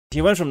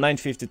He went from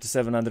 950 to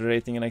 700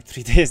 rating in like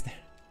 3 days there.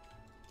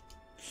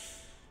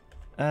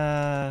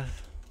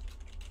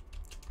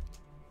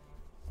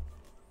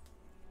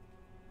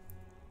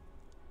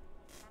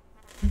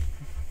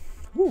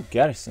 Ooh,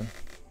 Garryson.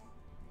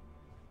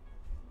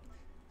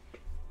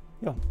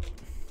 Yo.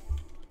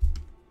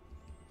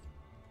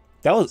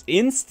 That was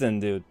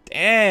instant, dude.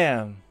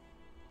 Damn.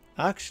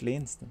 Actually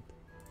instant.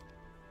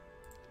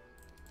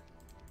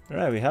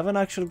 Alright, we have an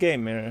actual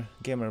gamer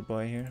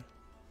boy here.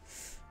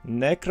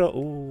 Necro.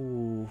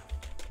 Ooh.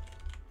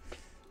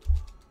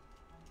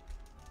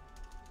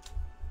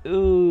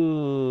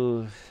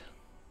 Ooh.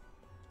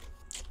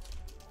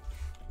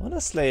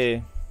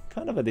 Honestly,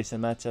 kind of a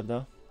decent matchup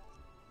though.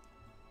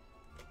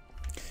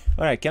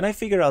 Alright, can I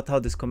figure out how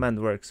this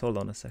command works? Hold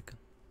on a second.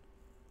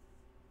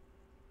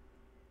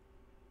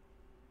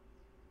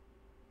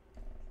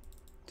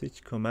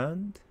 Twitch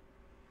command.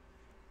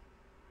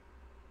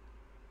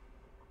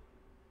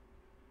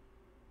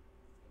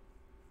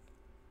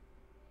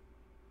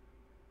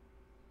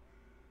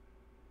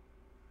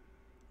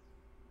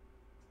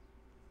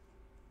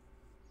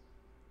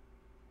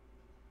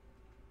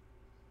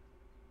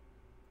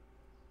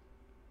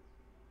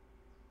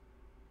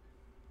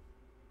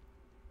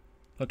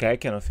 Okay, I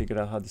cannot figure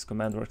out how this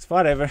command works.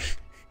 Whatever.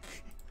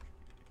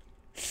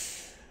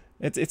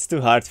 It's too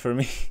hard for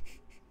me.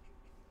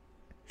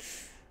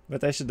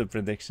 But I should do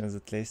predictions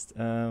at least.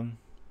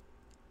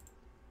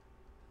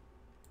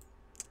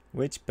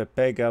 Which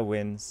Pepega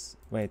wins?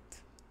 Wait.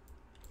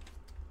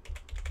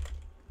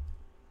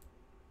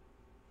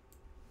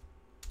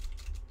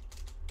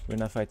 We're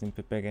not fighting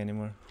Pepega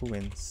anymore. Who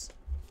wins?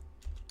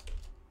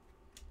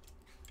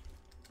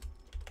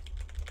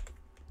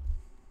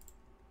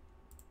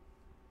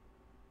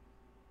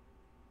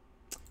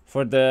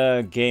 For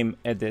the game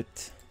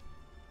edit.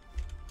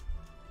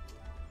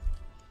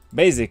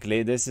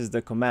 Basically, this is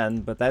the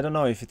command, but I don't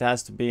know if it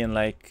has to be in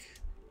like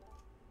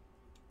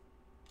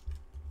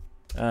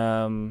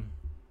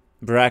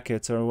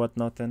brackets or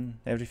whatnot and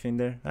everything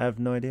there. I have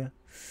no idea.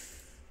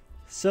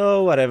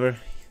 So whatever.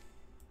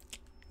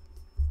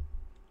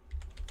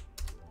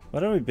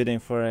 What are we bidding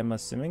for? I'm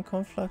assuming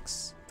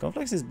Conflux.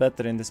 Conflux is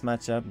better in this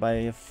matchup by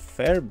a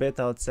fair bit,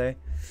 I would say.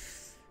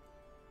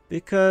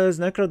 Because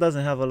Necro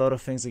doesn't have a lot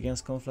of things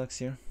against Conflux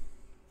here.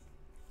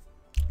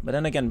 But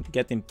then again,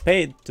 getting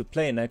paid to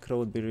play Necro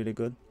would be really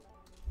good.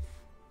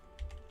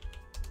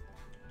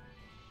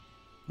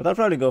 But I'll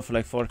probably go for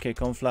like 4k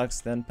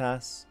Conflux, then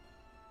pass.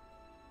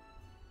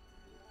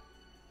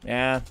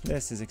 Yeah,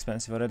 this is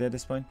expensive already at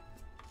this point.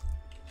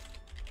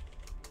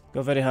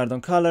 Go very hard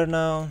on color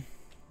now.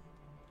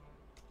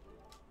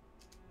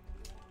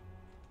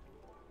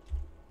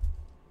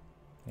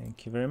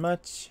 Thank you very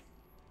much.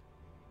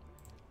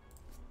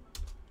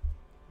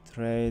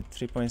 Trade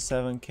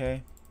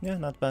 3.7k. Yeah,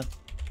 not bad.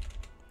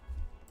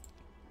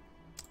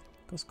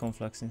 Goes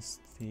Conflux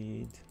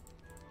instead.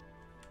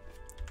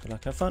 Good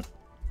luck, have fun.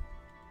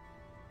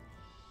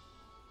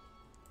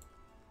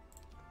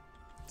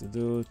 To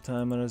do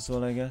timer as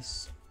well, I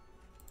guess.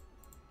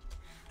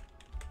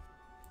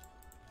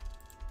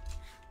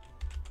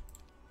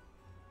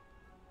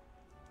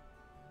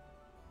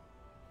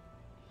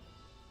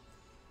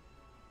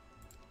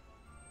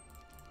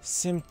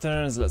 Sim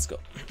turns, let's go.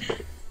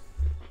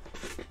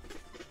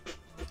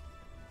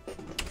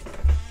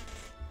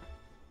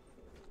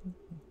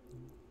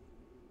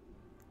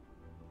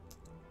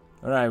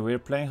 Alright, we're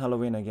playing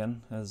Halloween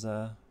again, as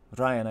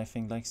Ryan, I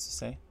think, likes to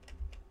say.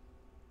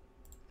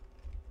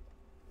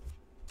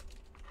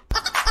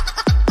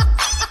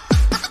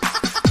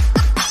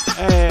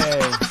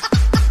 Hey!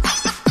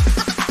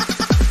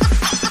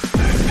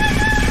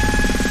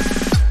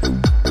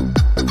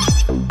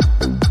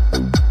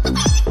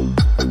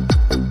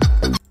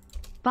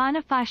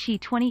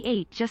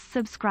 Bonafashi28 just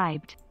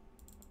subscribed.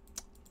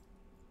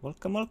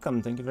 Welcome,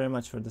 welcome. Thank you very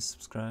much for the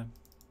subscribe.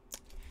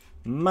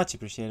 Much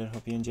appreciated.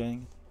 Hope you're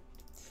enjoying it.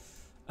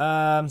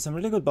 Some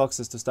really good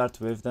boxes to start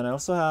with. Then I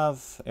also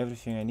have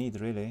everything I need,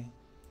 really.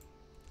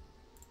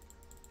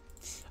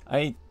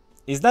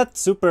 Is that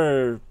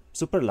super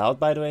loud,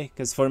 by the way?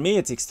 Because for me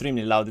it's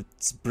extremely loud.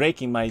 It's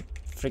breaking my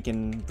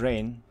freaking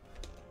brain.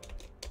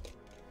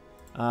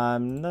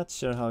 I'm not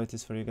sure how it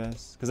is for you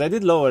guys, because I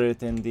did lower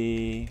it in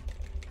the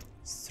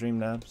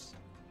Streamlabs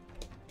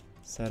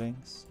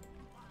settings.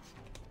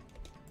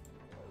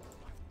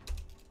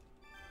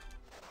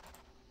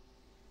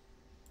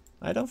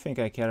 I don't think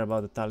I care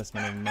about the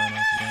Talisman of Mana,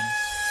 to be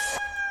honest.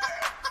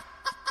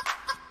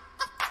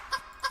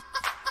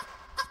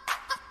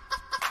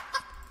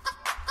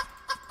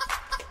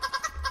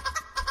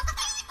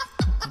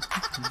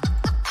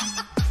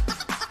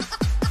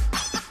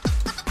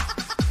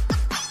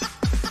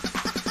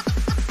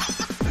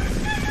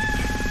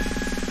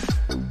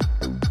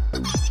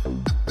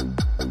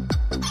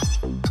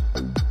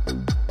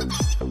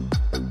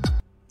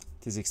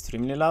 It is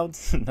extremely loud,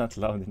 not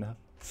loud enough.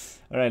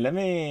 Alright, let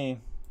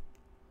me...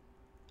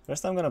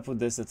 First I'm gonna put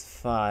this at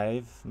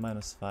 5,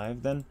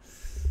 -5, then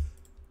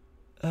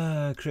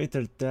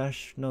Creator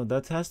Dash, no,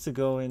 that has to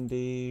go in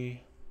the...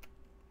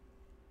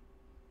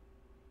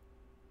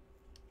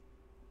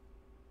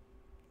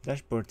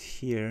 Dashboard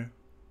here.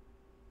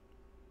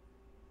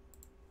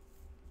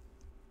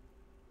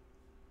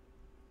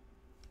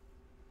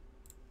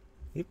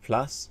 He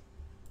plus.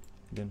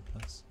 He didn't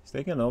plus. He's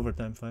taking an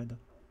overtime fight though.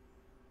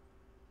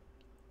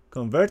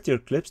 Convert your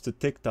clips to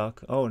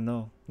TikTok. Oh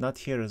no, not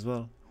here as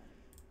well.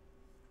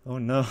 Oh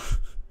no.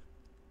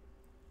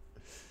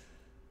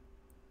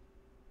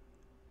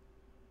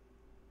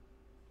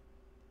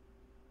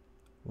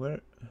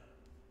 Where?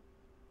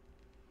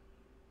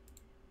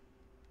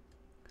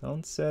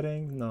 Count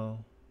setting?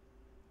 No.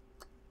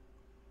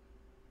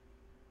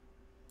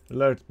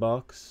 Alert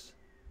box.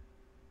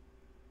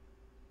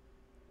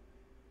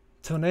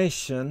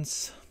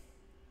 Tonations.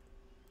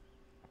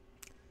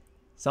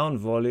 Sound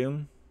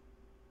volume.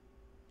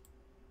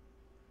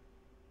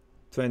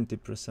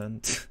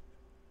 20%.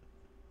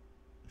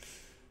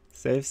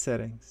 Save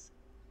settings.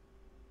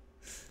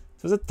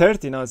 It was at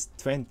 30, now it's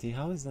 20.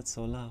 How is that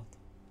so loud?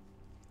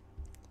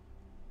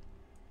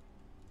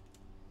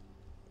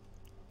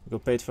 Go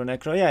paid for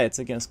Necro. Yeah, it's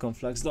against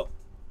Conflux though.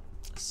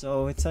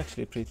 So it's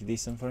actually pretty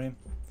decent for him.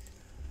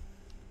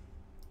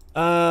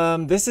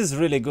 This is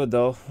really good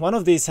though. One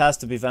of these has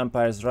to be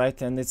vampires,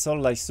 right? And it's all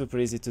like super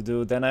easy to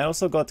do. Then I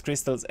also got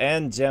crystals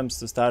and gems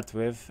to start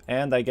with.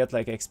 And I get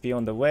like XP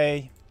on the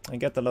way. I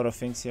get a lot of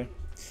things here.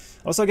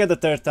 Also get the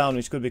third town,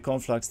 which could be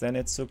Conflux. Then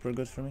it's super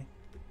good for me.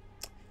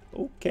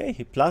 Okay,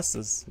 he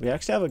pluses. We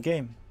actually have a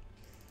game.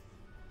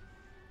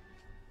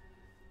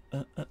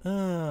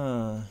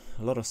 A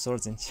lot of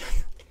swords in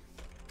chat.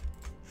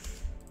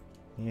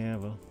 Yeah,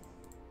 well.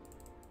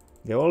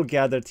 They all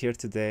gathered here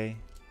today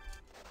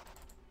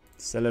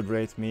to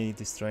celebrate me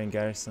destroying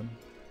Garryson.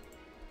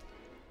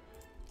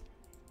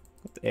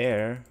 Got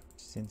air,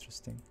 which is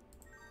interesting.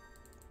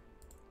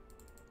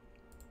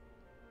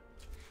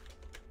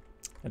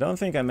 I don't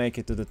think I make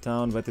it to the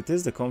town, but it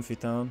is the comfy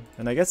town.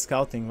 And I get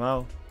scouting,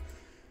 wow.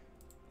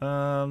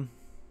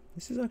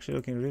 This is actually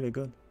looking really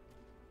good.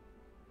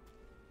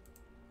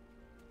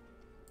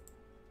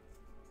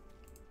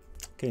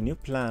 Okay, new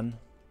plan.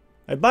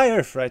 I buy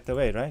earth right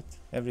away, right?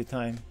 Every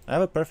time. I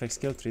have a perfect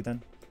skill tree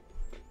then.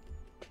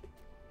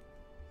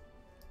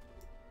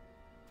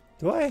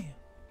 Do I?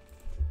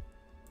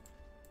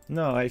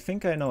 No, I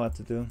think I know what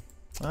to do.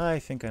 I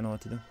think I know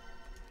what to do.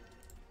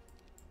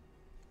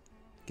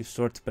 Give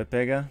sword to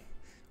Pepega.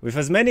 With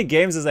as many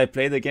games as I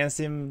played against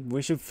him,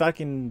 we should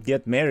fucking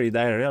get married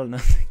IRL,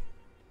 nothing.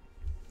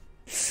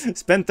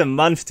 Spent a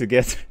month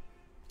together.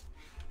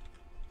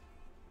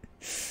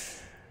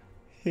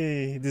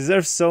 He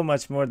deserves so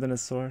much more than a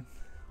sword.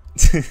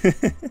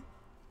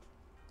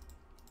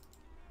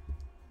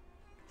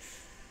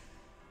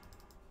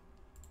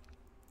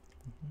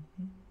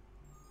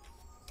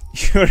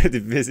 You already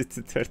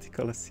visited 30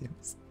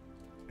 Colosseums.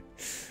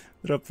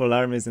 Drop full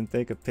armies and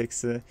take a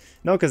pixel.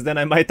 No, because then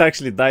I might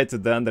actually die to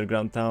the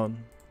underground town.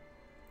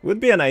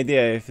 Would be an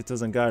idea if it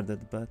wasn't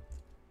guarded, but...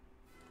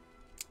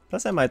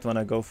 Plus I might want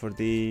to go for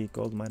the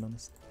gold mine,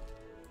 honestly.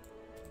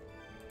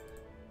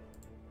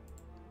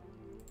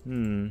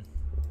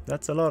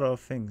 That's a lot of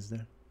things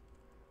there.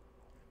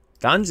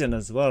 Dungeon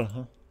as well,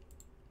 huh?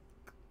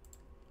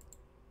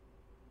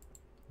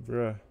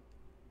 Bruh.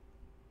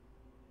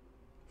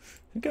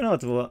 I think I know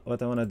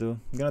what I want to do.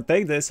 I'm gonna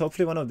take this,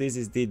 hopefully one of these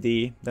is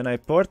DD. Then I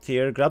port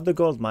here, grab the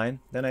gold mine.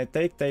 Then I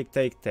take.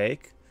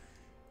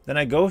 Then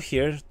I go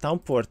here, town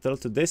portal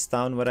to this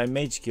town where I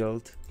mage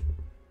guild.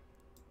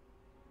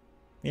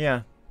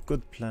 Yeah,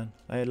 good plan.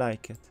 I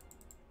like it.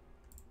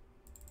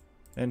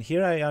 And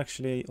here I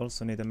actually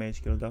also need a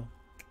mage guild though.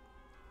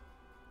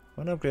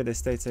 Wanna upgrade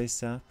estates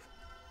ASAP.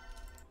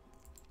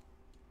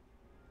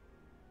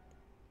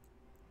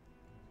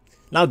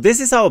 Now this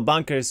is how a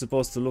bunker is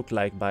supposed to look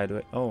like, by the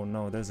way. Oh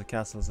no, there's a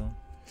castle zone.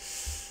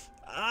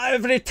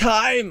 Every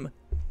time!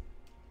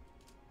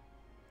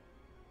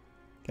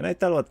 Can I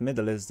tell what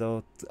middle is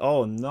though?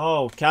 Oh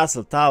no,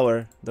 castle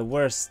tower. The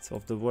worst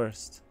of the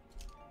worst.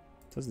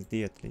 It was the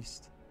D at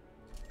least.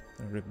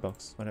 Rip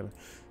box, whatever.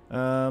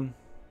 Can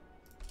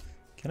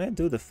I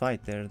do the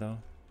fight there though?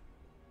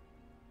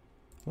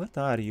 What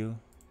are you?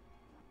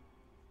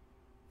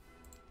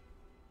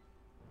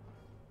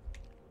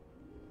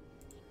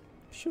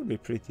 Should be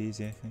pretty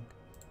easy, I think.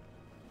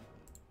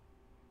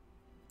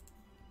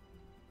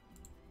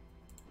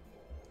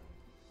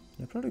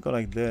 I'll probably go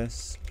like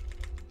this.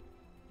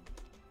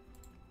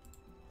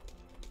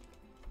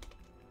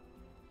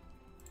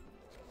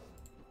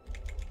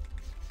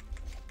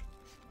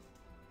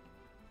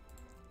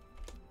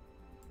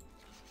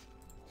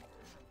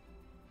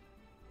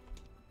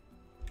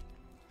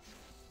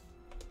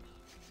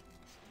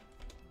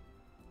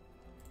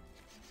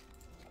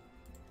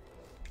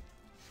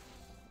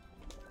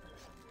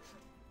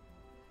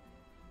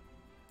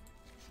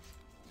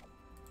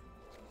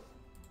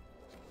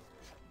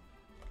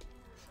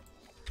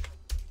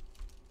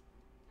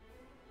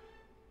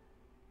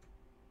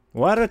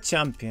 What a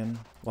champion.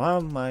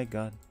 Oh my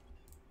god.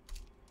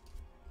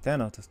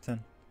 10 out of 10.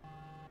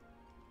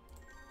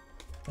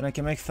 And I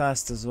can make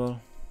fast as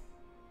well.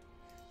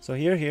 So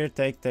here,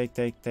 take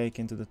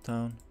into the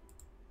town.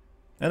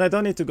 And I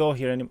don't need to go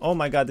here anymore. Oh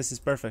my god, this is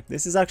perfect.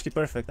 This is actually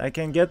perfect. I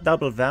can get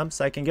double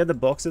vamps. I can get the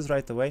boxes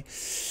right away.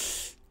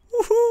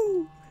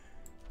 Woohoo!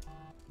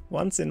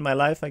 Once in my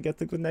life I get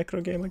a good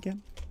necro game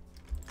again.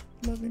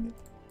 Loving it.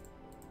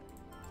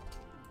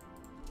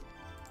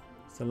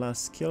 It's the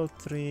last skill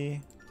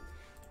tree.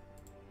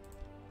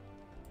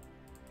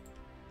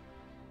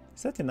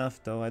 Is that enough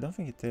though? I don't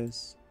think it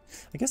is.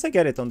 I guess I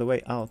get it on the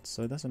way out,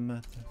 so it doesn't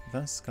matter.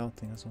 Advanced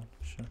scouting as well,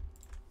 sure.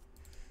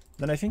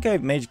 Then I think I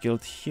mage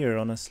guild here,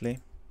 honestly.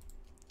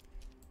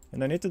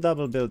 And I need to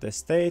double build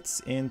estates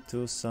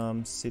into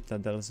some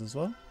citadels as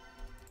well.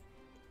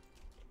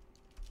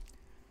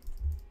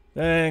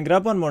 Then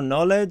grab one more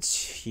knowledge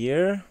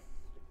here.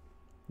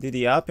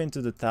 DD up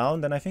into the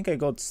town. Then I think I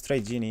got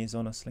straight genies,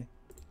 honestly.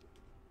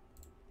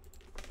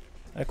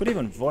 I could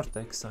even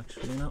vortex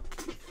actually now.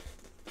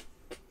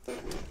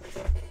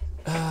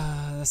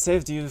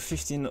 Saved you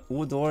 15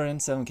 wood ore and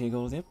 7k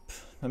gold, yep.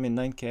 I mean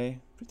 9k,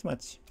 pretty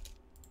much.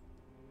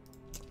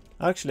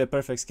 Actually a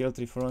perfect skill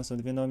tree for once on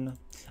the Phenomena.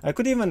 I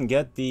could even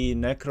get the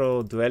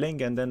Necro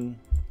Dwelling and then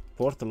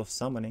Portal of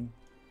Summoning,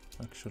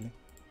 actually.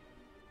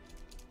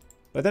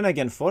 But then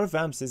again, 4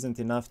 vamps isn't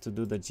enough to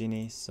do the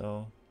genie,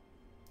 so...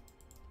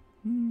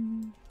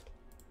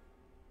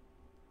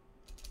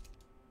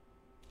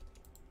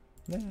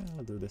 Yeah,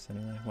 I'll do this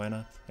anyway, why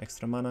not?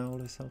 Extra mana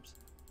always helps.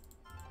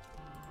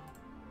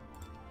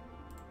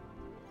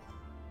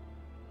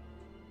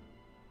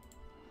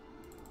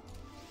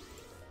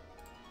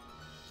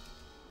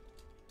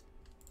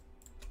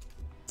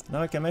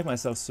 Now I can make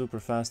myself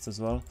super fast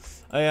as well.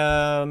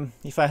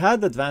 If I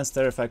had advanced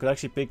turf, I could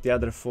actually pick the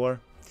other 4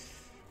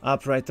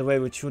 up right away,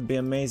 which would be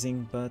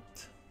amazing, but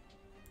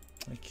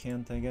I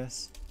can't, I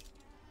guess.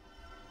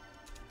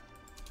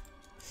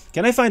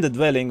 Can I find a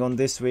dwelling on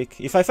this week?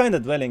 If I find a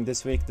dwelling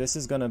this week, this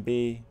is gonna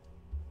be...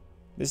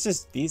 It's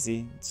just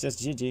easy. It's just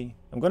GG.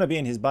 I'm gonna be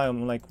in his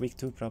biome like week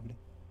 2 probably.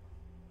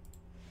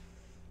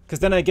 Because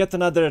then I get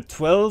another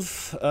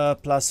 12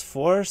 plus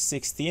 4,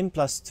 16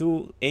 plus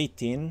 2,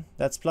 18.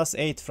 That's plus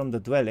 8 from the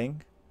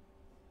dwelling.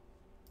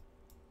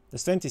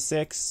 That's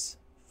 26,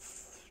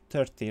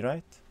 30,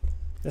 right?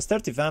 There's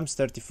 30 vamps,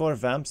 34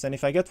 vamps. And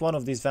if I get one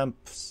of these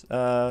vamps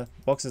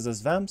boxes as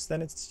vamps,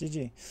 then it's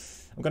GG.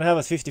 I'm gonna have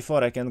a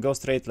 54. I can go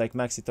straight like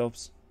maxi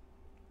topes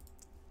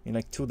in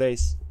like 2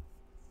 days.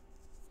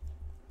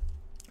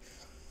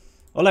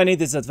 All I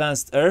need is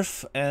advanced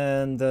earth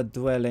and a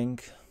dwelling.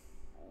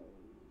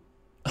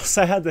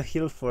 Also, I had a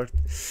hill fort.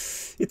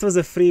 It was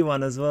a free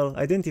one as well.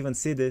 I didn't even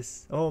see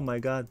this. Oh my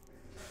god.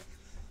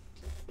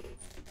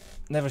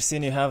 Never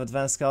seen you have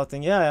advanced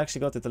scouting. Yeah, I actually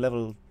got it to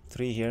level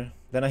 3 here.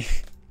 Then I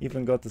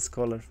even got a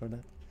scholar for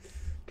that.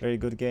 Very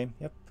good game.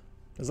 Yep.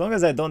 As long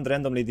as I don't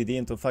randomly DD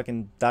into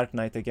fucking Dark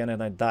Knight again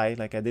and I die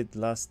like I did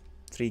last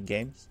 3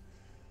 games,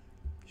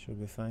 should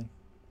be fine.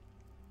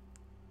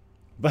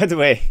 By the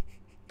way,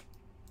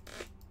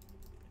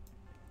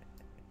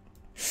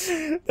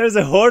 there's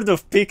a horde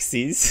of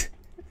pixies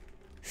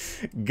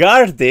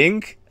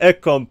guarding a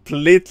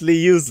completely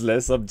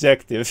useless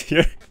objective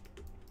here.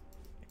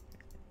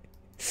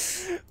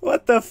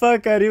 What the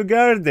fuck are you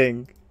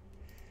guarding?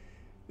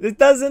 It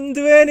doesn't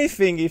do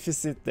anything if you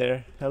sit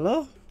there.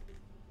 Hello?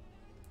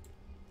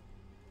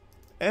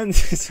 And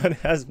this one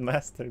has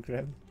master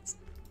grants.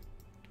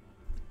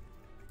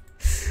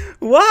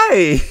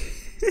 Why?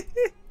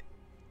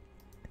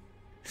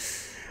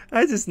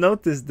 I just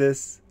noticed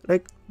this.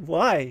 Like,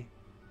 why?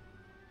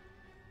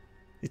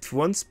 It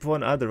won't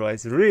spawn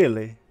otherwise,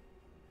 really?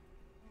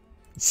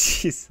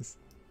 Jesus.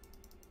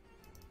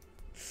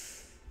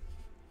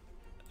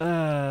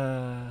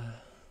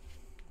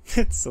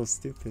 It's so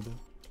stupid.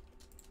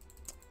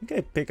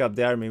 Okay, pick up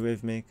the army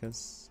with me,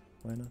 cause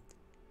why not?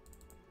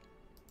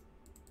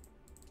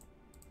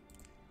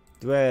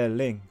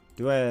 Dwelling,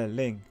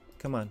 dwelling,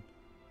 come on.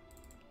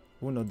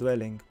 Uno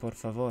dwelling, por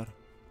favor.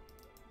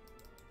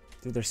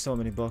 Dude, there's so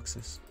many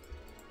boxes.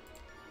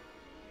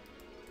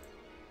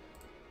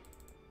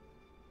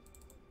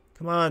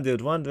 Come on,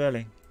 dude, one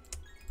dwelling.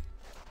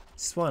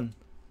 Just one.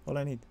 All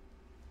I need.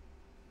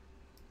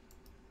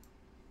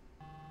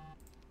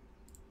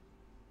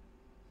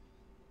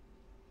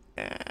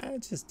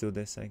 Just do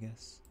this, I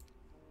guess.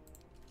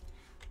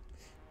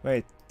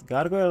 Wait,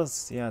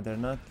 gargoyles? Yeah, they're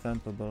not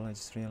vampable, I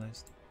just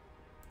realized.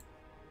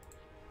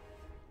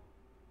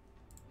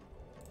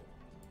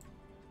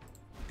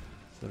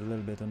 So a little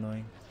bit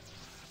annoying.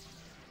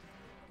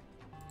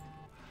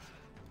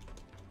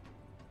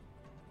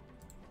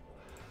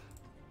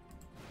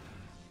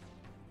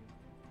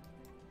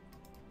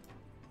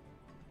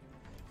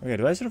 Okay,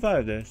 do I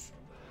survive this?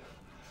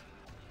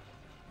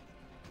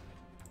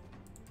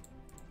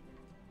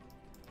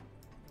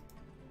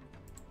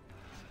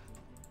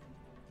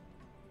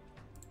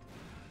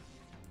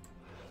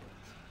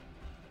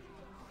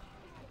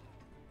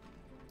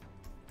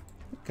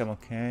 I'm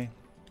okay.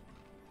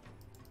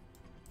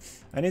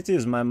 I need to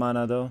use my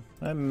mana though.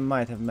 I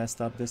might have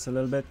messed up this a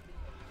little bit.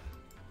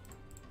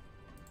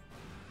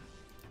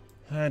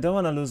 I don't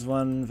want to lose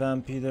one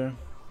vamp either.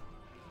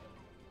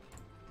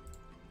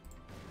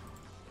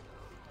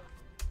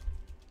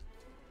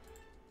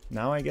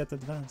 Now I get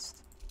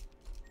advanced.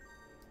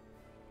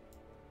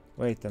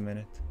 Wait a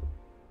minute.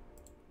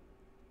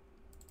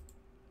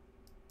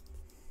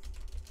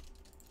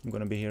 I'm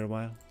gonna be here a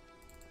while.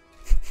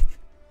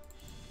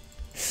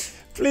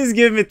 Please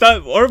give me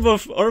time. Orb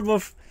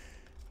of.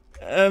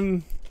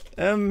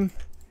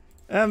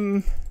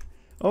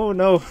 Oh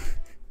no.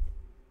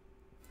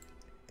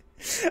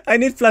 I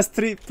need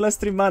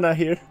 +3 mana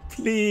here.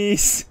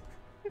 Please.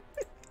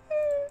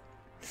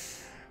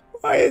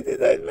 Why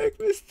did I make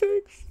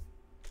mistakes?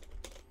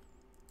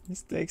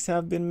 Mistakes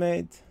have been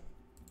made.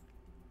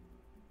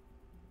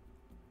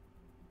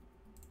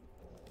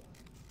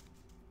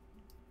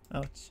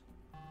 Ouch.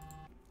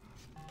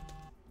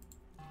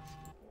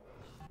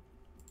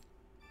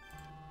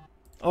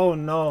 Oh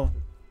no.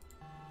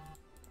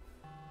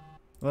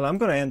 Well, I'm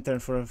gonna enter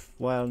for a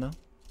while now.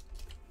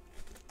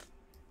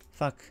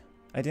 Fuck.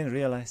 I didn't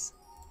realize.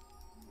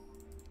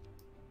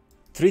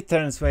 3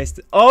 turns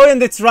wasted. Oh,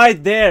 and it's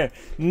right there.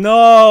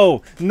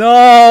 No.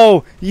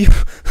 No. You.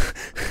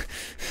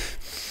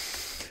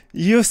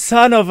 You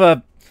son of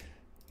a.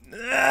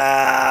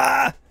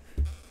 Ah!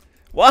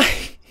 Why?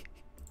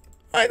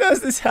 Why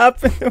does this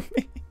happen to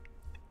me?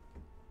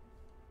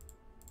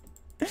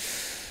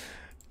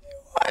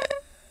 Why?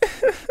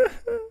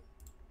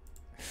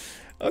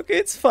 Okay,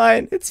 it's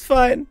fine. It's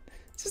fine.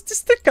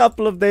 Just a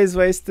couple of days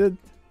wasted.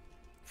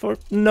 For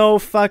no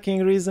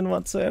fucking reason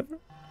whatsoever.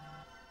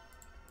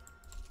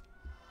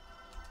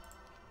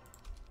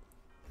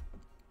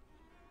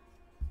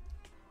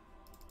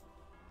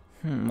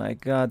 My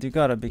god, you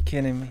gotta be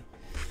kidding me.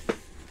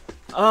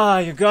 Ah,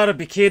 you gotta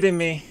be kidding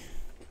me.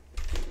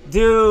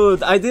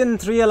 Dude, I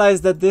didn't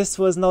realize that this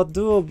was not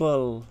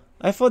doable.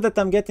 I thought that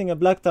I'm getting a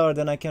black tower,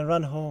 then I can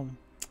run home.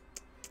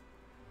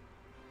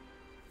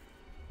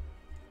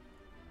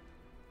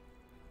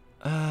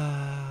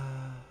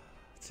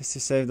 Just to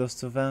save those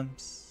 2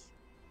 vamps.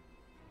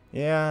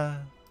 Yeah.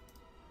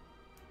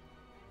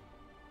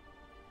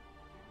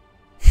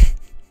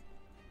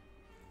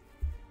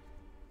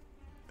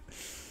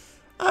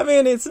 I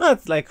mean, it's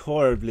not like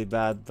horribly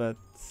bad, but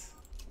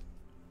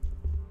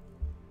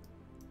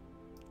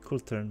cool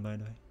turn, by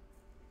the way.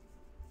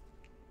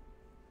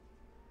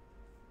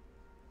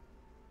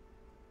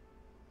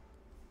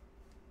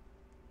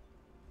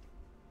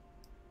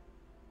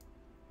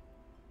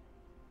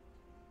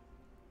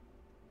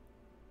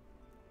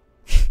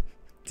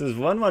 It was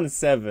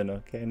 117,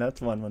 okay, not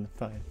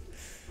 115.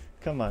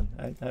 Come on,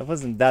 I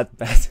wasn't that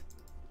bad.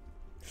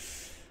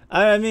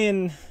 I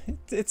mean,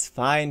 it's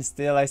fine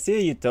still. I see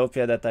a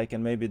Utopia that I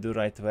can maybe do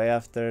right away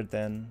after,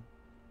 then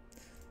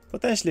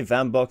potentially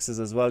vamp boxes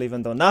as well,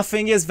 even though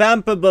nothing is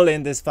vampable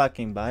in this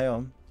fucking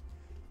biome.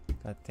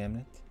 God damn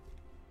it.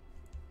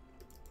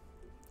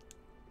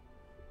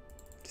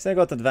 Because I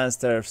got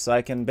advanced turf, so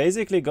I can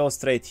basically go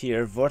straight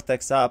here,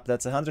 vortex up,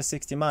 that's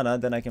 160 mana,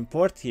 then I can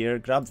port here,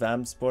 grab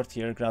vamps, port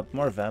here, grab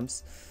more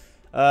vamps.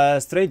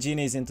 Straight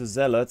genies into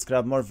zealots,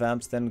 grab more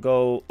vamps, then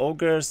go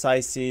ogres,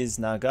 ices,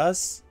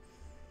 nagas.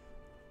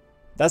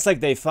 That's like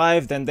day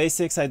 5, then day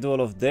 6 I do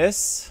all of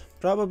this,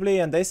 probably,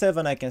 and day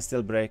 7 I can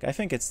still break. I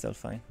think it's still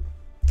fine.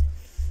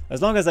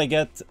 As long as I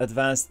get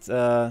advanced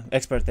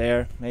expert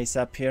air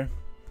ASAP here,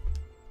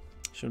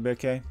 should be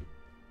okay.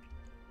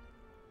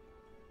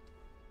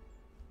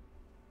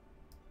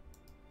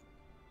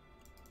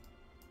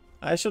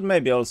 I should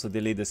maybe also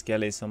delete the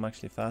skelly so I'm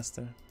actually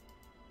faster.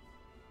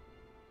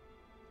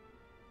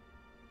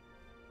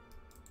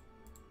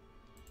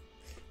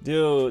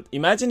 Dude,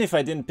 imagine if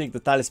I didn't pick the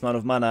Talisman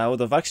of Mana, I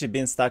would have actually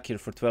been stuck here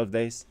for 12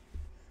 days.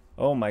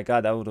 Oh my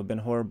god, that would have been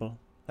horrible.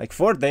 Like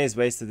 4 days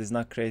wasted is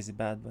not crazy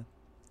bad, but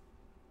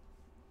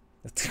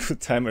that's a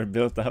good timer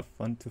built up.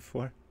 1 to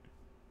 4.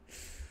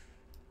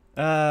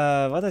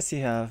 What does he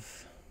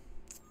have?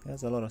 He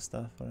has a lot of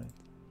stuff, alright.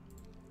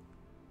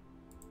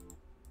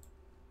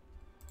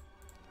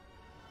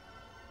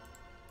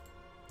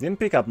 Didn't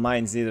pick up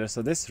mines either,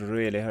 so this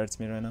really hurts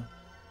me right now.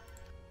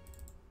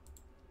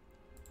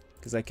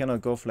 Because I cannot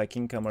go for like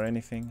income or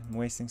anything. I'm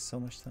wasting so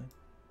much time.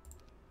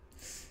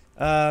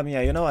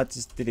 Yeah, you know what?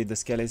 Just delete the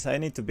skellies. I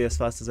need to be as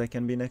fast as I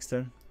can be next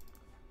turn.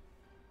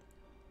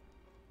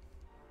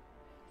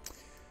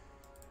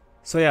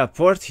 So yeah,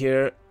 port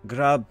here,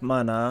 grab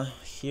mana.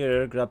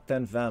 Here, grab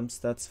 10 vamps.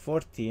 That's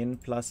 14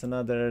 plus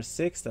another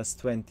 6. That's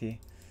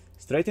 20.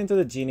 Straight into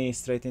the genie,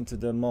 straight into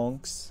the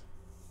monks.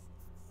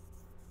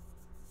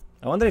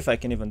 I wonder if I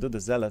can even do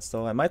the zealots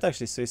though. I might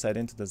actually suicide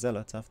into the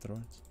zealots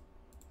afterwards.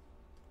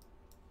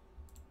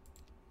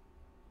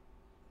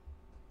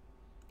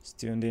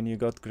 Tuned in, you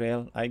got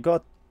grail. I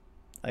got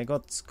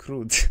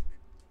screwed.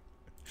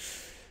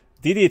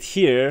 Did it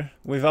here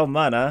without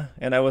mana,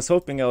 and I was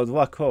hoping I would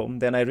walk home.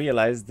 Then I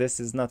realized this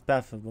is not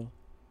pathable.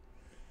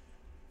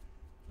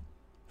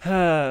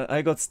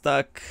 I got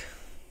stuck.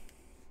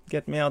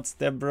 Get me out,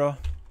 step bro.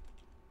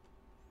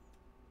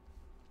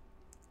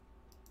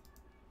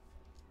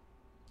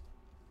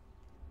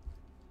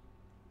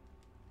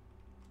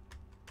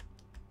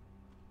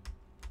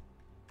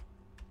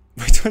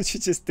 Why don't you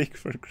just dig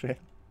for grail?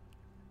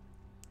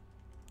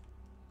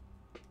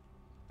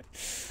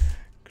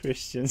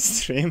 Christian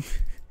stream.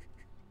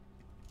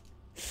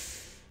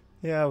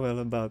 Yeah, well,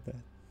 about that.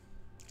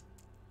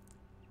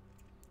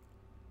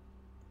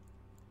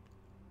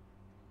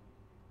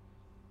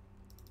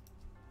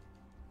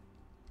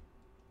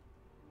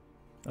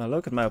 Oh,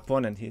 look at my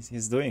opponent.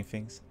 He's doing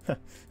things.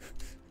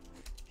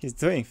 He's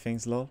doing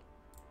things, lol.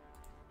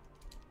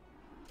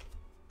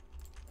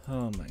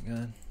 Oh my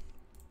god.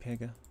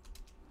 Pega.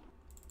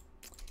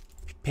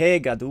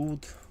 Pega,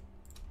 dude.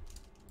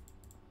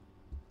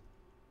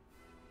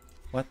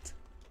 What?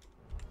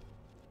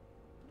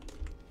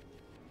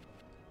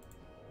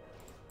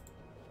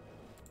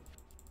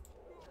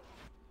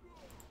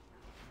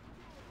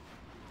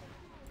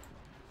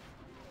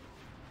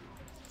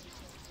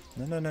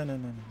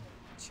 No.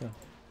 Chill.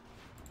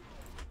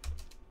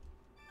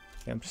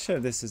 Yeah, I'm pretty sure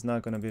this is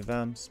not gonna be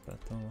Vamps, but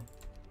oh well.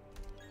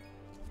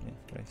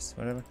 Yeah, race,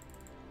 whatever.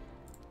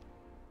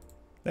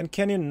 Then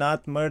can you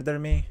not murder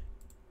me?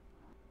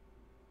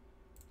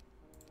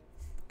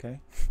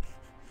 Okay.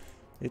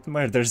 It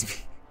murders me.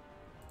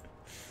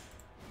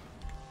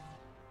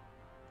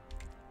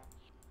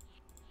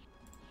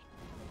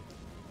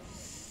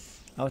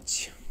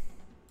 Ouch.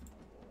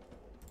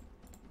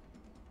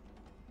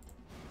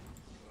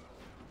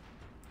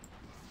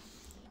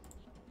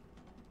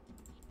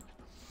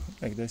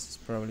 Like this is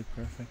probably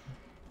perfect.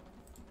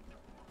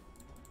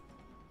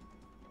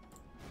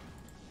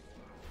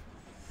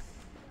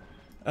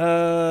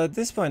 At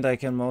this point I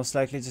can most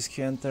likely just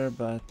Q-enter,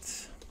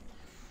 but...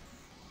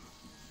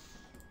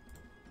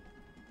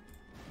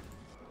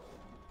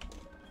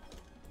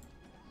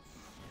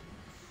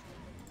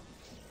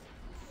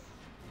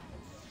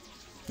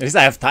 At least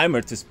I have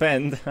timer to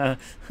spend.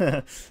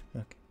 Okay.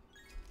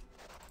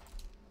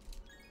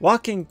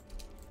 Walking...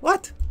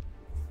 What?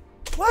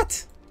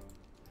 What?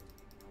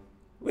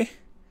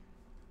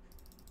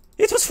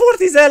 It was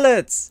 40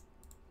 zealots!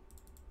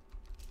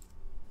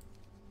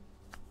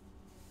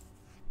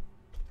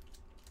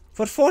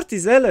 For 40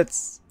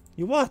 zealots!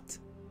 You what?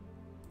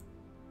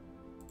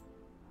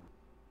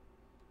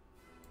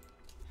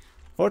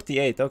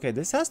 48, okay,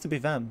 this has to be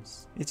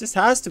Vams. It just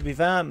has to be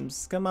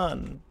Vams, come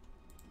on.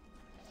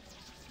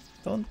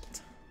 Don't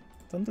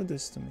do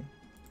this to me.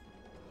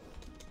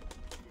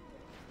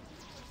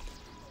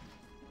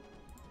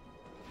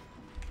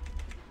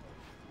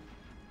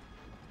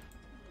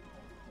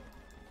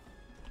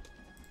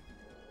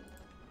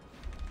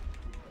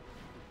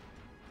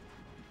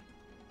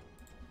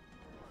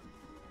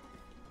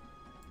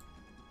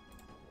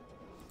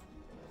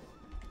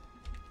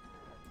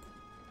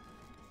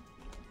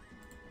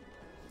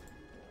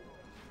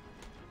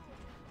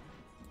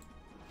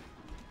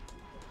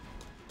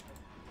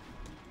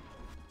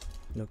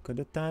 Look at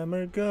the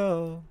timer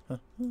go.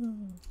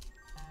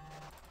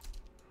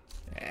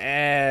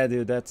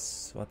 Dude,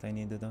 that's what I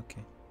needed.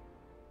 Okay.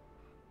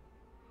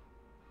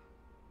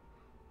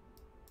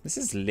 This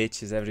is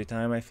liches every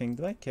time, I think.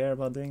 Do I care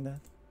about doing that?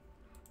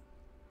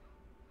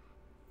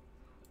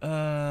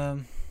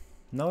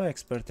 No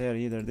expert there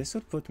either. This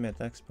would put me at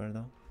expert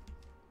though.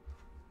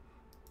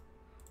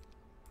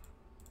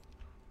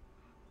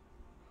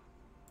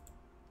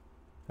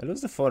 I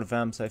lose the 4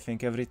 vamps, I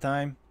think, every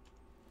time.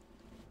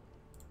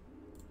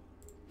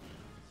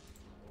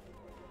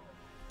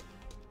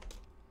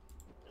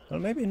 Or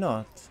maybe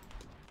not.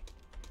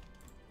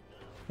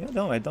 Yeah,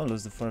 no, I don't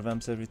lose the 4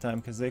 vamps every time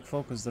because they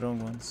focus the wrong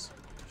ones.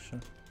 Sure.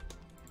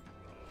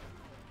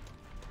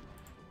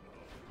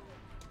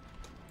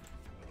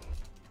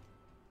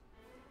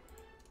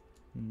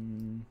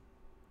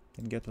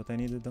 Didn't get what I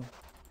needed though.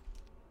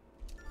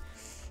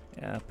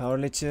 Yeah, power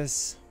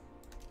liches.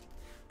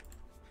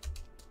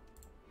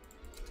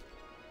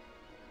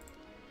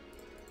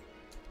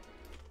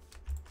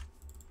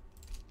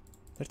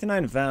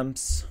 $39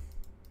 vamps.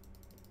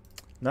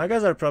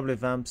 Nagas are probably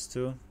vamps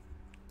too.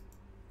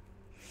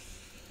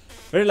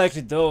 Very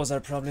likely those are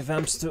probably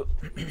vamps too.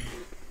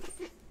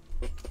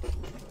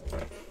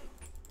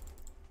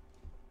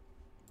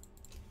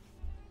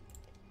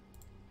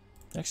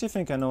 I actually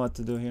think I know what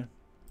to do here.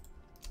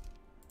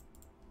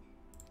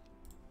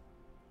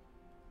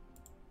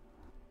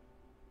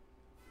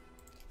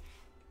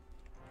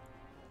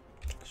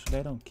 Actually,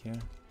 I don't care.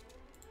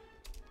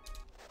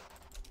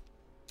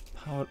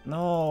 Power.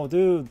 No,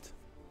 dude.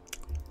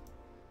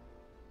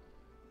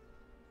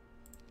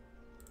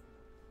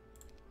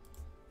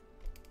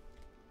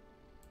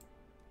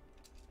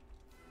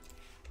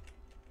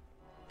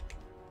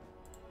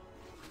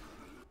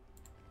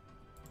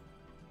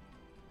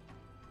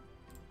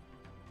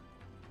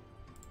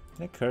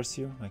 Can I curse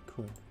you? I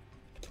could.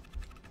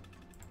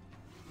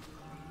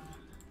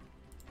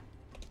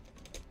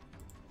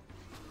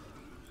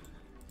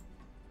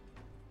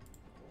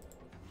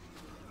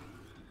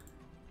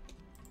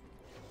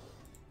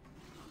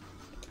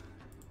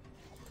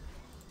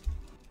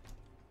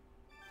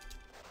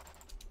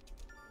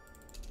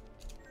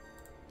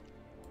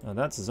 Oh,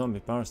 that's a zombie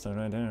power star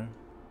right there.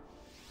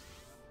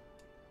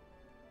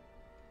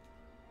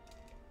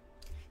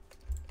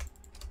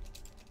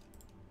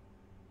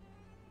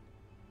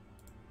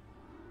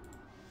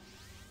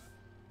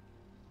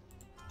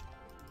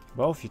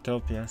 Both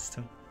Utopias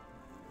too.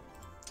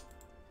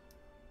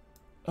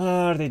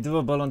 Are they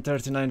doable on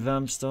 39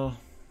 vamps though?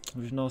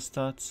 With no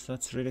stats?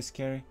 That's really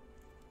scary.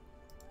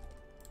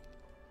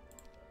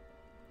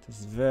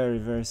 That's very,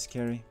 very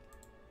scary.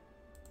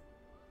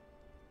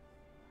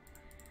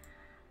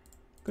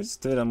 Could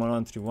just do them on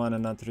 131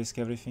 and not risk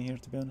everything here,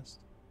 to be honest.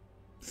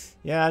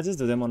 Yeah, I'll just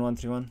do them on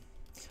 131.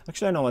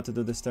 Actually, I know what to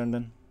do this turn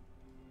then.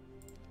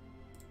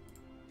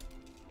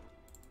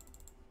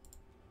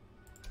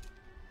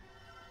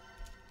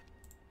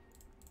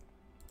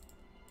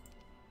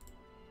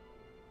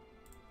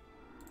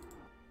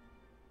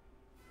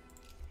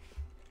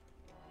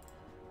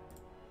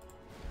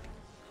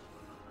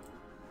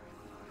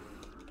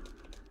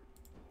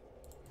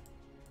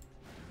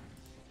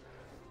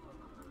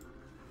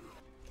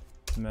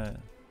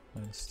 Man,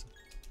 nice.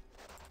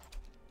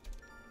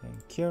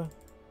 Thank you.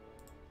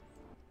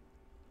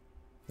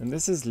 And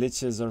this is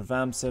liches or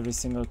vamps every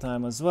single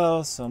time as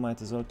well, so I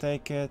might as well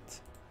take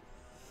it.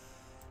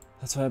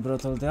 That's why I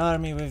brought all the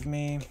army with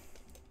me.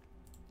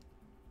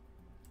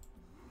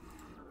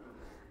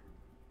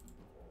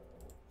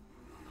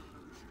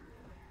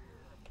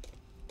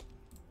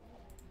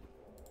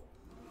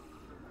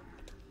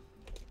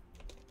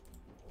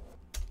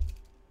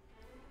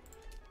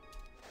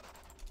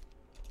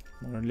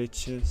 More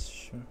liches,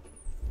 sure.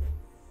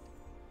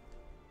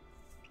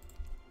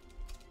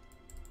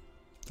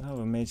 I have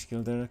a mage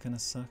guild there, that kinda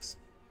sucks.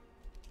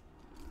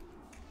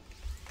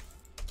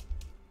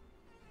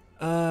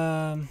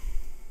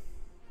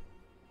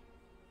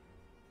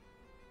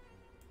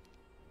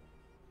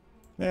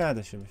 Yeah,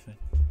 that should be fine.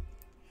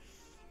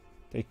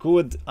 They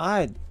could.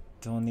 I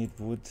don't need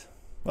wood.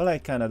 Well, I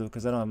kinda do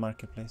because I don't have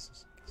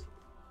marketplaces.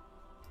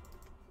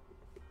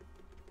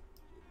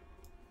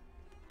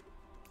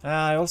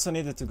 I also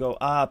needed to go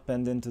up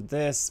and into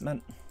this.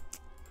 Man,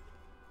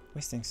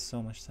 wasting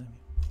so much time.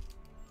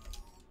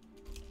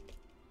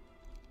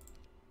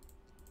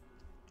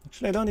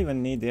 Actually, I don't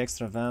even need the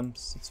extra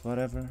vamps. It's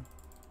whatever.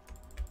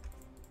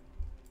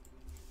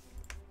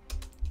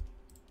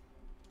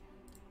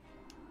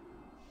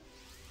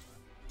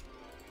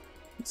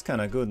 It's kind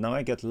of good. Now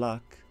I get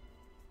luck.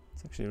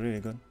 It's actually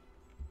really good.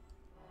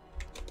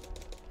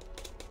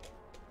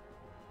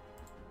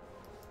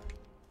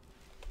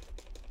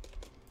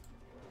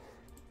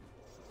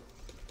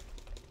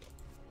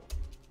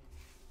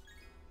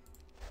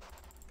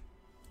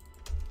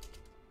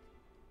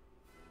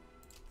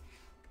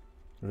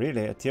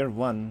 Really, a tier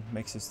 1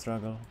 makes you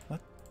struggle.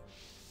 What?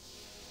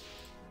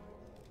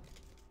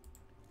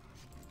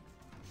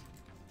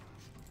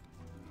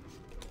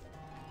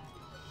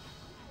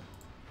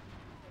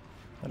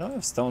 I don't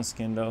have stone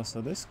skin though,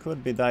 so this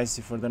could be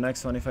dicey for the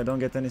next one if I don't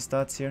get any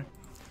stats here.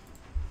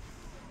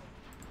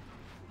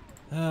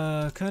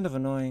 Kind of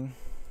annoying.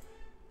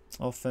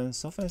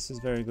 Offense is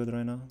very good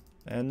right now.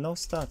 And no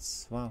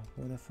stats. Wow,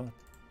 who would have thought?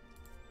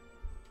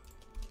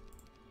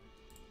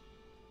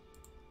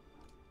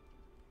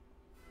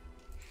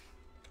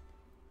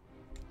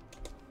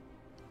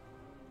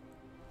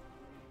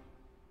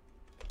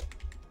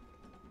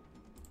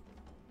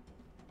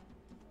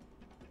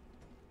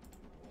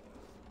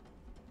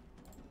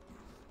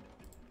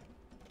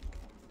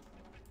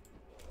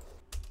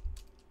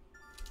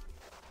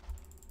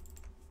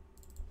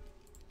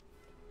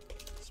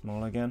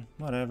 Small again,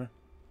 whatever.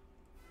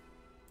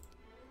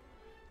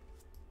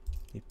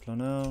 Diplo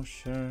now,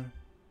 sure.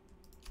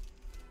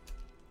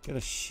 Get a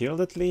shield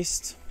at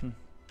least.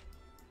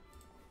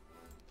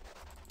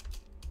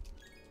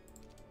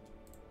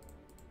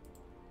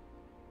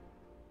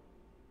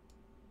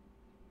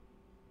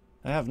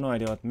 I have no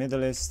idea what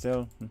middle is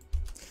still.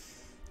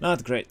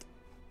 Not great.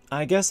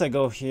 I guess I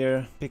go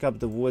here, pick up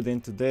the wood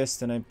into this,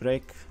 then I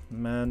break.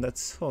 Man,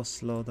 that's so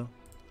slow though.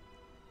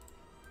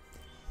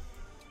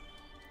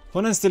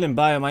 Opponent's still in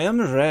biome. I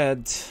am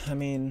red. I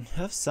mean,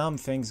 I have some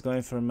things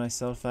going for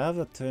myself. I have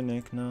a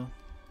tunic now.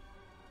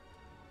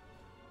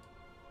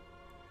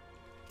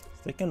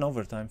 Let's take an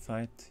overtime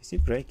fight. Is he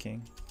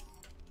breaking?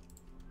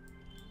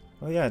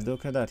 Oh yeah,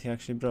 look at that. He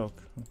actually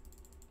broke.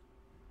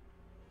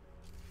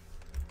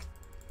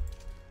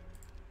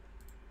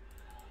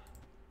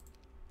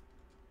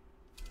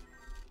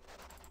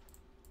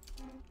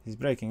 He's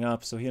breaking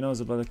up, so he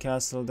knows about the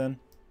castle then.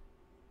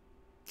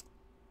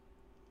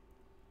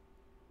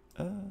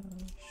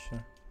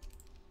 Sure.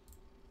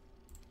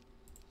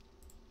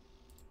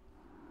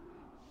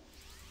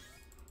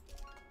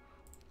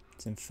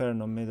 It's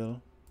Inferno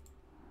middle.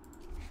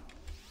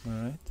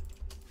 Alright.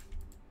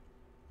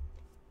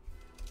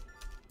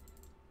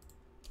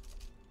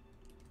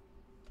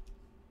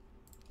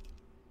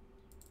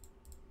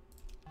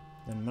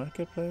 Then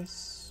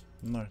marketplace.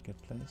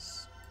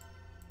 Marketplace.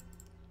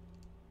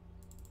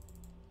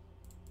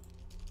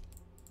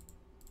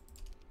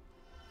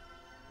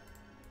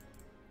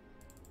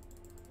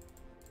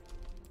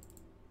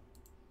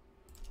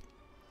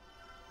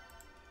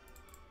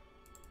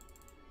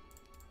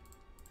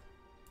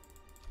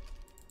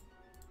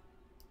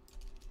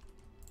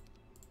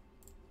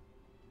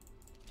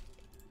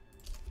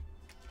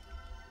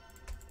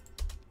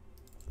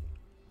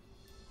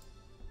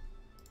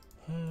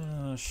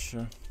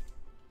 Sure.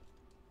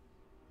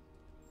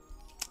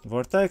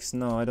 Vortex?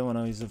 No, I don't want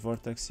to use a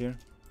vortex here.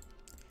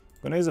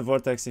 I'm gonna use a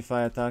vortex if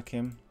I attack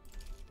him.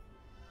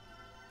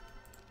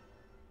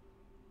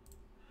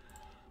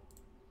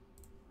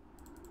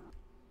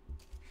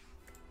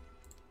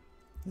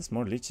 There's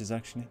more leeches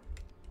actually.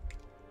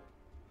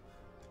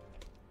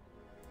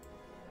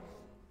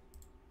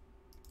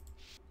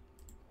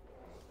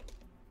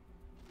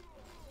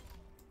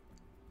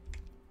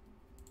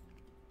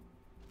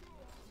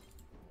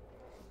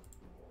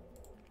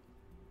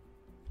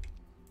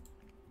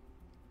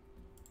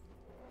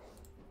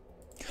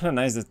 Kinda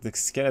nice that the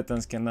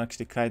skeletons can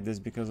actually kite this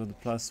because of the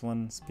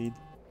 +1 speed.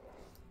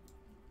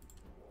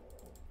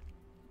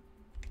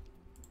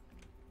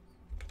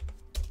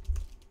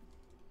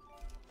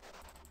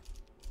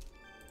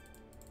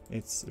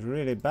 It's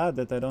really bad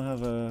that I don't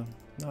have a...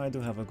 No, I do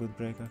have a good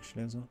break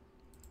actually as well.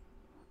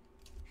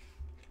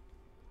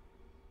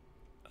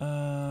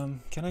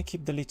 Can I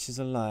keep the leeches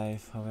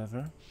alive,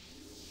 however?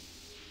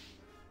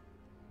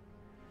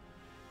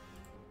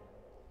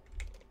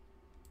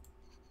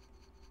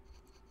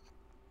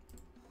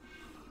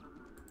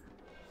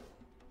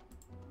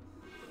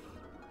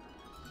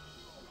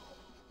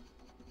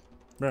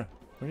 Bruh,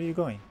 where are you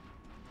going?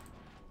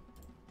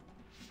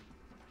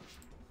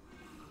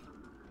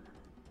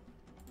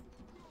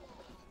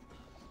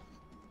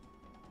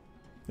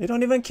 They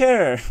don't even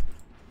care!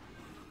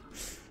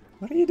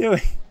 What are you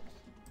doing?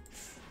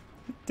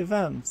 The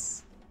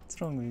vamps. What's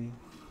wrong with you?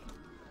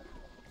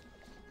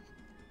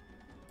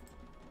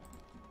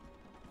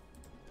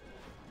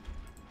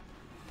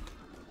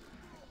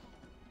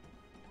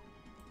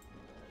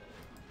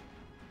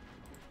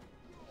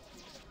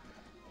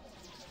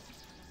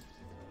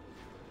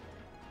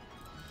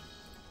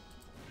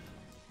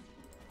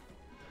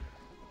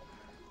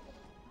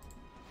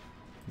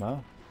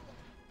 Wow.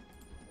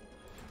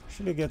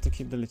 Actually get to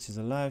keep the leeches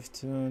alive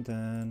too,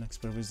 then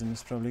expert wisdom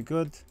is probably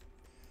good.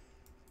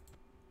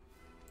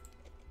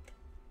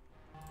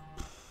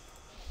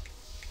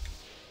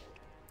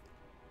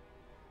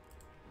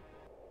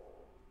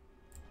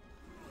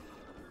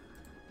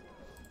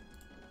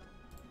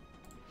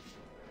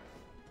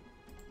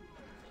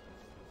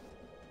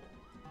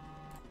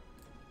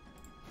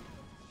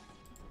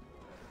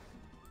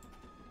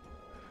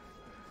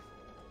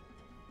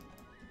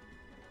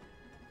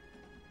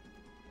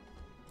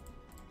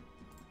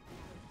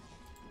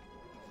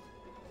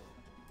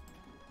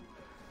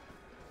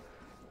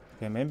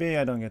 Okay, maybe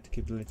I don't get to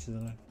keep the leeches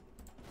alive.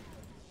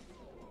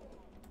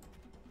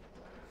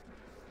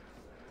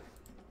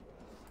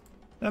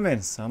 I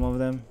mean, some of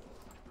them.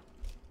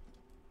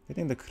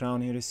 Getting the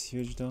crown here is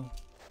huge though.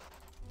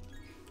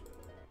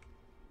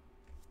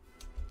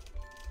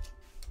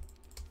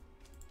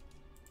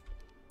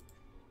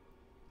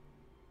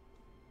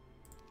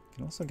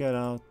 Can also get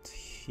out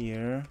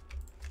here.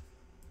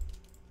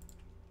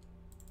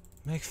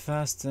 Make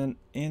fast and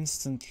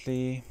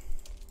instantly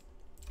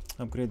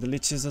upgrade the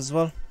leeches as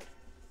well.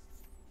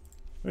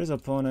 Where's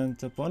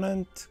opponent?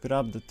 Opponent,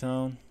 grab the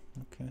town.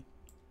 Okay.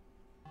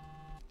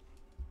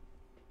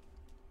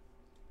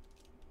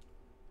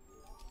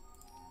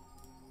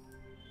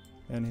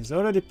 And he's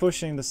already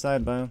pushing the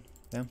side biome.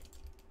 Damn.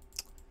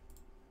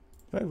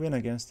 Do I win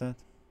against that?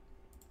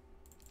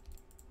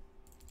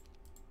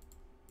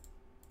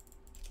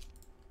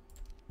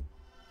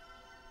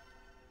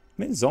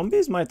 I mean,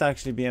 zombies might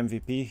actually be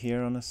MVP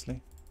here,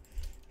 honestly.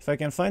 If I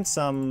can find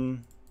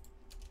some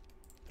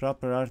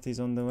proper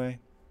arties on the way.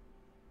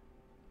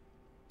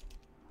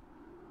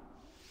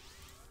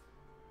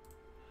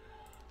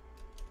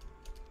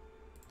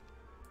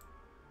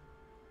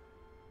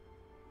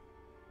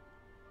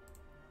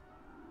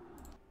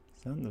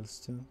 Sandals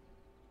too.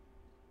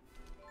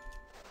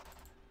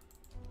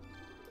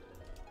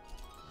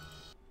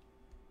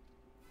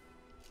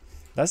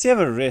 Does he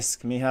ever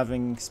risk me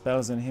having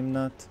spells and him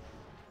not?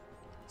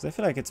 Because I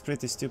feel like it's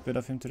pretty stupid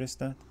of him to risk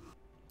that.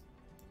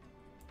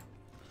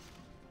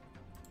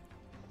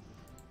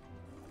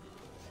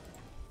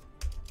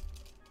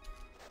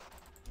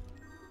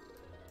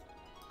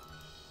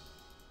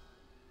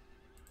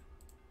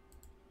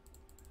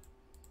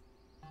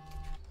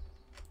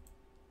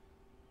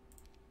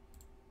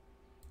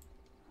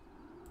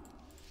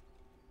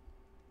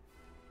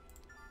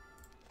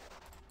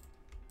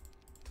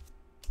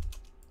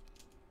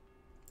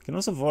 Can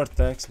also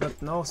vortex,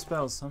 but no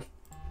spells, huh?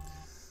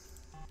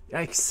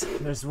 Yikes,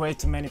 there's way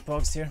too many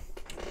pogs here.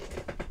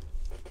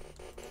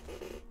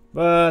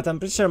 But I'm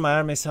pretty sure my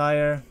army is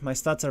higher, my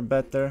stats are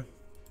better.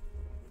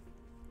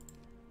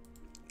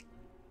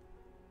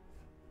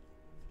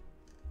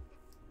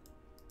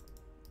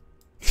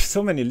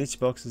 So many lich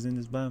boxes in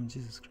this biome,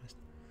 Jesus Christ.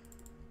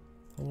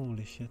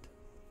 Holy shit.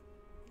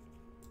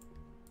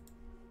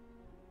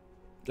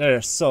 There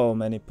are so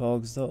many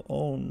pogs though,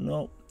 oh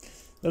no.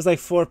 There's like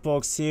 4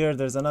 pogs here,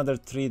 there's another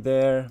 3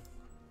 there.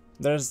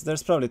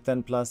 There's probably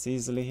 10 plus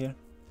easily here.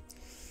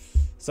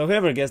 So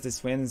whoever gets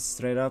this wins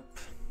straight up.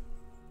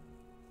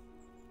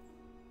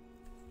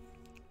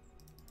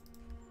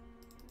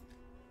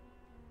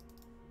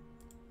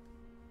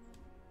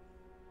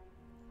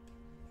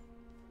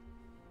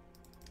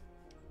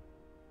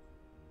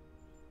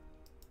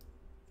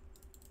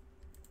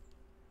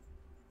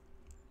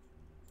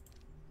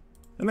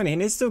 I mean, he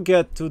needs to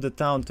get to the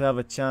town to have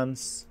a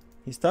chance.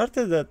 He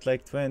started at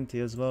like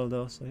 20 as well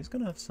though, so he's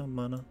gonna have some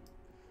mana.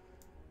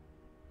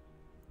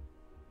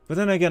 But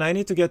then again, I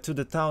need to get to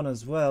the town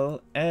as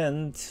well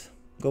and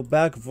go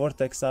back,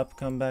 vortex up,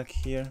 come back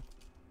here.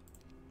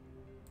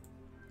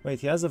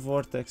 Wait, he has a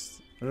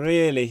vortex.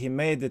 Really? He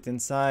made it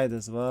inside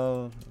as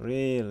well?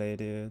 Really,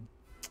 dude?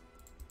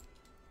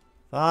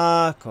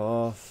 Fuck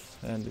off.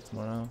 And it's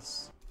more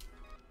else.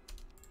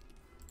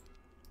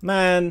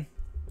 Man.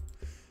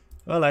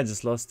 Well, I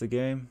just lost the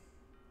game.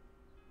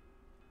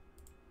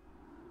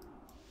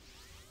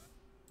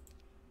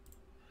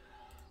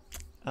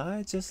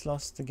 I just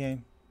lost the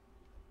game.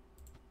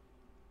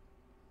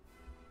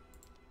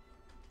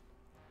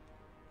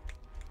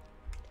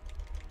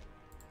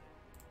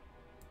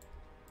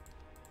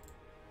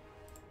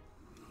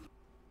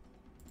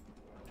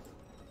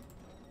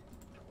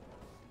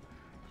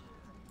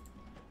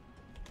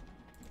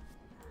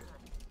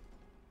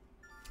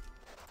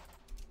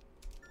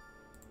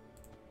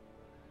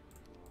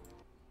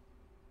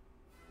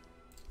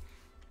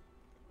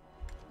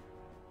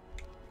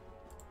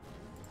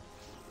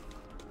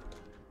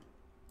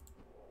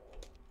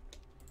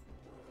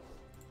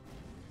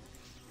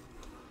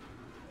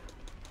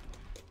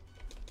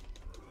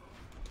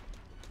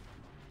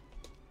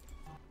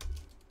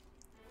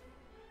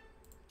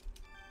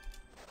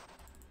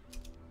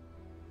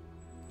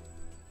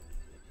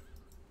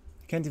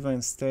 Can't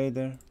even stay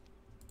there.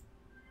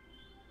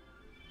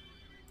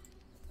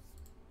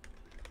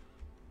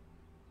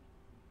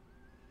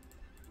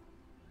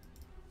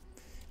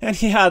 And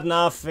he had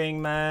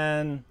nothing,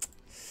 man.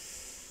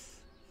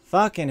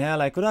 Fucking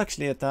hell, I could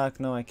actually attack.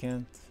 No, I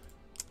can't.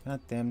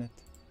 God damn it.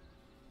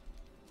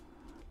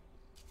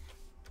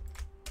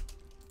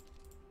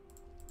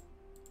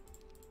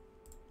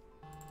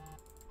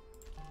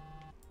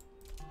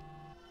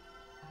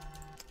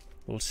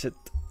 Bullshit.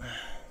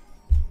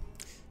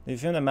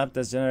 If you the map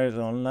that's generated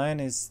online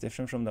is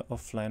different from the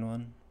offline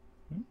one.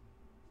 What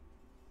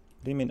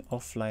do you mean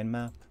offline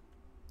map?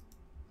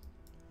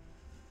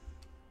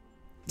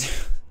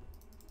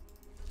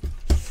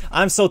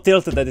 I'm so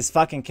tilted at this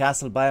fucking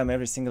castle biome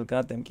every single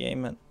goddamn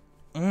game,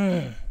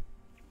 man.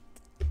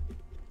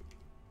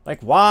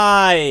 Like,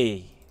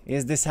 why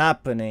is this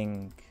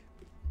happening?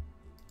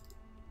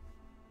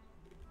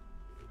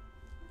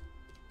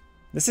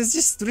 This is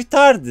just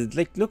retarded.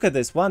 Like, look at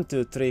this. 1,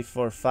 2, 3,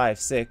 4, 5,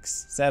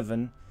 6,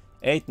 7,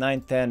 8,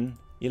 9, 10,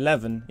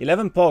 11.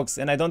 11 pogs,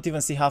 and I don't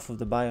even see half of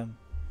the biome.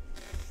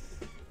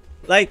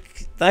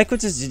 Like, I could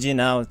just GG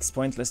now. It's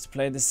pointless to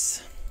play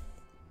this.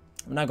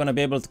 I'm not gonna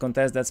be able to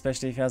contest that,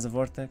 especially if he has a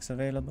vortex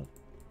available.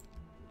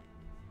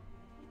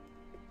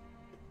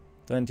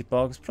 20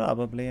 pogs,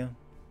 probably, yeah.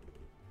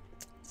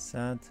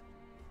 Sad.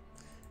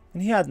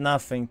 And he had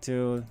nothing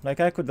to...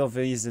 Like, I could have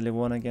easily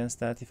won against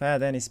that. If I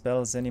had any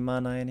spells, any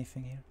mana,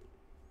 anything here.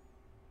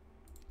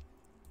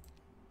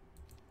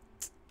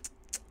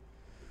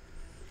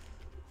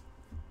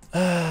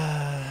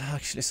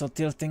 Actually, so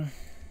tilting.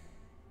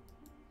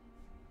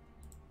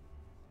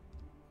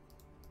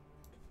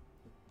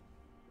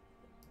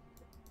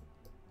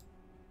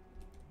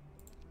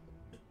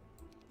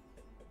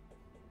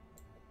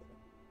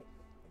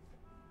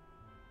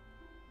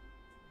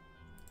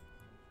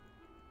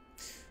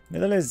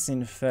 Middle is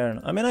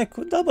Inferno. I mean, I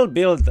could double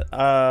build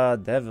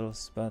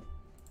devils, but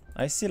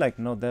I see like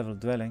no devil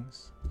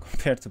dwellings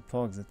compared to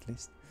pogs at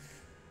least.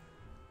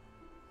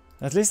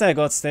 At least I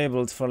got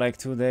stabled for like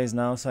 2 days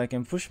now, so I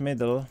can push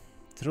middle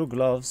through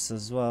gloves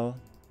as well.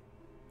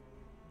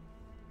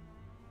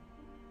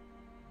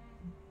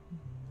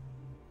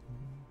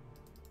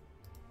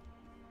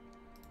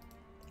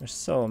 There's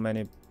so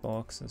many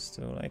boxes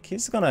too. Like,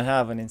 he's gonna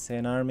have an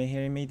insane army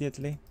here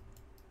immediately.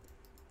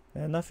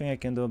 And nothing I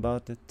can do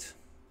about it.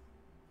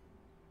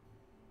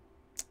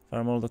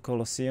 Farm all the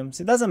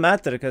Colosseums. It doesn't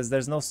matter because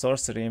there's no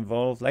sorcery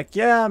involved. Like,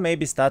 yeah,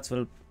 maybe stats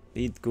will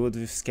be good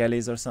with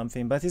Skellies or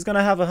something, but he's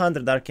gonna have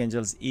 100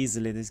 Archangels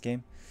easily this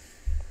game.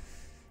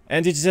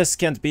 And you just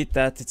can't beat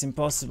that. It's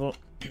impossible.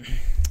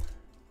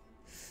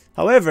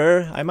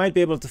 However, I might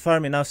be able to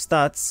farm enough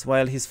stats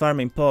while he's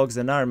farming pogs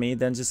and army,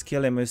 then just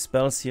kill him with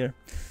spells here.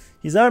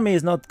 His army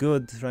is not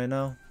good right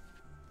now.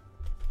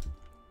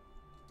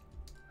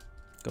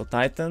 Go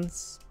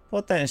Titans?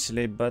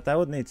 Potentially, but I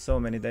would need so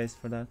many days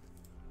for that.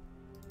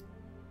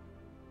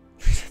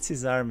 That's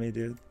his army,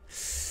 dude.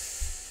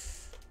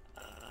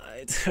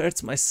 It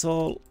hurts my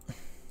soul.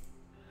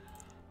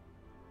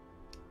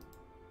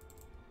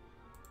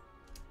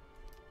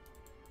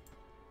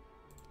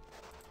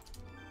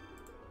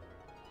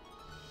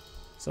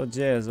 So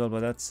J as well,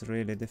 but that's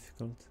really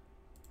difficult.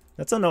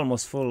 That's an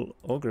almost full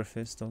Ogre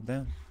Fist, though,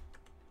 damn.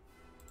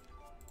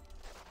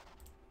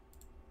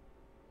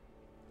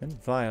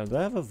 And Vial. Do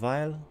I have a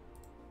Vial?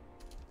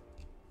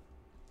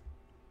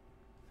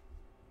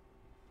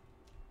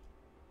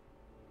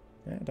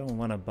 Yeah, I don't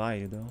want to buy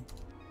you, though.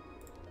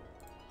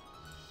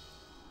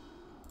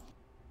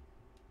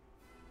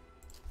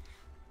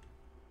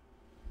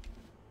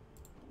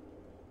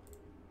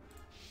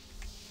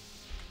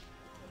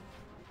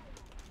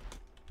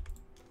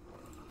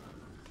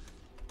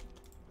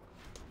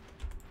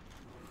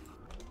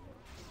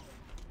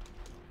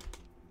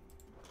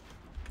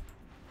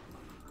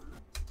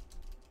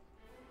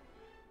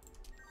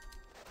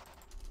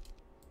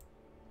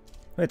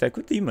 Wait, I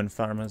could demon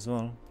farm as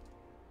well.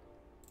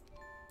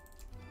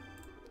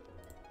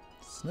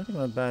 It's not even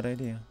a bad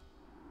idea.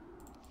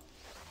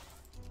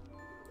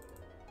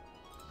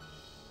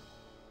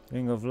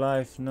 Ring of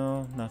Life,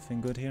 no,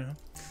 nothing good here.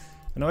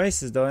 An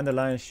Oasis though, and the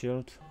Lion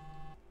Shield.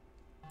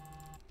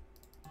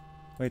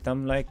 Wait,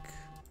 I'm like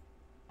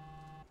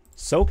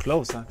so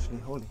close actually,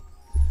 holy.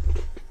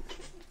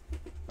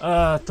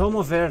 Tome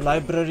of Air,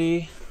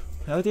 Library.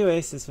 I have the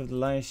Oasis for the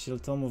Lion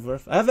Shield, Tome of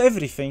Earth. I have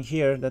everything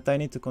here that I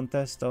need to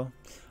contest though.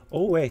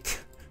 Oh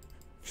wait.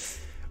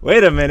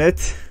 Wait a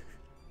minute.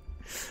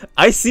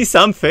 I see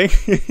something.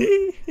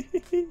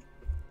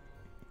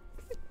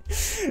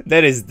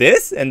 There is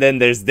this, and then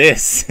there's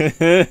this.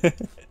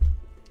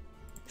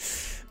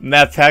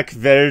 Map pack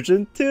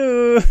version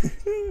 2.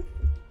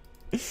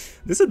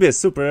 This would be a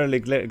super early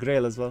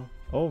grail as well.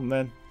 Oh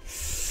man.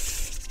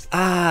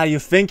 Ah, you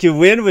think you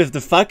win with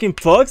the fucking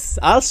pogs?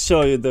 I'll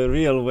show you the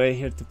real way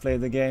here to play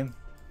the game.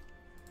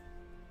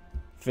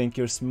 Think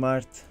you're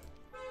smart.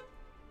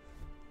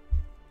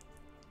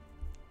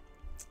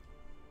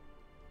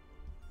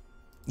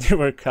 There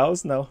were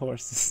cows, now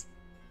horses.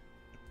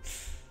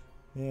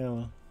 Yeah,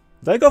 well.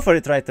 Do I go for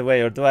it right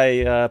away or do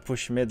I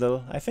push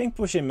middle? I think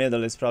pushing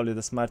middle is probably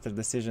the smarter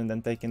decision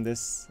than taking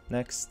this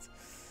next.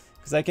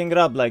 Because I can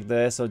grab like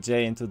the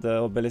SOJ into the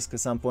obelisk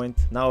at some point.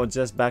 Now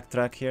just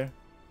backtrack here.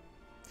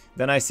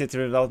 Then I sit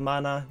here without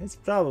mana. It's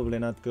probably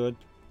not good.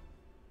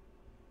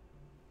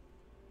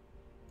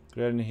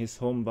 Grail in his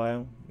home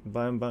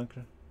biome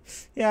bunker.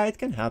 Yeah, it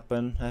can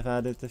happen. I've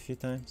had it a few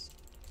times.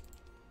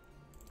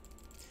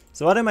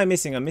 So what am I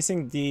missing? I'm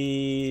missing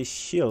the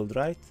shield,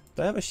 right?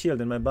 Do I have a shield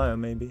in my biome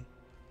maybe?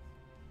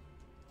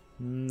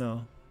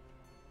 No.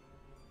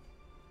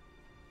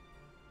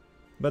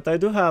 But I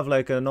do have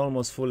like an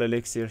almost full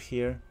elixir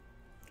here.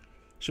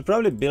 Should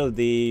probably build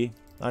the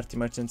Arty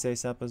Merchant's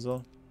ASAP as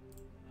well.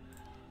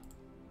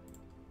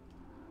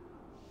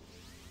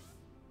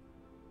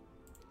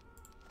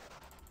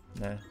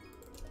 Nah.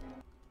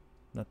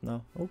 Not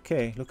now.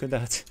 Okay, look at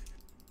that.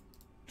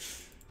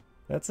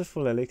 That's a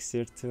full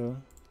elixir too.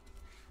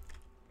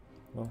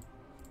 Well.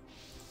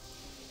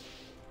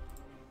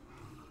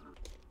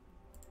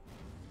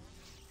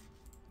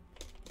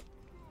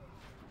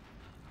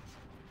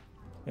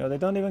 Yo, they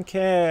don't even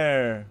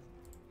care.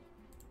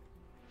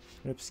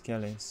 Rip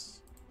Skellies.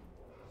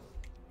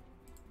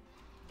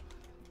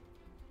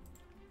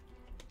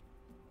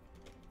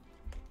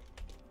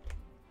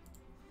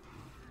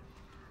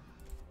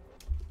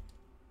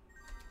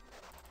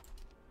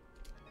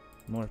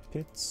 More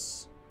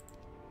pits.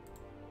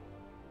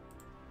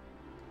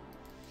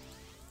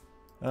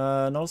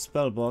 No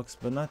spell box,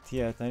 but not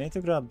yet. I need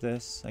to grab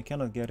this. I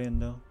cannot get in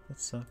though. That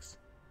sucks.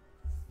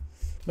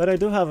 But I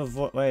do have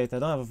a wait, I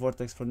don't have a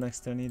vortex for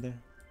next turn either.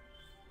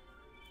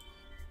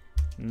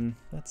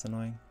 That's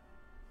annoying.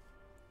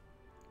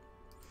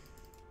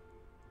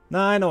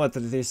 Nah, I know what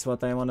it is,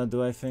 what I wanna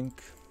do, I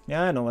think.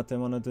 Yeah, I know what I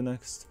wanna do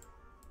next.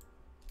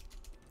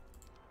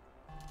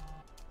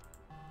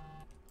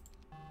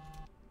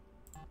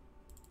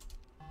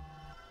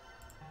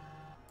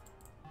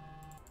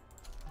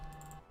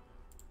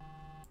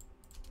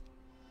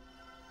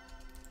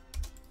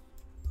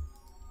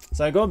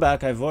 So I go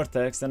back, I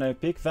vortex, then I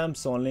pick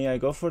Vamps only, I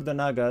go for the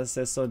Nagas,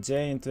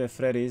 SOJ into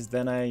Ephrates,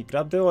 then I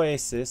grab the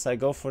Oasis, I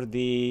go for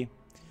the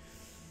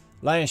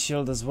Lion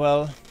Shield as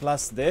well,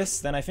 plus this,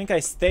 then I think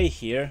I stay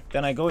here,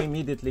 then I go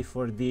immediately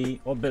for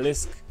the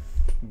Obelisk,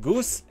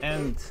 Goose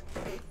and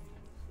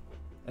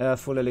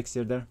full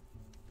elixir there.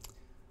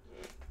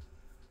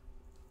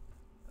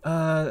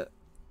 Do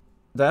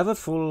I have a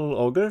full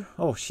Ogre?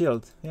 Oh,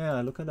 Shield,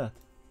 yeah, look at that.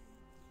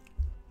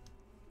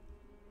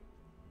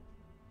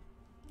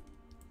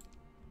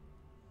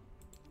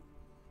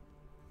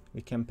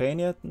 We campaign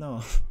yet?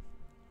 No.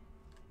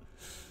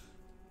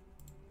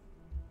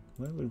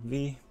 Where will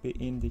we be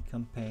in the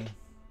campaign?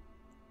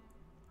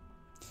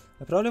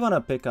 I probably want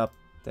to pick up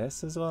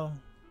this as well.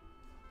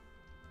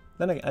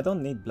 Then again, I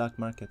don't need black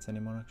markets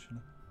anymore actually.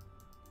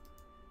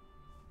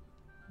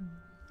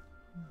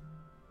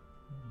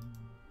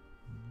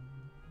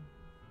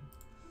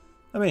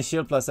 I mean,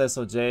 shield plus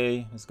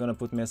SOJ is gonna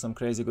put me at some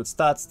crazy good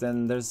stats,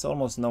 then there's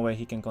almost no way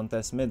he can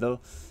contest middle.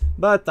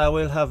 But I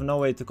will have no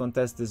way to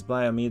contest this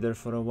biome either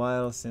for a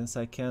while, since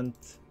I can't...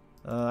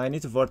 I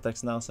need to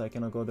vortex now, so I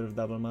cannot go there with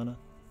double mana.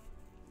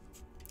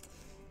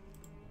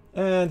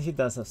 And he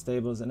does have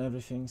stables and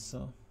everything,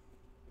 so...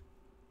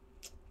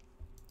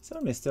 This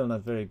army is still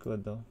not very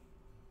good though.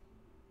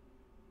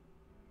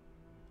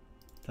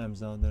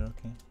 Time's out there,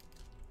 okay.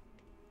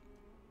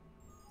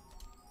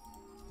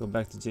 Go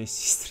back to JC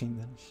stream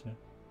then, sure.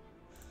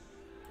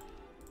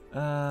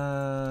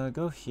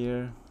 Go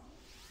here.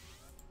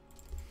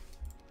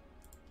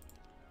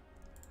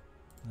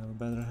 Have a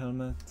better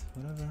helmet,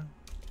 whatever.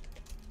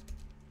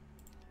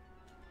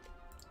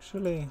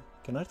 Actually,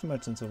 can Arty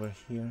Merchants over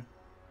here?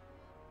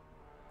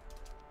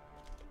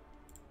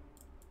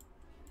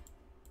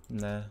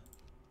 Nah.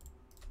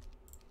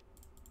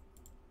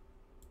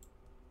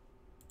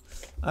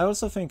 I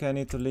also think I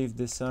need to leave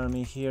this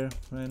army here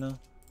right now.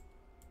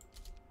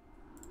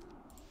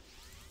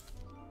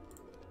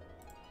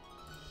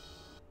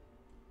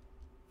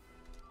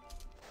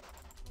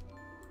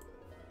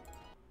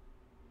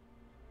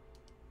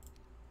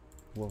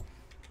 Whoa.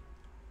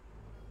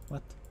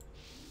 What?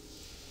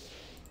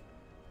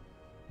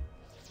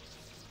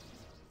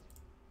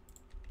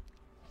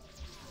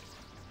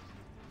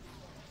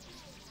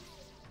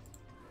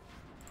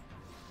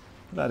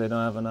 Glad I don't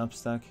have an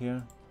upstack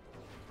here.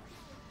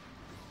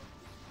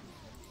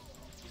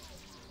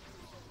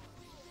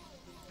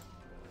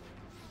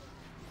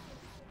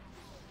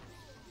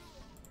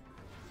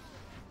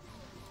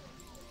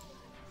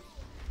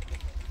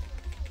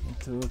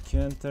 Into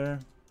counter.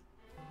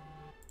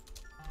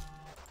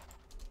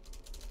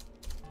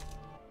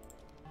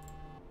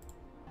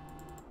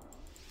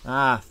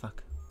 Ah,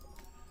 fuck.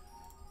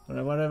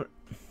 Whatever.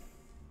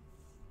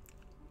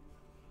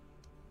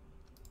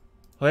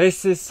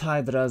 Oasis,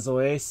 Hydras,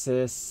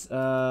 Oasis,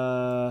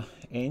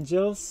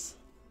 Angels,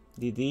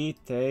 DD,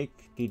 take,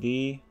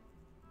 DD,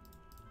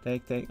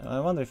 take.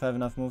 I wonder if I have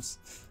enough moves.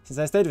 Since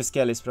I stayed with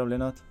Skellies, probably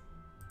not.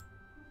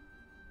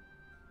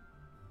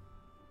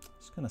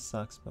 Which kinda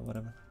sucks, but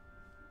whatever.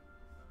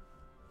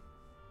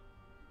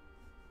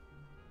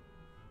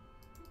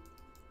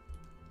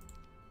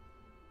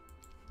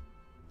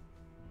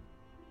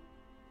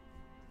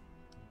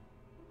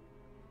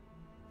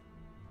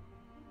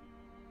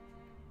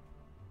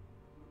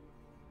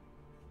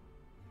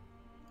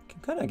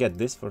 Kinda get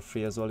this for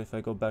free as well if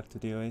I go back to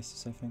the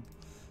Oasis, I think.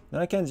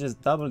 Then I can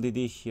just double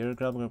DD here,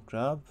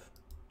 grab.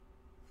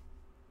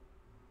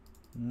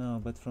 No,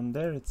 but from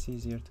there it's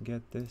easier to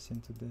get this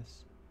into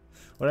this.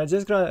 Or I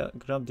just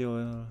grab the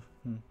oil.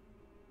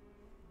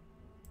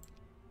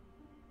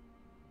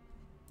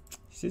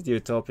 This is the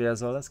Utopia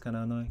as well, that's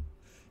kinda annoying.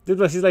 Dude,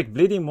 but he's like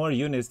bleeding more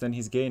units than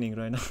he's gaining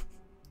right now.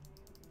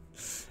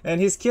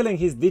 And he's killing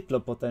his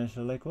Diplo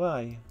potential, like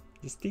why?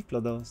 Just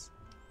Diplo those.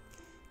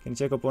 Can you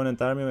check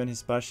opponent army when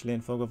he's partially in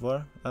Fog of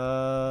War?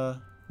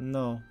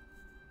 No.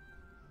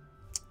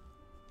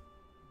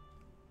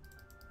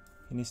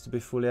 He needs to be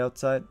fully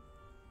outside.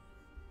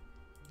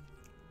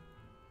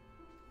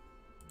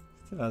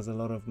 Still has a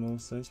lot of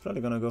moves, so he's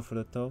probably gonna go for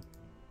the top.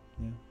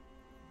 Yeah.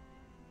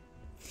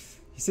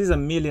 He sees a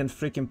million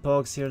freaking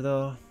pogs here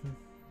though.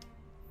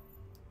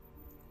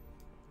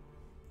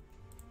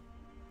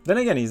 Then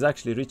again, he's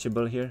actually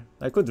reachable here.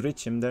 I could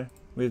reach him there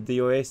with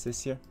the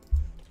Oasis here.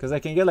 Because I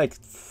can get like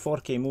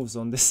 4k moves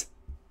on this.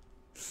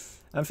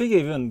 I'm thinking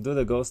even do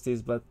the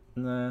ghosties, but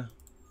nah.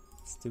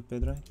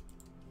 Stupid, right?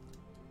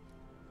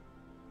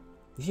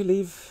 Did he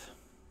leave?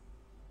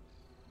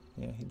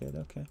 Yeah, he did,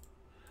 okay.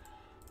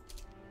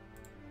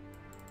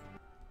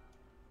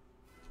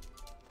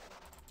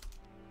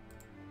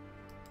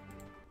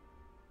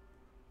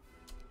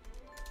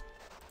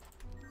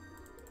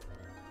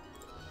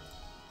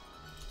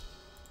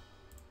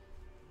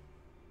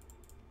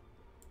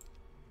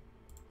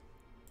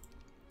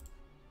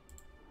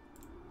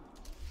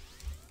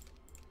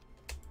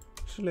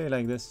 Actually,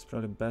 like this is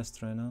probably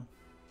best right now.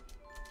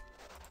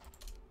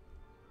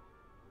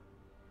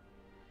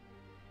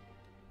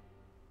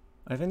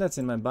 I think that's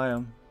in my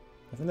biome.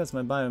 I think that's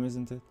my biome,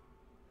 isn't it?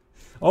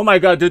 Oh my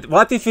god, dude,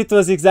 what if it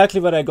was exactly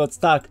where I got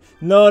stuck?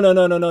 No.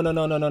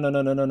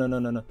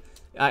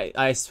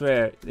 I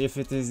swear, if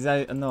it is,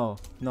 no,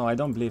 I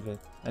don't believe it.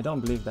 I don't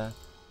believe that.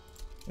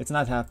 It's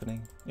not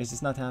happening. It's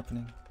just not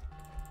happening.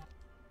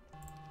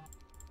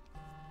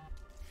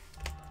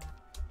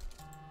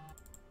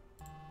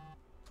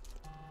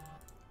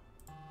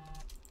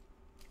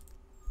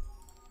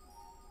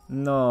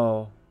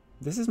 No.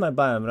 This is my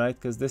biome, right?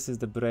 Because this is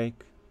the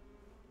break.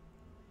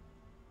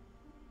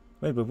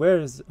 Wait, but where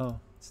is... Oh,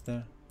 it's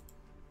there.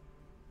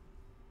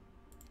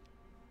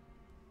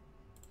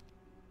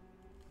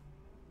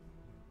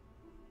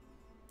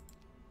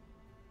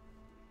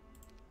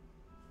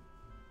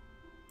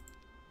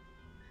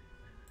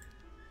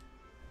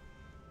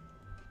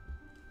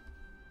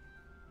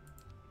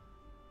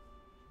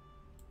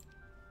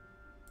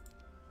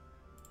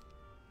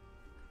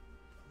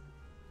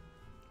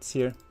 It's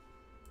here.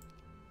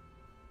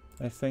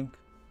 I think.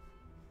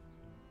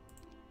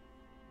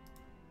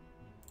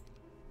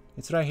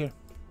 It's right here.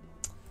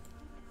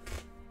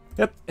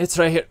 Yep, it's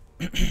right here.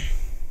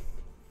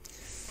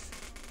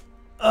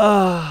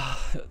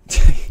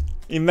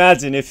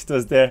 Imagine if it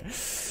was there.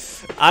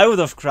 I would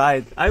have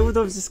cried. I would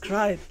have just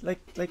cried. Like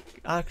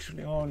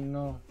actually, oh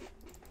no.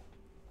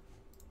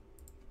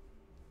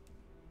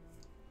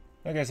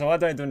 Okay, so what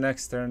do I do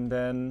next turn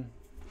then?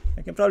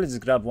 I can probably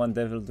just grab one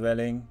Devil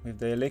Dwelling with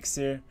the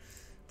elixir.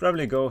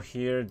 Probably go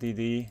here,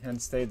 DD,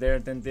 and stay there,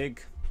 then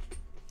dig.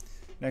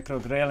 Necro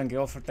Grail and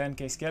go for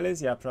 10k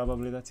skellies? Yeah,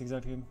 probably, that's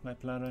exactly my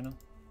plan right now.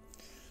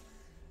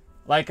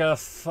 Like a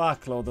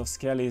fuckload of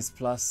skellies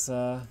plus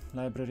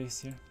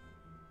libraries here.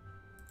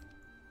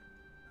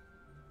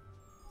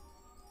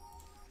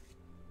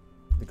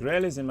 The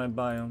Grail is in my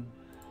biome.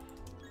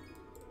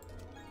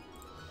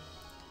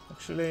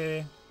 Actually,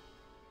 I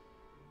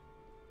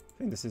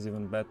think this is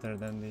even better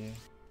than the...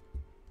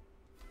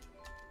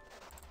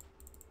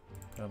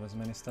 Grab as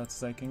many stats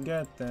as I can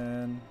get,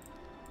 and...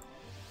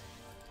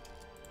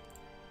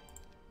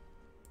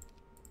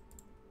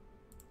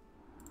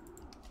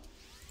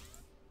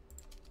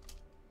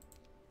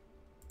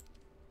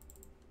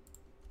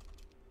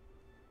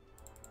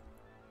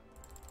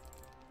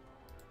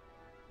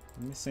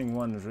 Missing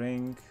one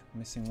ring,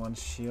 missing one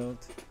shield.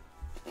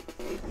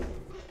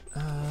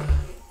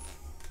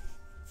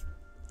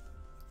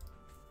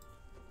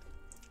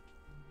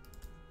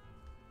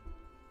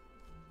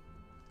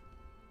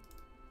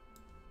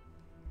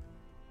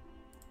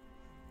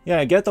 Yeah,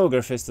 I get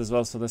Ogre Fist as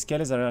well, so the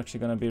Skellies are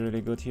actually gonna be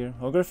really good here.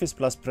 Ogre Fist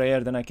plus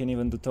Prayer, then I can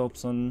even do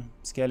Taupes on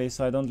Skelly,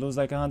 so I don't lose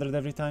like 100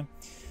 every time,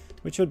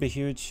 which would be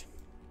huge.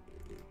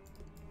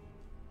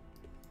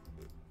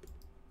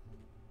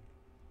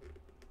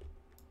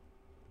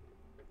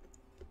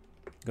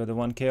 Got the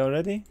 1k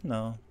already?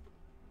 No.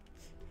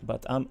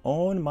 But I'm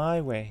on my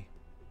way.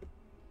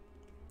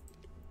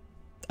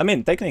 I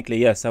mean, technically,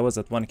 yes, I was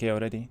at 1k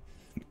already.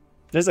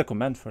 There's a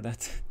command for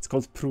that. It's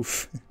called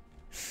proof.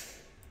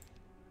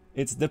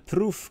 It's the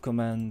proof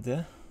command.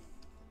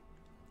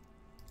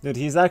 Dude,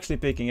 he's actually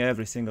picking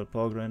every single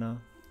pog right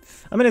now.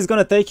 I mean, it's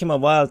gonna take him a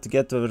while to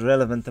get to a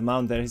relevant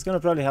amount there. He's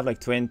gonna probably have like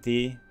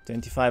 20,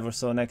 25 or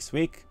so next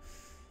week.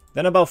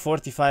 Then about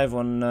 45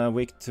 on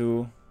week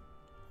 2.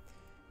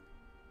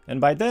 And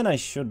by then I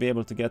should be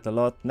able to get a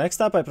lot. Next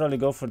up I probably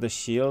go for the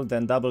shield,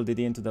 then double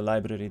DD into the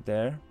library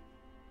there.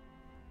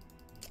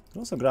 Could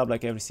also grab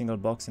like every single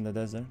box in the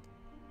desert.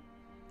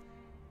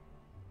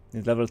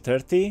 Need level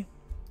 30?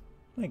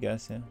 I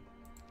guess, yeah.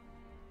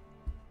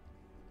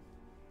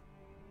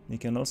 He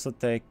can also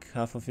take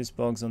half of his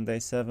box on day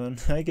 7,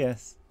 I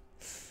guess.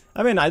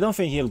 I mean, I don't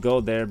think he'll go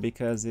there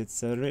because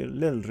it's a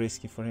little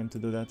risky for him to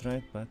do that,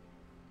 right? But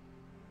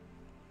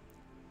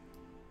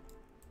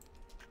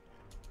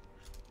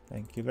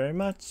thank you very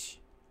much.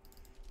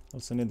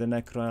 Also need the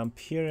Necro Amp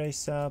here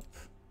ASAP.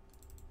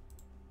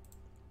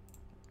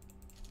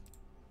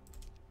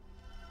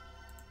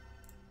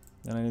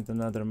 Then I need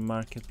another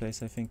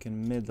marketplace, I think,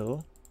 in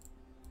middle.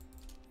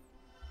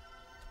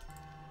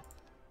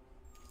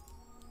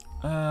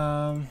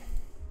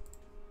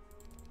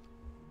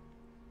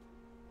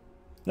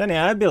 Then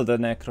yeah, I build a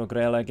Necro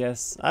Grail, I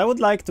guess. I would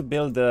like to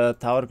build the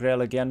Tower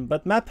Grail again,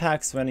 but map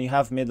hacks when you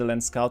have middle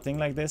and scouting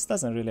like this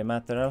doesn't really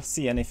matter. I'll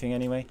see anything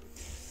anyway.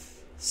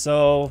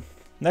 So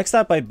next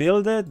up I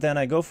build it, then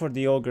I go for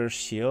the Ogre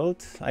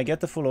Shield. I get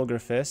the full Ogre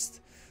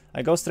Fist.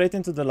 I go straight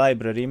into the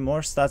library.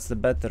 More stats the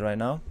better right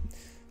now.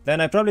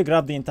 Then I probably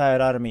grab the entire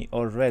army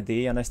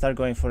already and I start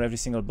going for every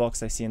single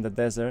box I see in the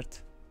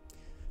desert.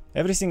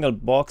 Every single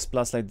box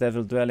plus like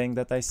Devil Dwelling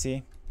that I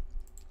see.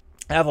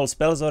 I have all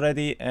spells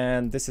already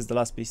and this is the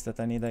last piece that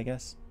I need, I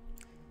guess.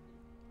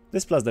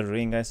 This plus the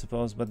ring, I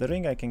suppose, but the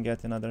ring I can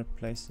get in other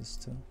places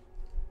too.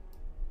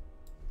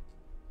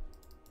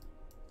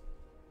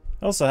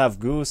 I also have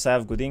Goose, I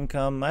have good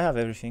income, I have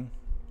everything.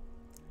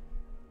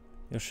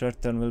 Your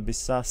short turn will be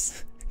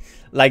sus.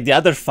 Like the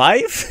other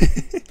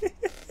 5?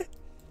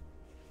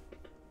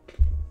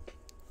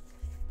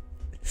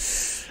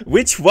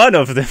 Which one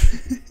of them?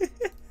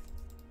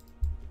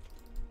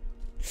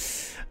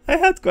 I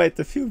had quite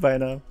a few by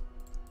now.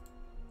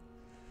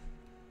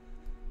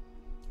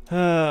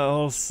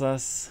 All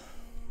sus.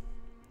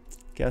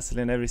 Castle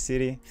in every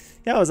city.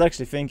 Yeah, I was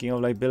actually thinking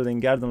of like building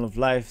Garden of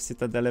Life,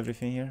 Citadel,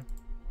 everything here.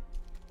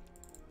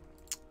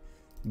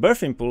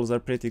 Birthing pools are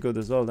pretty good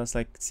as well. That's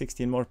like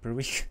 16 more per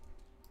week.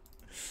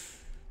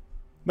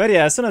 But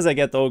yeah, as soon as I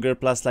get Ogre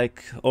plus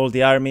like all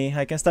the army,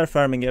 I can start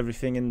farming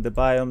everything in the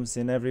biomes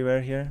in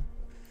everywhere here.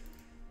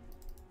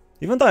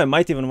 Even though I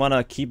might even want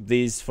to keep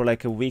these for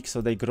like a week so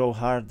they grow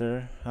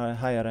harder,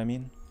 higher I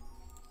mean.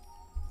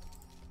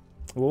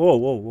 Whoa,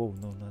 whoa, whoa,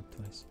 no, not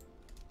twice.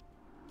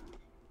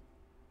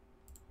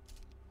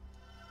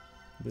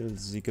 Build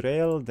the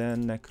Grail,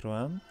 then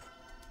Necro Amp.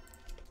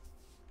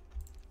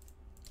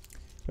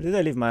 Where did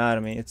I leave my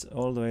army? It's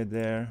all the way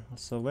there.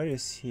 So where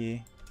is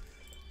he?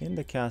 In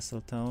the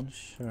castle town,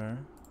 sure.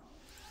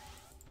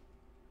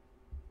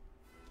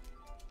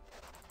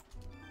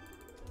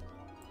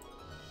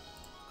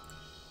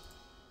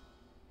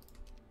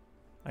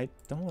 I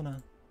don't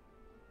wanna...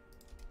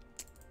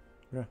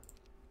 Bruh.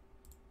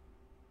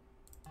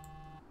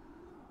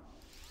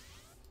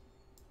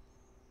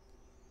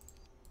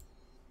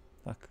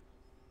 Fuck.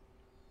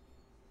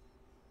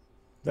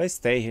 Do I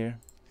stay here?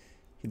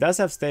 He does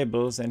have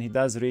stables and he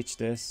does reach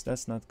this.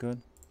 That's not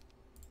good.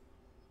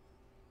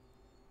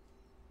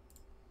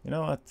 You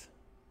know what?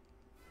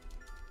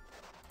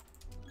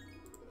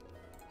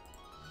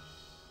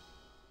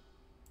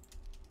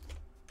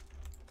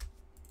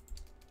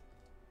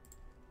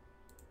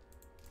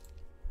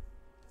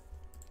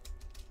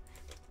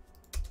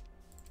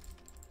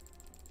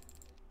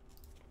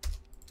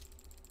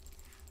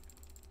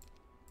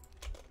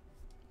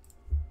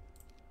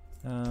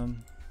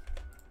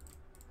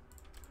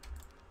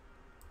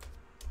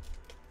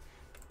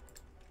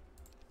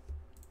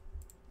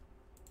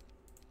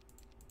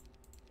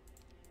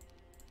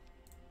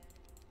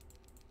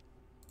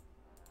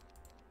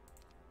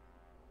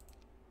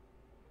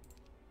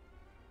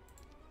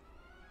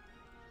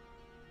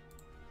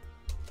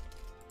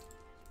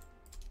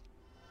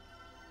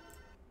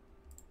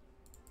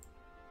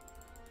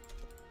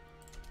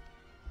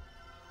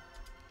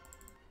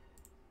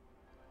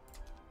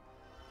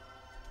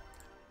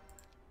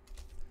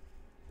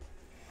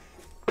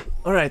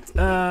 Alright,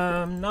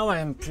 now I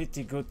am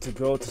pretty good to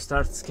go to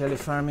start skelly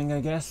farming,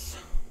 I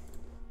guess.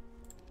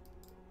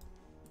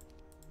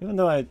 Even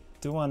though I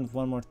do want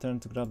one more turn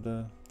to grab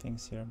the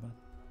things here, but...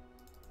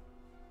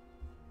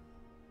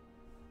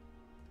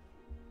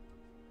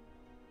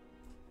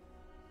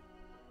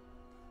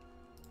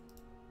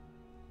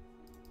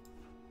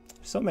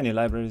 So many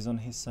libraries on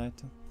his side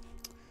too.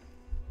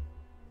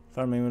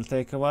 Farming will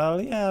take a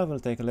while, yeah, will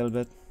take a little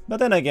bit. But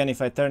then again,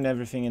 if I turn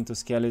everything into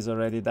skellies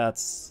already,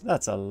 that's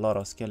a lot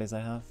of skellies I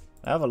have.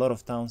 I have a lot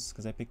of towns,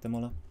 because I picked them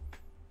all up.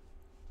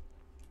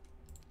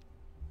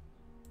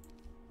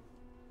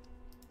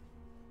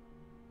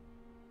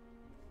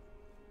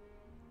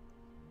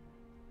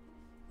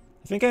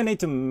 I think I need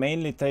to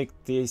mainly take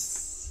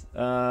this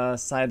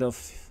side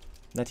of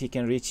that he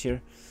can reach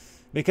here.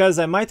 Because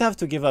I might have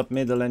to give up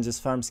middle and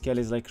just farm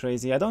skellies like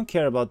crazy. I don't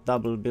care about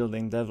double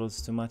building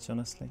devils too much,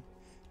 honestly.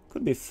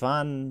 Could be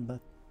fun, but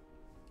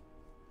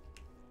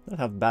they'll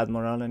have bad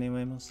morale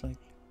anyway, most likely.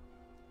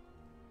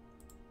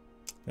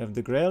 We have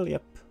the grail?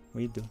 Yep,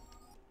 we do.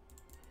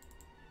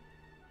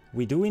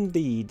 We do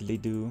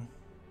indeedly do.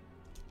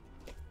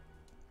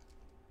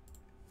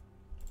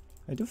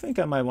 I do think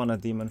I might want a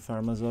demon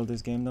farm as well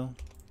this game though.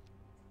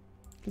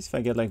 At least if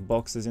I get like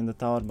boxes in the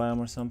tower biome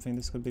or something,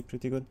 this could be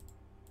pretty good.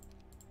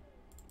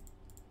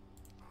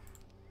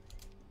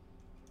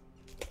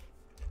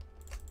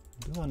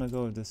 I do wanna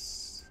go with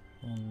this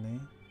only.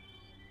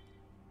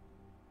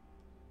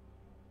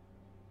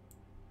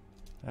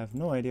 I have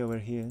no idea where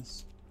he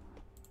is.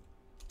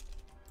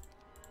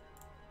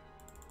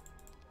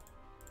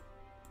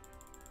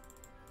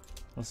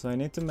 Also, I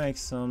need to make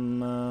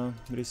some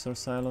resource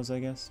silos, I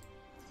guess.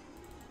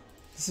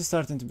 This is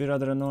starting to be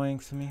rather annoying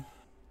for me.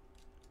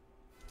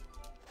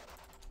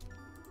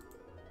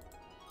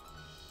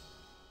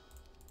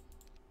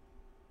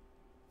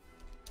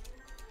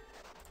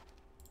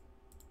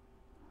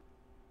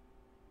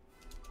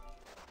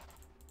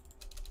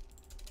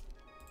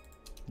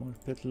 More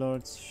pit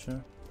lords,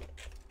 sure.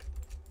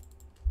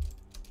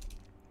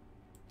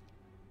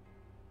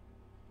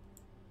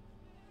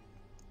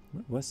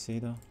 Where was he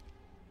though?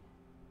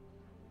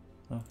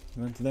 Oh,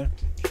 he went there.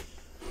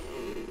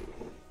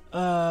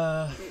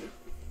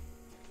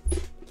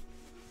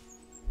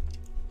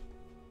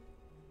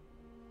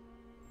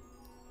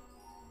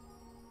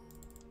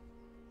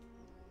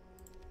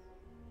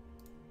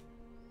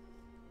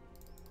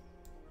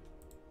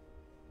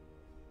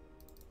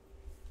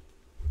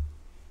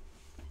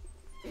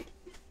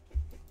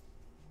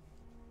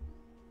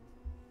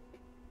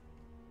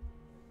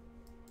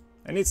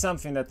 I need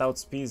something that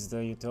outspeeds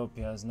the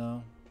Utopias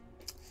now.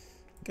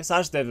 I guess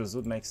Archdevils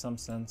would make some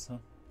sense, huh?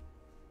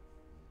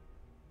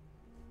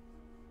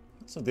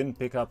 Also didn't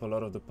pick up a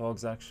lot of the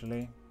Pogs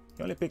actually.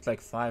 He only picked like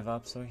 5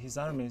 up, so his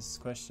army is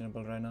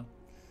questionable right now.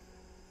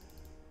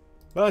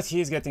 But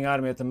he's getting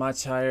army at a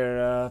much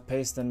higher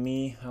pace than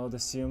me, I would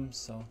assume,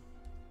 so...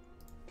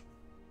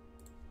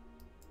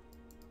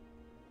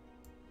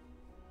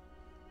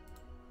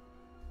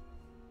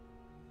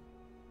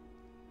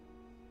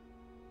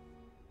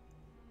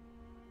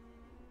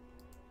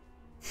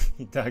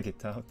 He dug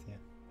it out, yeah.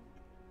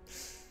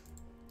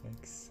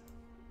 Thanks.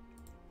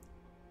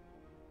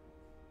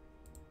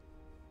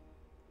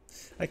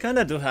 I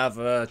kinda do have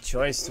a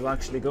choice to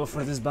actually go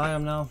for this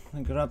biome now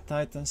and grab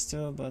Titans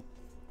too, but...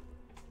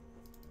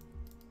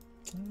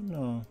 I don't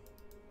know.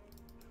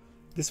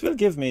 This will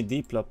give me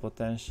Deepla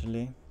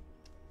potentially.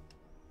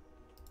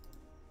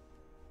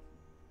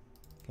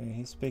 Okay,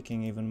 he's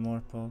picking even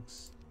more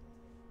Pogs.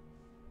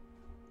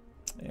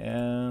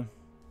 Yeah...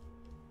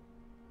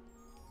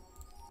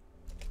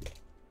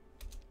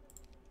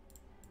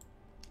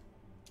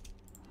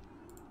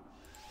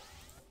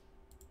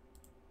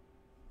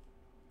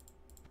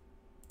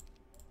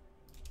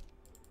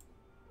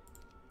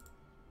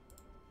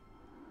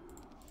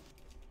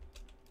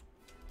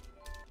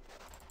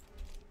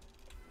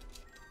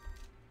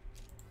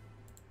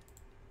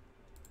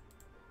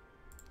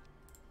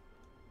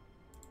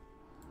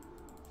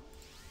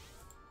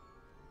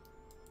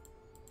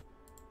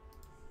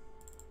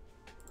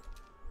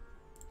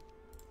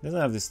 Doesn't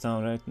have this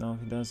town right now,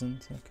 he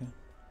doesn't, okay.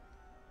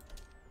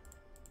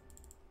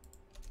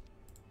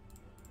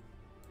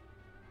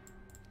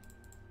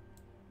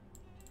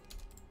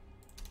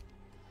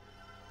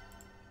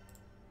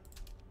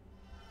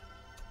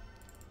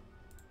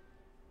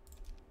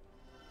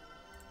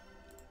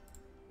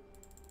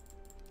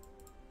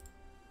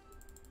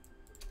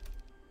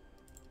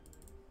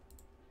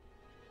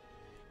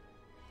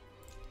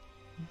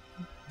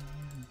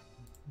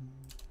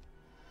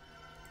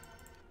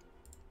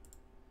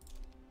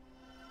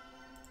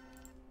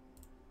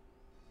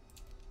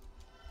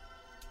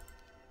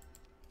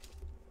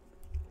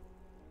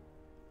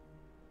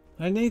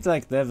 I need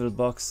like devil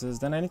boxes,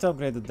 then I need to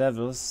upgrade the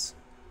devils.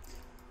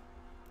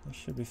 I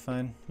should be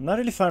fine. I'm not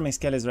really farming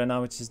skellies right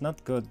now, which is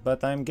not good,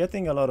 but I'm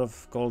getting a lot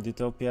of gold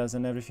utopias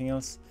and everything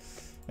else.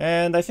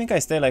 And I think I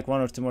stay like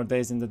 1 or 2 more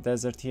days in the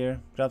desert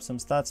here, grab some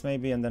stats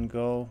maybe, and then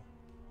go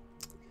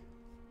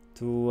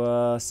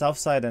to south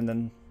side and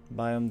then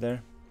biome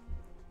there.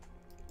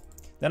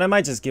 Then I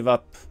might just give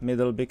up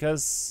middle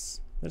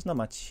because there's not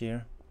much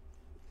here.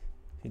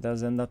 He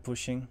does end up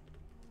pushing.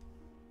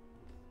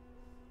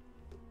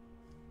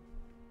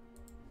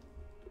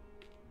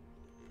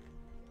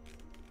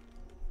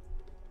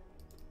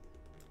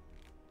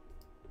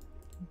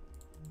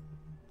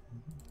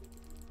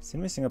 Still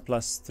missing a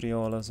 +3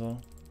 all as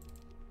well.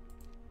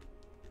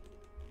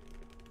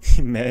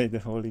 He made the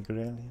holy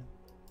grail.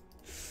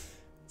 Yeah.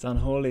 It's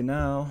unholy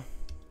now.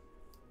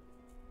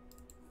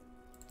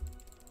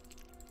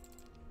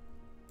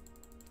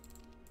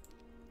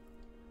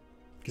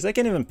 Because I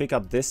can even pick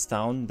up this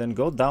town, then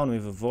go down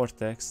with a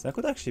vortex. That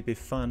could actually be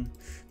fun.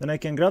 Then I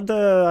can grab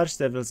the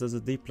archdevils as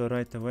a deplo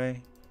right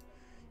away.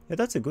 Yeah,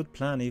 that's a good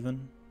plan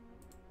even.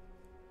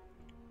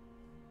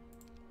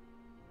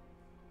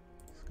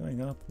 It's going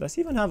up. Does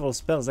he even have all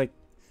spells? Like,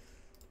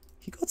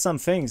 he got some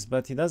things,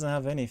 but he doesn't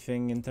have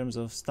anything in terms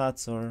of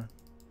stats or...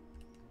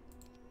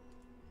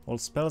 All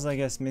spells, I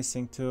guess,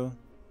 missing too.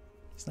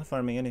 He's not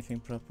farming anything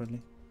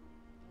properly.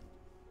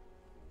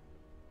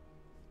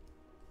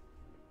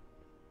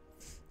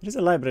 There's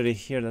a library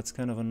here that's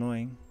kind of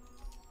annoying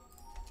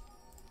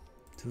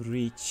to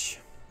reach.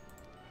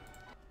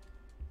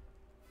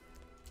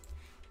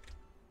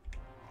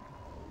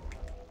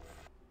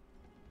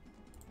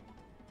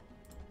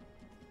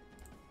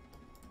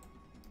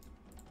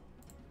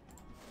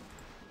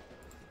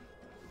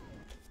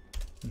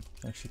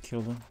 Actually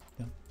killed one.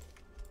 Yeah.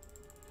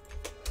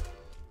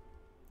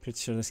 Pretty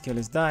sure the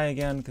skellies die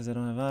again because I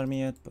don't have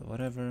army yet, but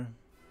whatever.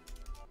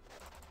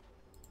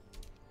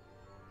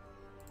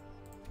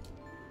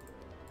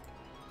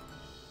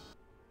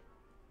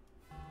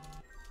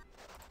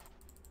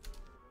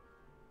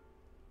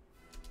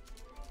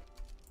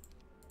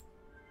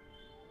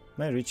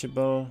 Am I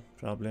reachable?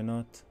 Probably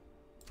not.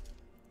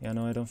 Yeah,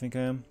 no, I don't think I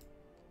am.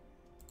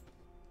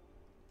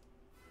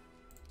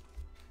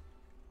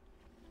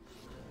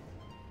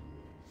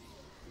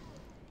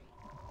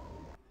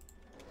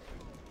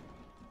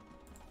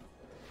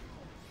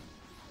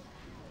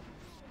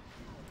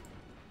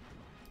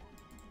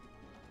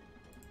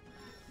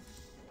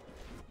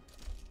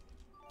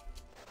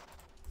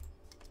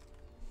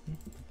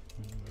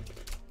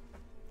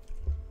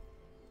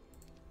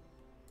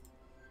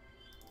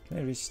 Can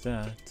I reach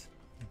that?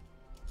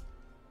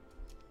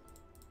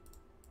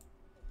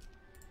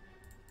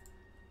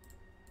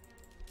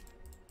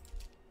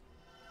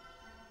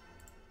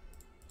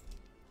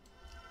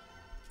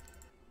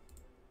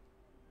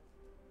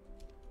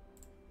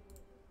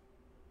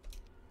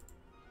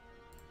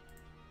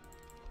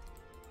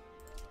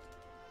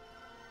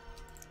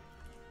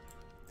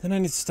 Then I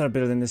need to start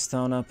building this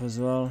town up as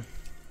well.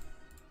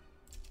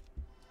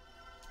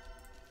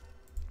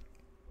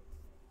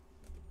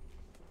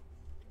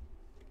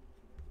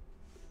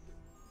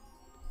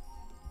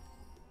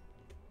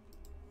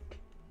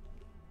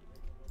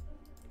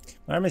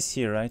 My army is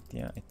here, right?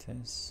 Yeah, it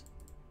is.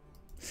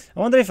 I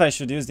wonder if I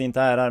should use the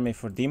entire army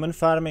for demon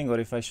farming or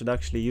if I should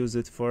actually use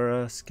it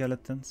for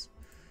skeletons.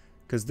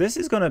 Because this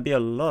is gonna be a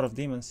lot of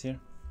demons here.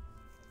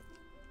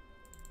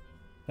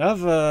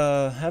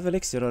 I have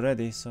elixir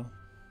already, so...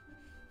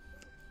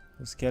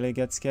 Skelly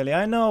get skelly.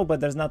 I know,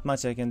 but there's not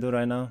much I can do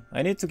right now.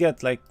 I need to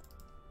get, like,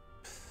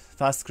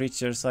 fast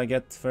creatures so I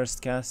get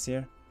first cast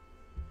here.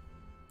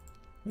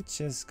 Which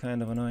is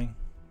kind of annoying.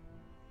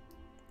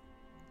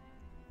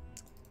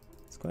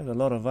 It's quite a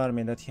lot of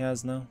army that he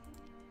has now.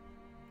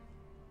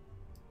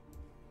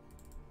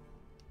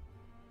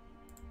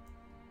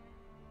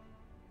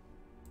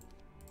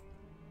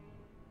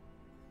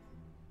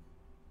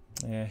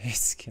 Yeah, I hate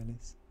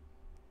skellies.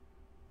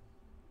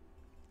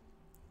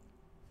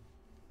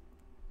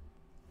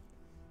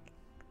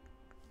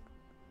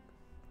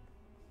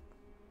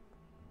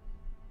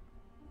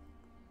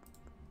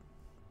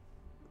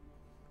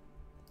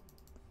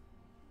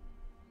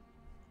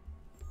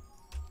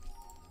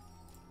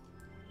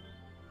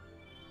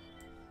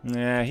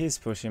 Yeah, he's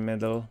pushing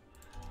middle.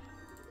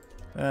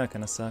 That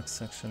kinda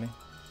sucks, actually.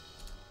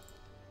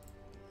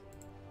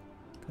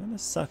 Kinda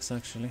sucks,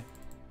 actually.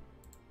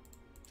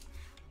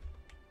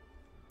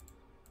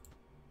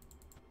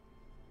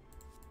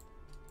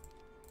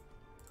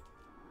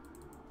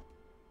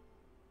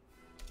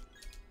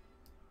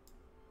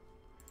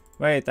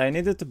 Wait, I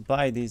needed to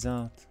buy these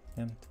out.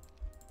 Damn it.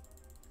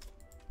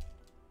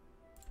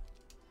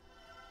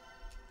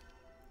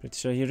 Pretty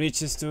sure he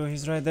reaches to,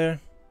 he's right there.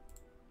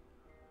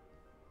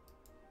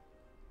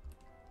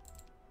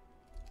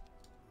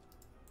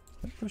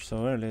 I pushed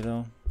so early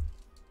though.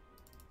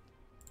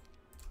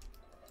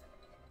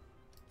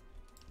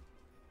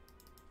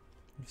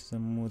 There's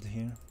some wood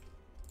here.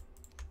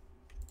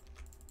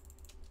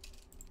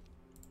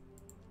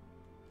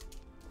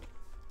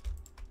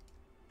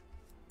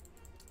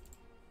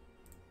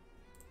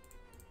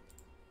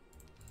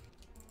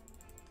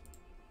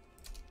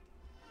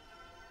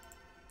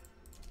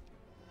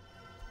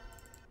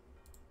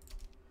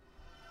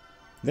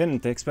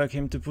 Didn't expect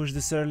him to push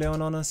this early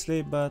on,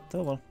 honestly, but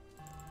oh well.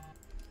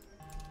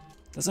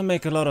 Doesn't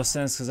make a lot of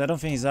sense because I don't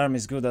think his army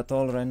is good at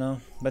all right now.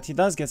 But he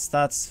does get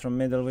stats from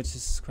middle, which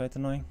is quite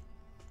annoying.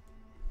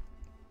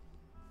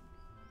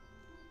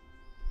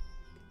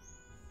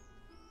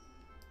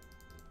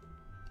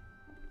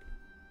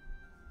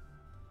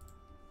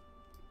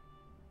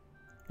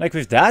 Like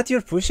with that,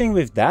 you're pushing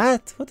with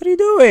that? What are you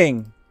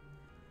doing?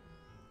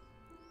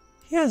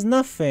 He has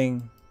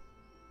nothing.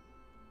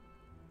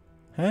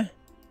 Huh?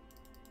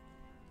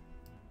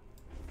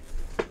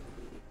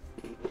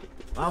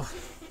 Oh.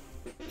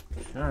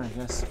 Sure, I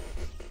guess.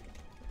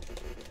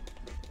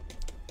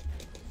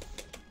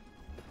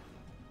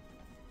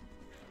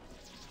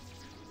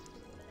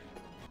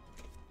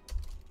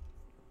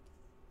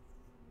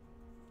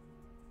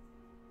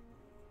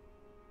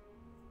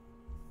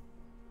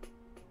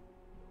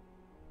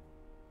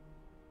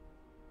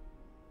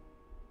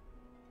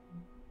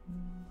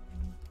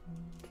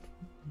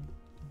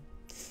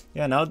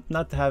 Yeah, now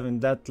not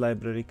having that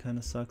library kind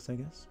of sucks, I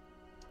guess.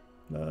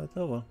 But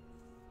oh well.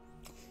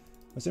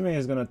 Assuming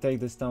he's gonna take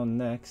this down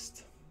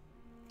next.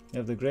 You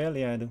have the grail?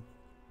 Yeah, I do.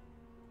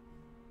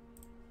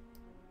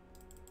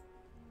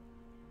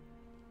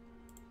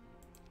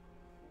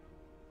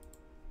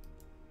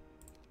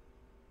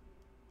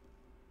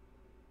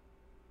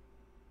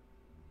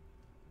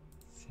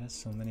 He has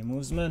so many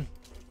moves, man.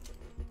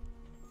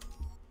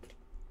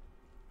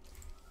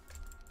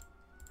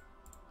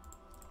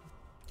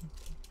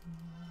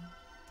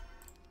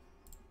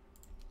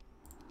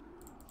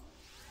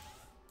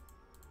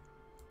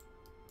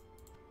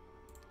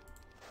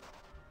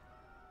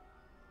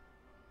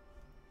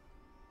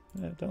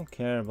 I don't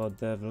care about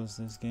devils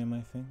this game,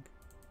 I think.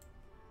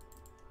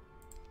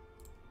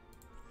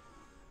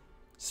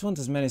 Just want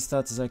as many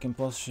stats as I can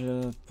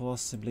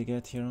possibly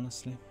get here,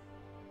 honestly.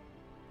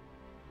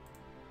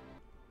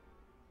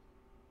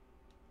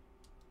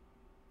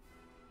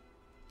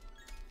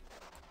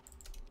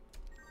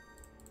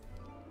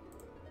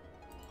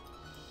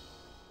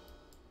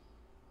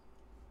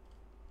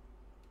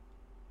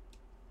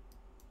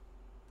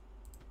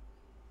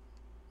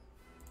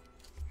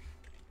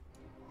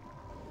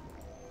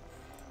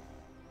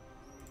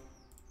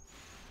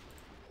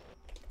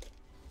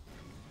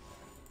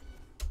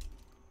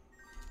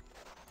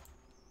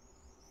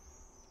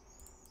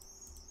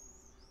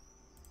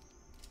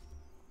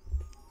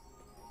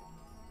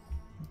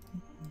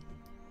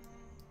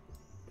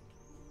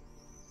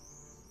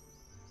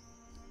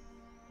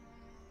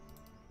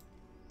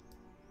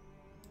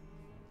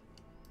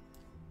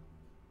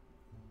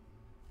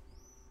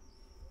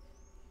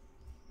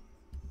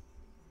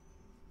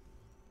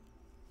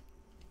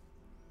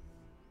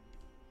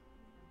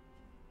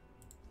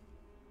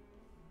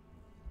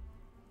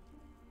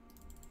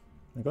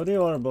 I got the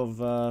orb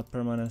of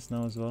permanence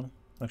now as well.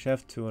 Actually, I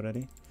have 2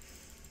 already.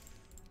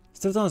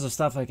 Still tons of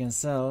stuff I can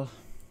sell.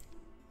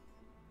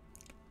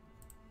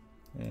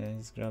 Yeah,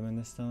 he's grabbing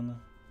this down now.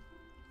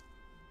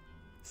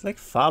 It's like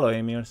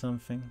following me or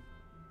something.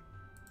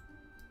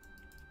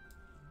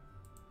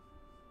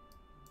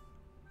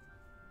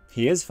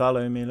 He is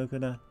following me, look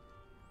at that.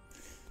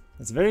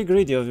 That's very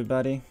greedy of you,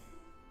 buddy.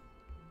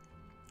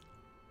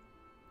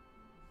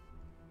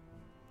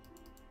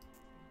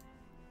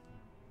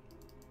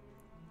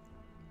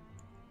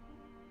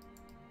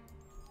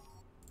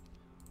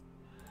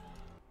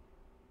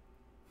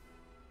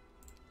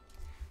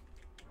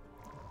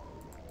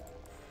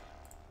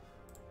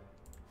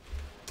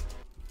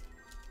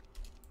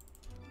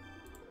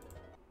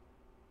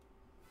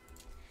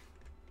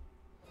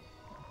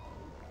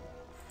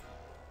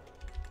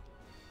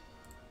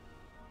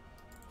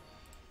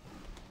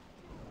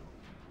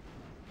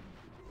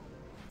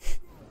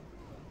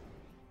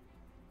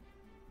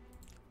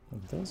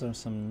 Those are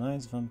some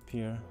nice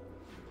vampire.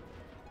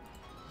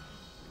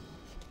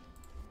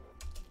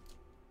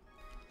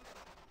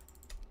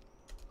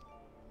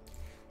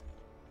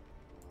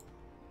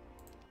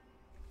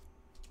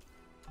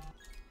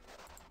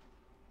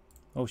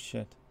 Oh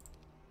shit.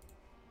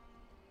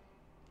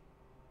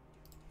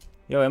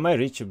 Yo, am I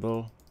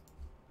reachable?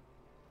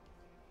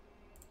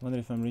 Wonder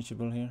if I'm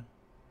reachable here.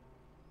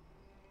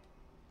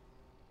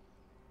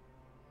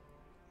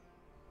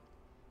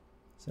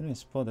 Is there any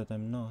spot that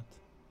I'm not?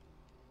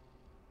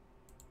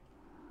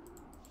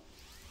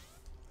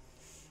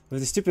 With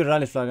the stupid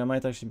rally flag, I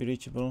might actually be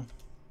reachable.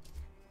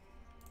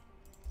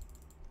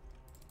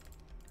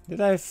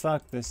 Did I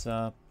fuck this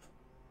up?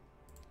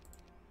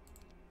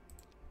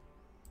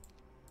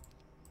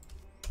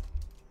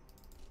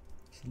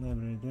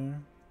 Library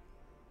there.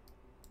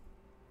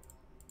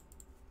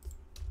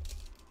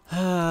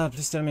 Ah,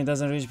 please tell me it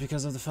doesn't reach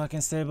because of the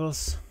fucking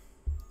stables.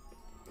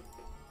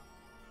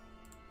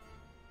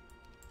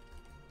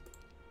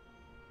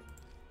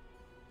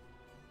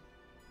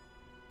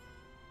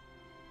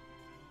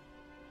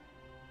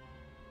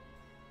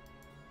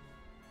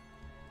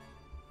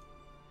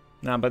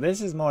 Nah, but this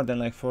is more than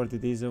like 40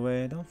 Ds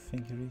away. I don't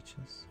think he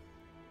reaches.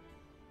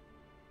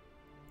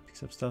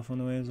 Picks up stuff on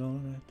the way is all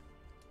right.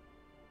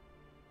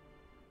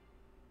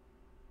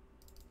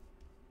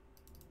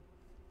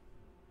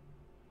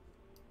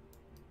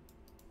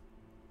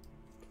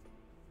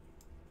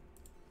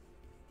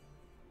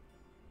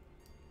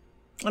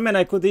 I mean,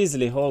 I could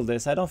easily hold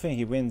this. I don't think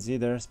he wins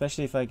either,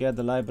 especially if I get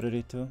the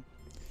library too.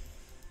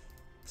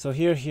 So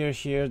here,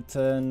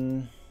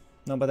 then...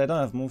 No, but I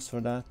don't have moves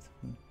for that.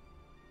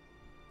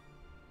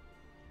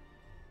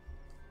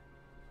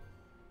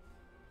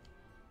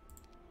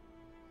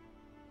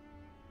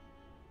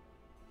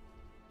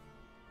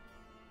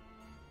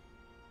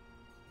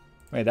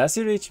 Wait, does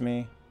he reach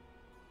me?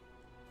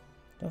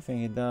 Don't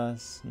think he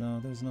does. No,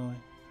 there's no way.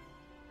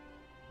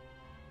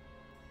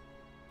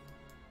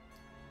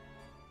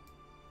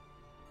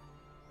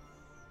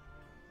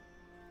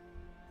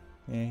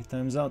 Yeah, he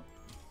times out.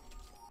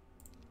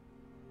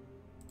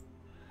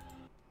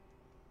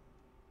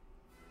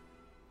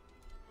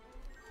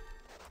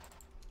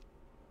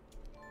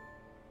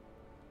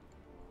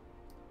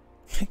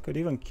 I could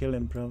even kill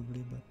him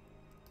probably, but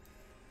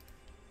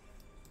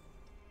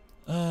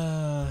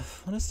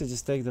honestly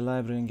just take the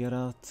library and get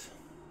out.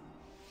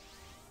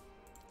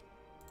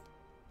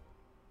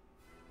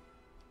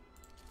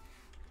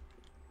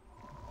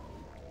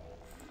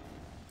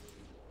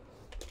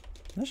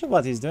 Not sure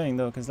what he's doing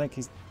though, because like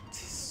he's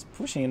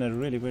pushing in a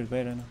really weird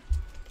way right now.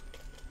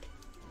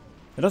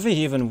 I don't think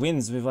he even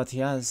wins with what he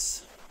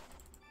has.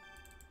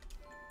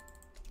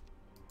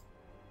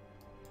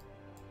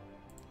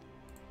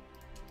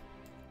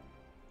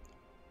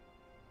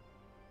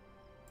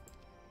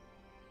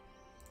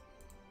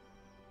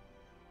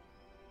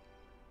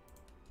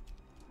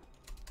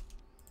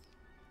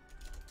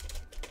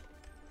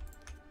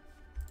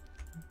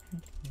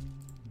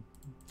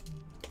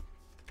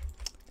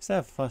 I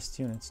have fast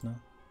units now.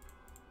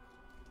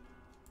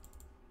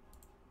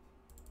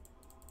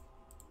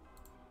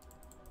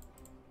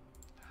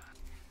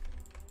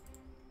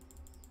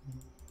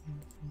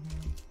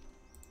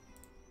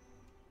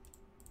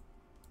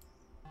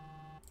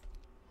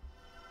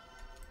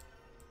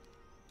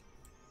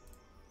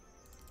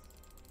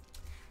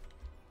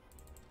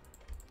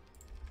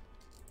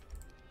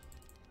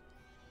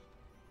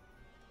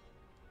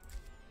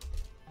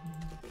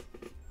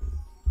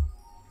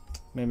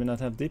 Maybe not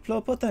have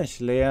Diplo?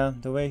 Potentially, yeah,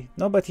 the way...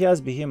 No, but he has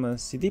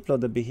Behemoths. He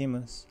Diplo'd the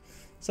Behemoths.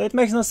 So it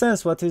makes no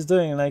sense what he's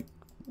doing. Like,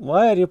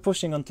 why are you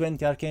pushing on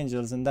 20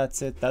 Archangels and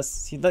that's it?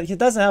 He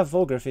doesn't have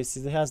Ogre Fist.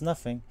 He has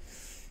nothing.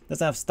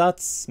 Doesn't have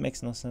stats.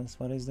 Makes no sense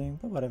what he's doing,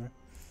 but whatever.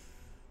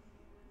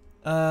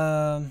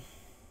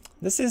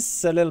 This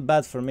is a little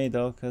bad for me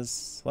though,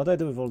 because what do I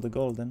do with all the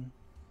gold then?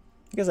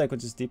 I guess I could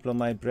just Diplo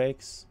my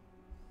breaks.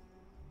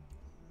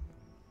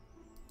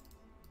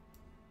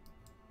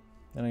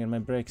 Then again, my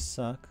breaks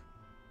suck.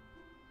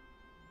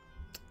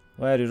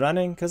 Why are you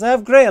running? Because I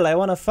have Grail, I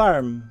wanna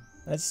farm.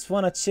 I just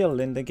wanna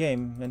chill in the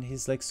game, and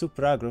he's like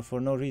super aggro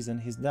for no reason.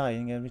 He's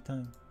dying every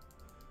time.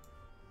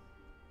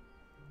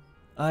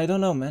 I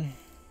don't know, man.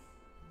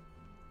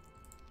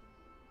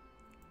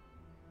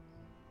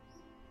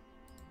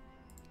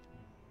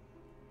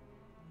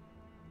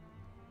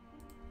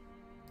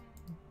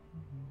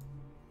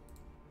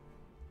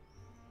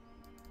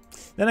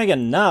 Then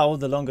again, now,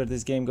 the longer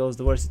this game goes,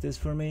 the worse it is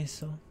for me,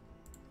 so...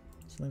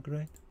 It's not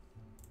great.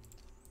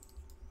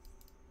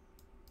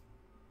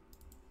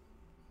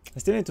 I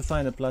still need to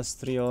find a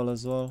 +3 all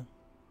as well.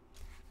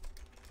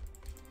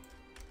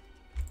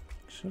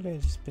 Actually, I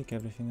just pick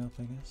everything up,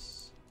 I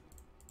guess.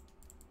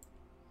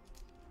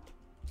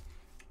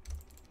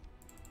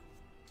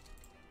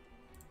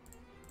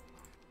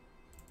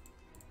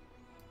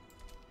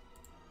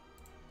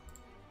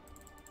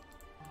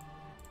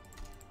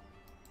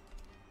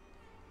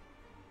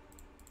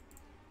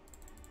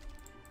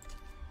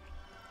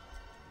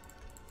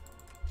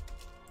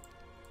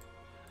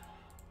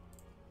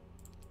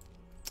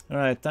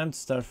 Alright, time to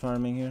start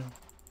farming here.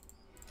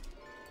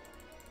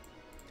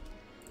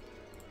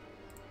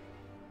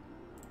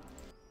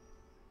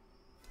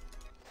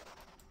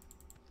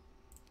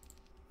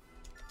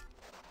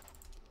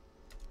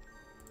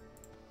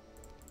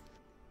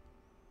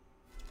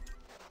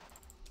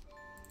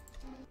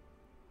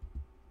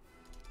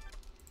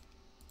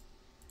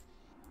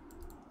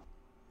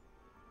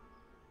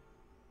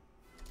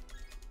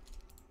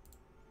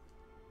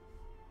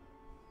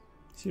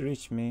 Does he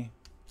reach me?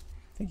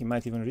 I think he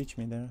might even reach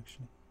me there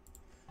actually.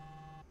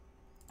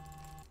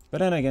 But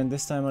then again,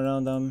 this time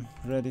around I'm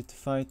ready to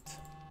fight.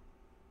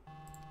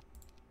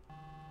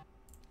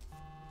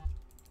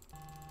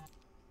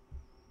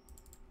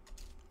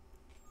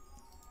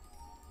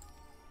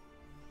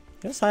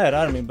 He has higher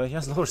army, but he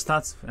has lower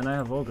stats, and I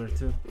have Ogre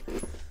too.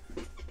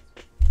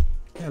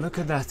 Yeah, look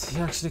at that.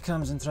 He actually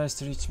comes and tries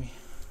to reach me.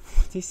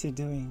 What is he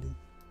doing, dude?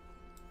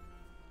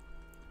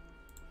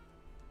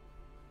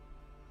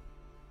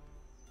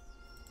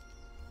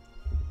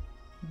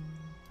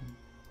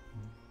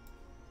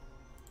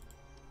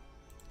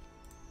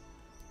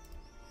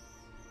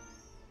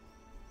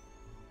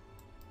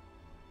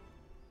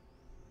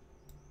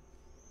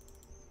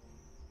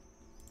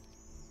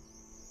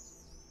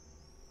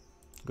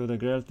 Go the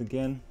grail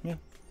again. Yeah.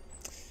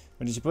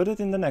 Where did you put it?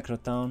 In the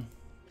Necro Town.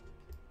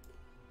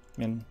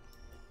 I mean,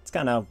 it's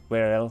kind of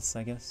where else,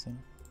 I guess. You know?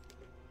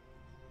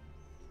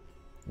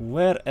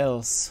 Where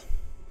else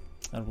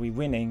are we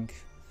winning?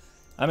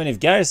 I mean, if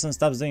Garryson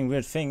stops doing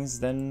weird things,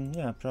 then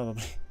yeah,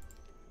 probably.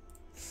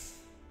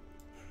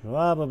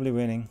 Probably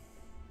winning.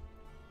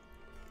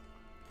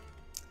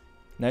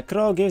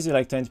 Necro gives you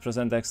like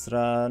 20%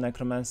 extra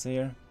necromancy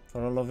here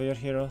for all of your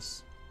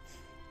heroes.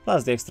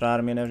 Plus the extra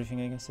army and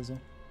everything, I guess, as well.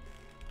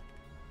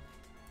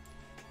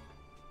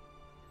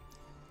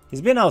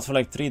 He's been out for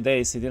like 3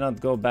 days. He did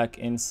not go back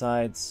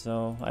inside,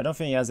 so I don't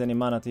think he has any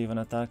mana to even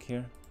attack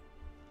here.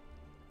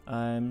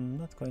 I'm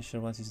not quite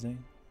sure what he's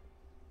doing.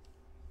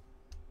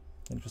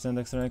 10%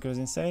 extra anchor is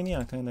insane?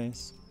 Yeah, kinda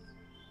is.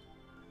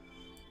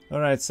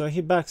 Alright, so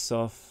he backs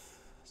off.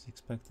 As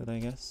expected, I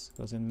guess.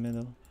 Goes in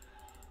middle.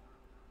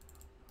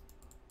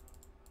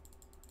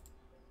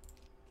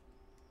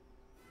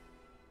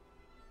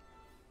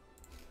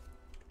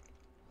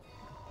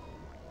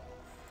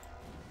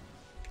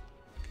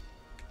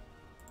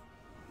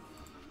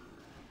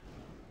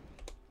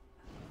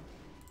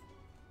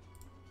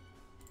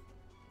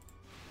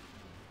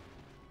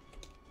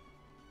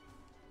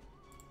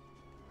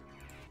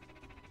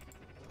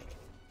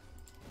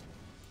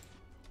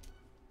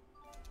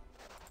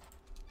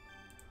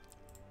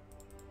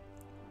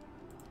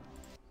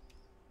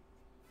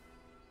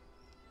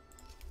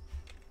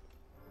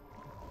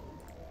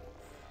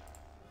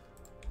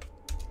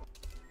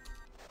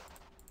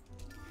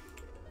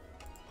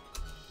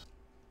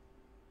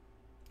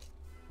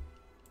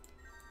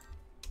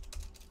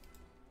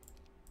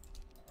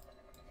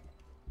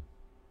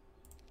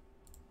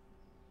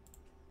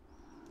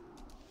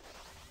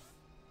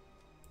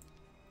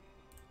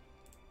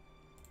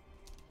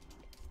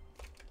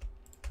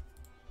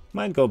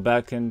 Might go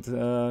back and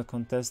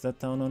contest that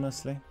town,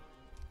 honestly.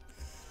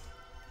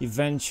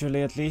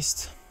 Eventually, at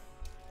least.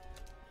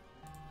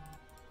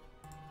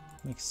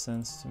 Makes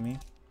sense to me.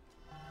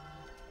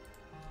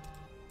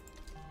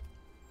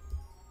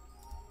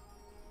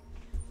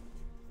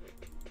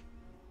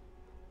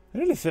 I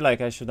really feel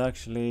like I should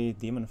actually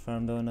demon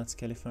farm though, not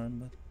skelly farm,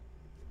 but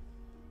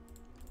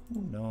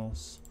who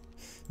knows.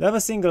 They have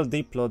a single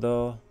Diplo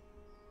though.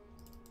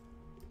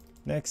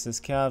 Nexus,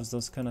 calves,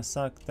 those kinda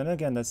suck. Then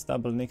again, that's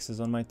double Nixes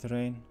on my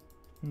terrain.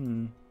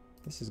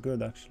 This is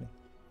good actually.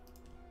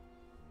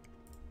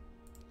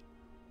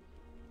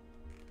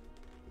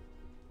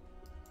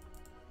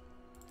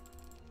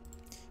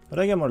 But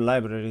I get more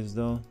libraries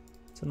though.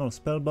 It's an old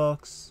spell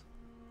box.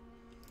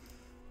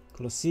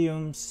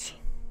 Colosseums.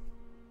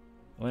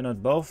 Why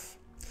not both?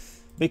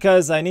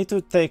 Because I need to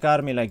take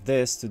army like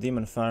this to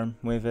demon farm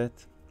with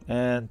it.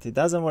 And it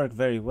doesn't work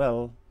very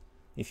well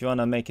if you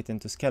wanna make it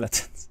into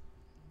skeletons.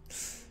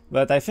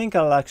 But I think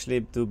I'll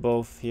actually do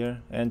both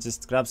here and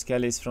just grab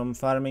skellies from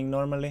farming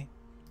normally.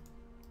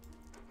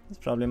 That's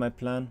probably my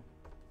plan.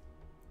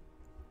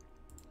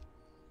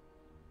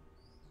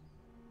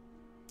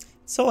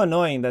 It's so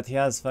annoying that he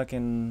has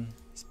fucking...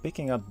 He's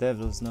picking up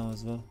devils now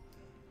as well.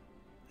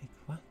 Like,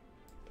 what?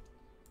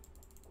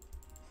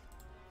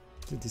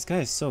 Dude, this guy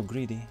is so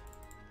greedy.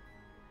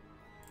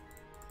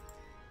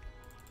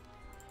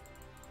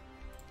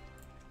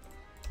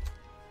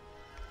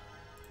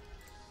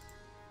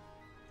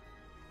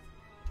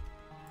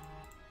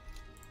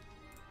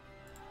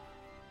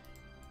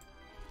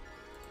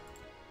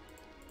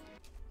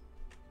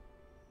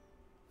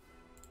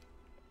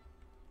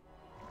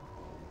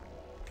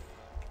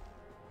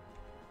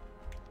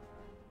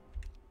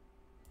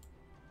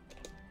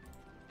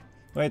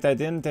 Wait, I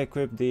didn't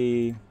equip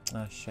the...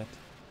 Ah, shit.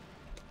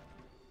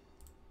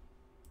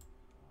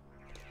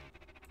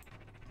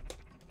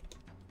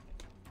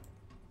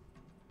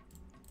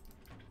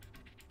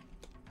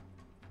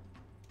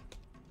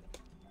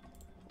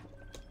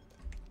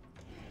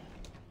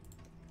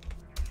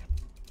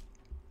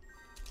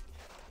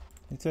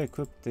 Need to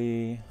equip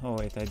the... Oh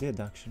wait, I did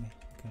actually.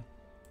 Okay.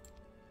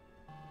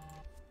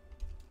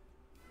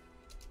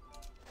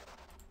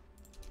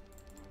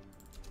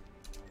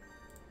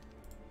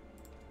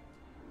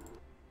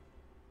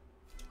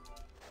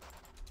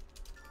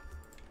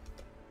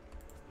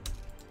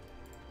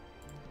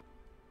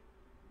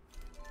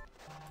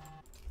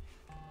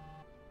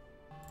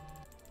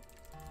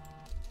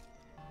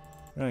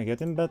 Right,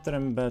 getting better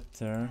and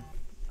better.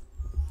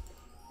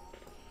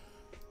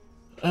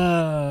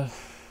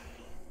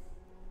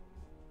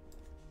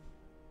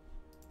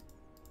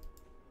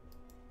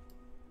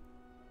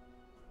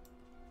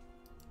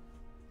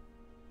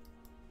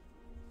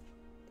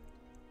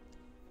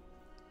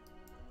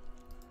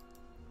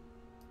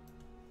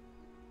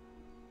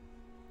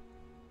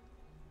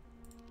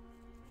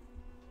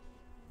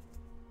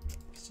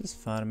 It's just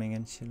farming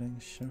and chilling,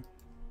 sure.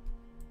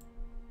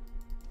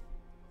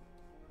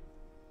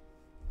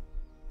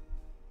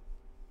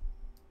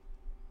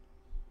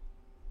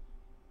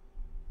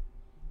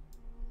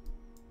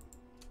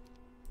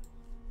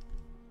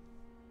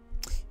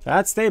 If I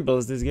had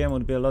stables, this game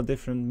would be a lot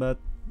different, but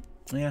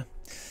yeah.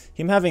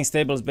 Him having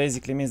stables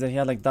basically means that he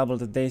had like double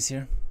the days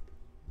here.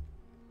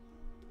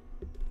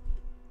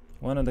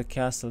 One on the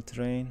castle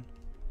terrain.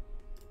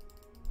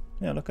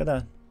 Yeah, look at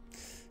that.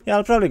 Yeah,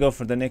 I'll probably go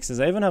for the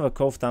Nixes. I even have a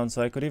Cove Town,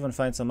 so I could even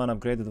find some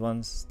unupgraded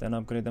ones, then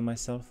upgrade them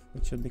myself,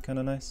 which should be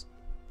kinda nice.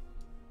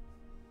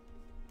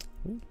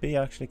 Would be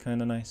actually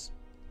kinda nice.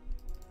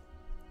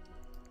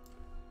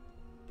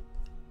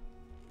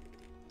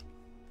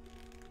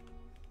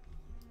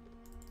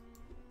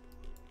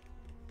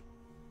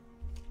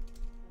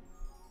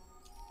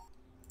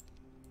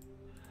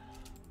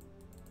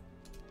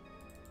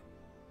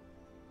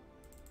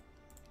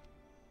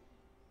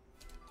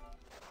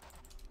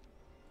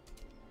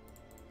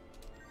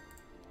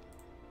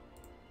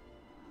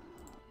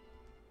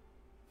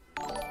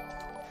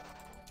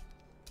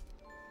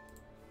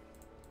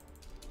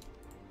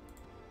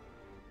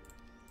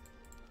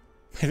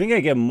 I think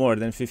I get more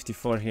than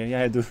 54 here.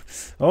 Yeah, I do.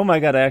 Oh my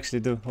god, I actually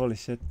do. Holy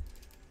shit.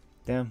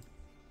 Damn.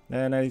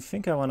 And I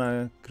think I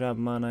wanna grab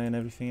mana and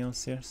everything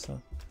else here,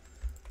 so...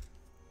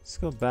 Let's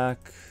go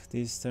back.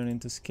 These turn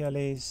into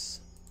skellies.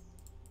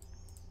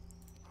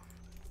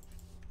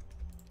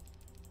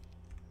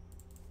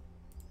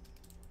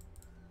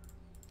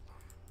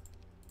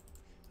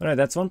 Alright,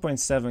 that's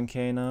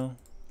 1.7k now.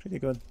 Pretty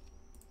good.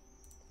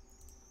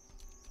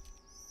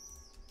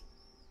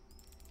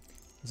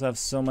 Also have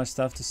so much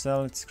stuff to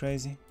sell, it's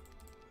crazy.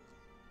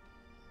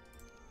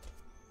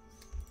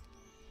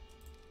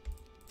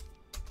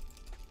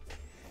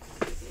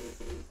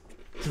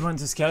 Do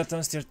into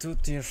skeletons, tier 2,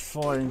 tier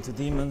 4 into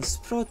demons.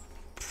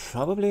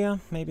 Probably, yeah,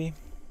 maybe.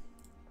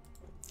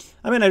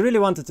 I mean, I really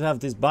wanted to have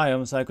this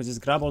biome so I could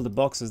just grab all the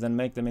boxes and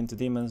make them into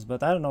demons,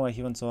 but I don't know why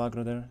he went so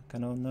aggro there.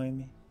 Kind of annoyed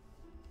me.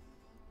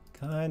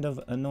 Kind of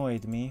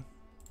annoyed me.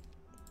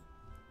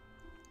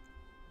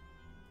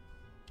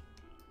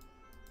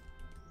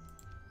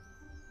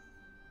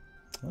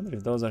 I wonder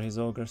if those are his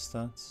ogre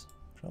stats.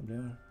 Probably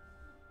are.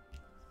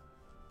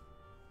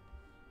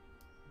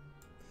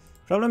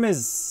 Problem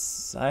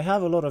is, I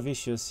have a lot of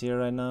issues here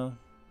right now.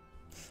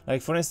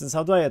 Like for instance,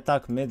 how do I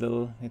attack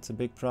middle? It's a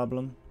big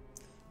problem.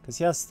 Because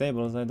he has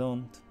stables, I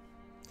don't.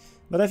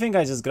 But I think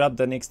I just grab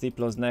the Nyx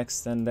Diplos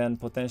next and then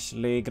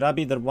potentially grab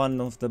either one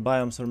of the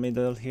biomes or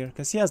middle here.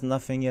 Because he has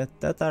nothing yet.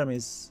 That army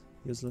is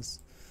useless.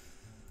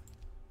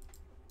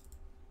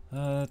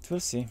 We'll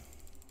see.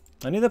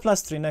 I need a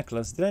 +3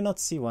 necklace. Did I not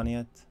see one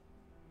yet?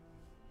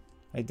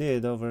 I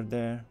did over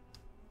there.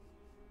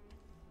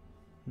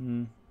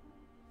 None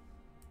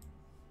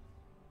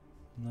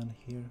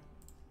here.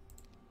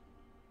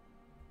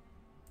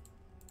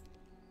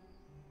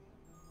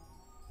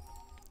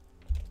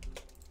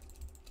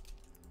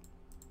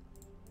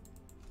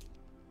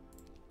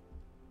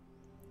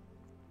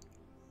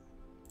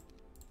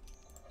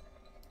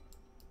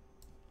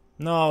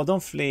 No,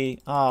 don't flee.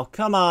 Oh,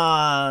 come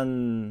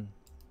on.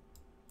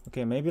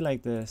 Okay, maybe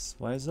like this.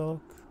 Wise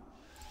Oak.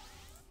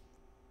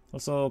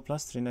 Also,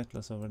 +3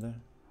 necklace over there.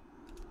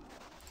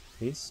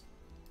 Please.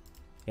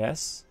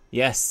 Yes.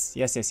 Yes.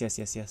 Yes, yes, yes,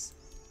 yes, yes.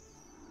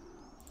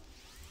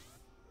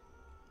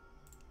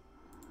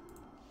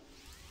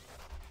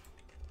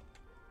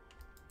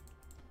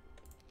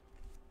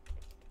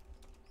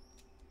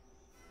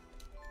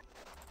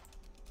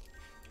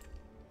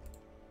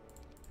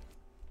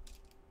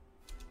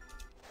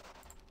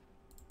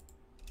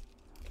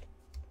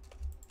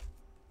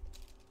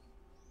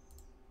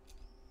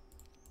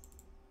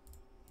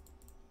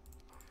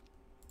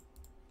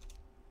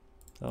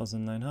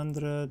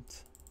 $1,900.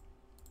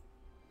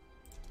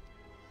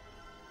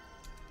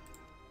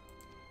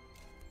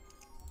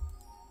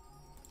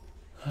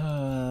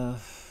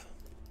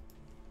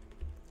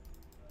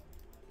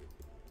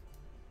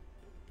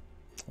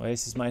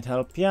 Oasis might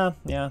help. Yeah,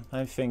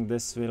 I think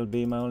this will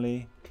be my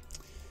only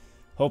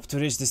hope to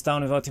reach this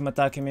town without him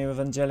attacking me with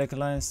Angelic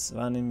Alliance.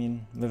 I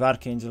mean, with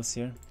Archangels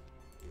here.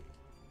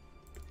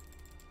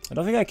 I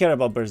don't think I care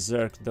about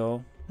Berserk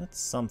though. That's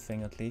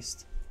something at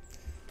least.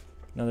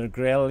 Another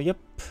grail, yep.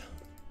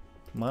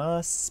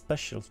 My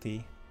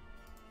specialty.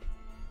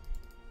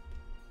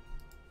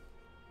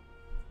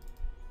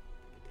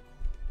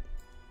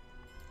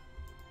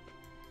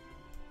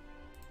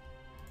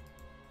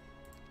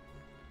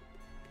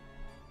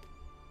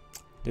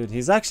 Dude,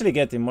 he's actually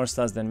getting more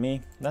stats than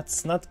me.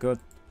 That's not good.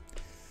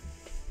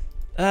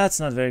 That's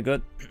not very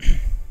good.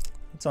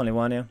 It's only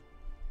one, yeah.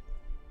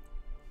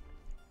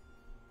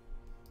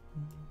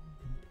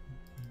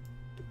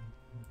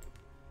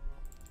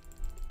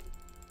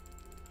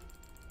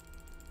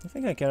 I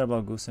think I care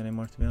about Goose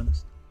anymore, to be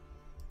honest.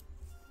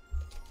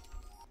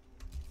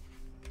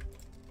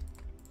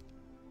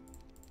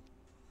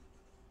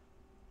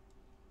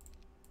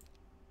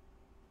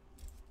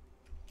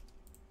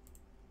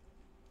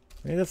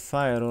 We need a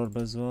fire orb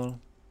as well.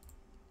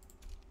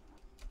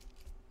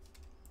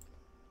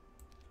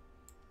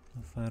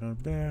 A fire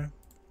orb there.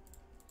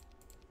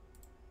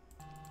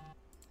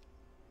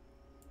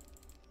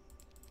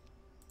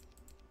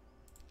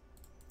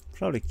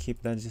 Probably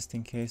keep that just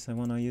in case I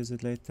wanna use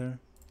it later.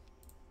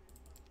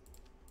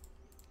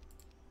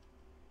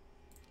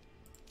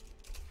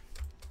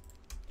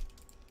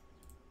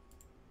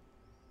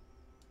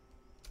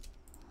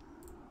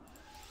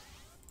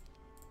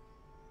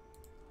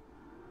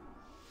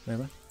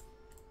 Whatever.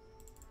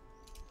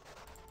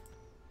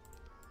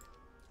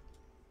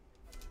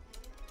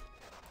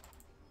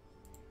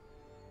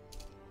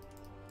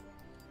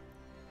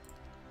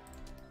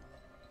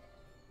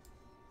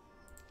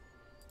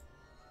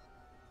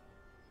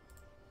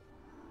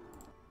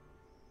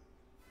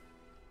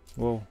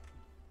 Whoa.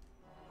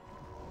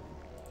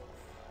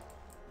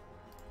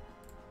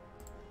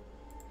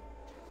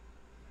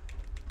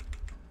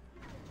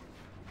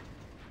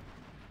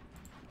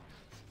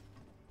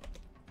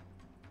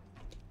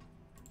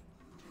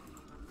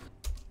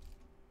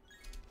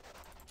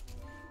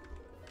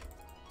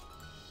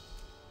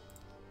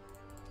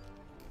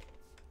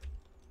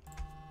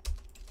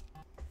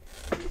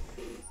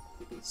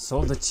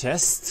 Sold the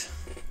chest.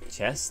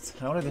 chest?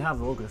 I already have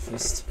Ogre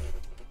Fist.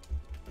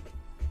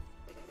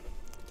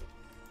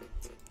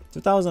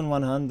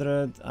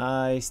 2100.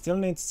 I still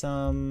need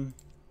some...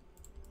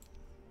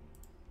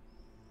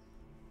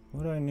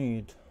 What do I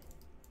need?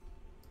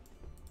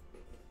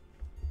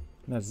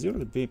 That 0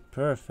 would be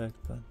perfect,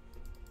 but...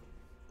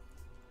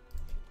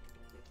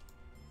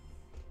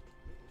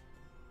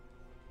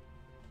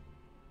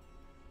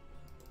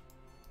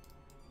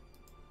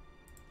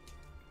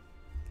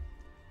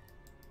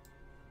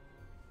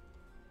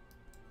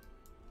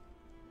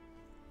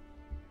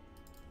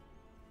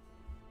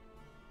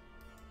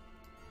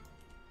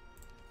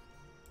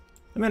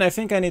 I mean, I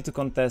think I need to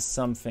contest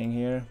something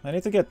here. I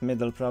need to get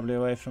middle probably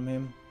away from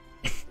him.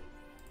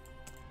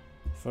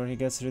 Before he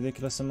gets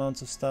ridiculous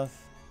amounts of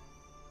stuff.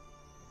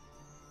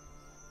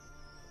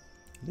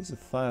 There's a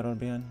fireroll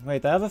behind.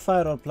 Wait, I have a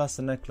fireroll plus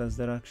a necklace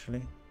there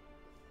actually.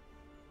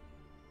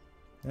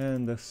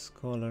 And a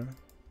scholar.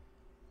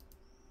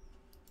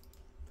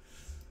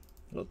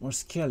 A lot more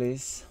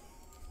skellies.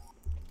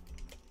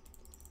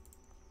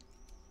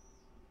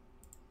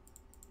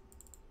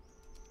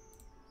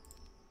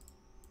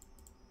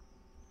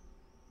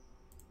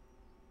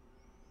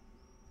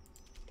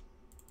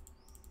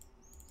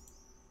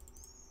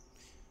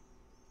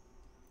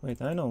 Wait,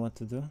 I know what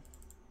to do.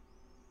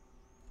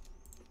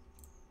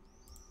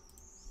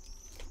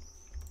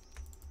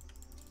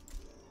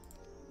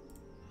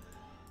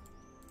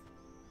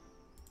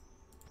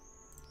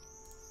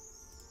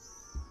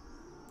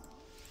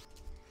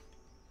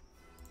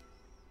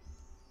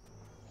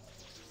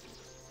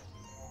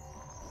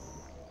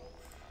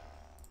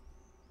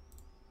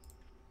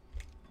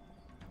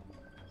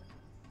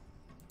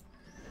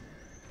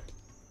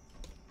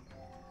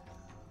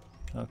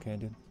 Okay,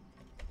 dude.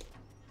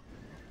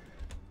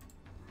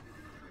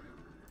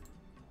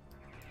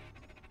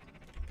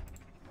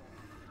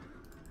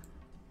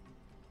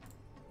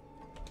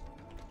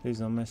 Please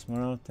don't mess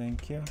morale,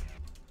 thank you.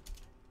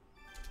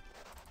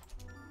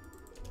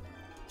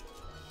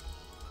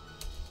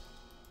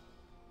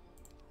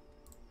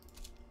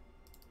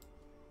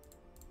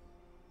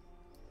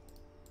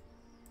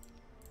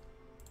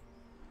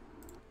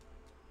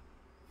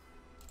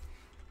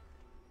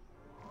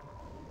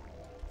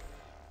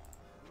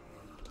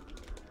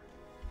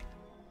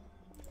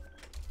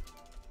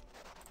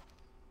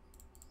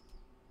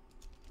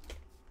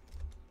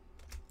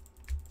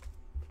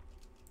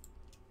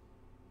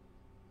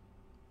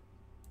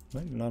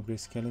 Maybe not upgrade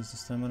skellies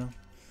this time around.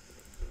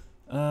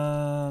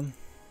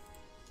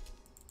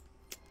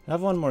 I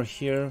have one more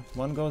here.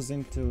 One goes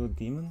into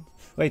demon.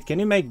 Wait, can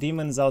you make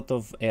demons out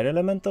of air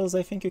elementals?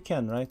 I think you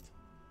can, right?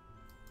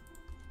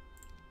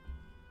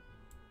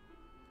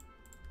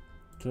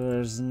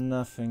 There's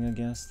nothing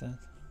against that.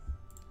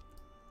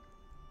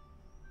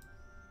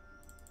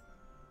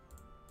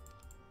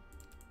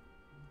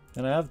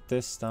 And I have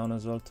this down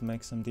as well to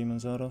make some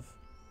demons out of.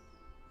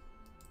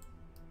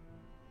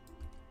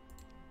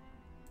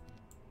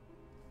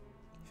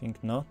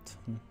 Think not.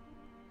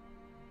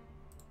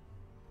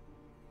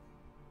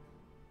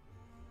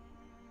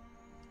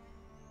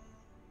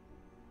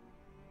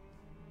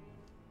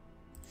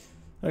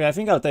 Okay, I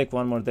think I'll take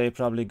one more day,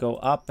 probably go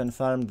up and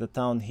farm the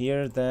town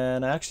here.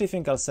 Then I actually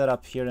think I'll set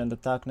up here and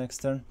attack next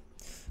turn.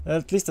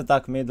 At least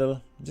attack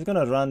middle. I'm just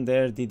gonna run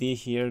there, DD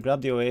here,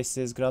 grab the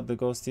oasis, grab the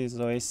ghosties,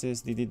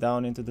 oasis, DD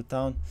down into the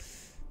town.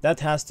 That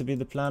has to be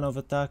the plan of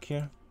attack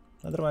here.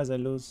 Otherwise I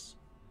lose.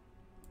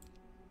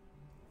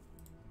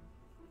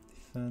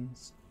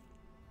 Defense.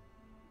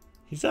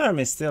 His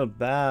army is still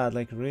bad,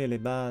 like really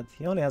bad.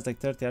 He only has like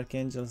 30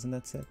 archangels and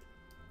that's it.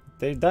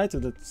 They die to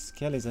the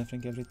skellies, I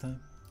think, every time.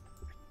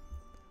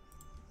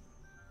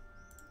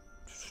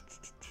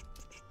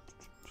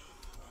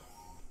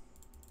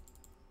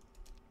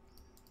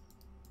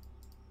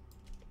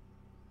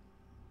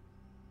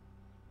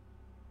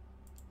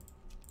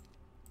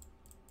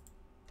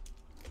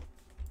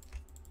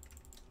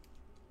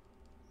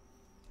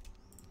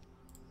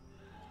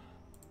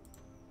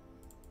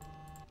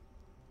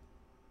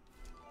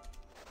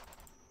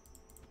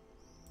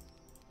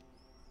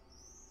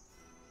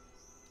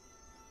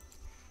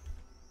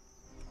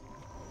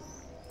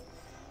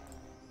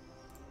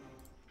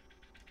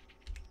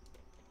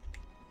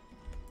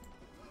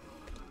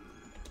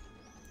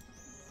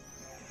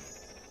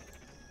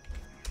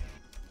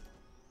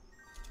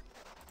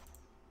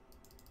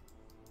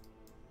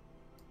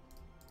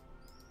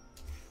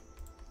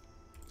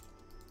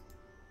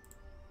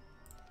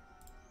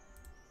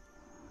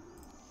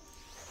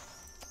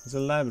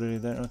 There's a library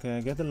there. Okay,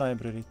 I get the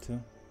library too.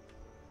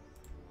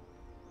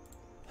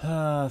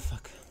 Ah,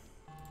 fuck.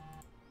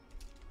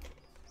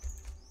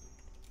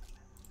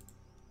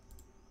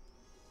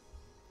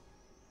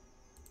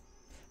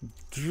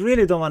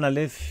 Really don't wanna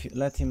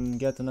let him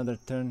get another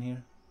turn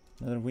here.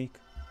 Another week.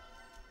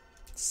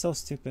 It's so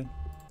stupid.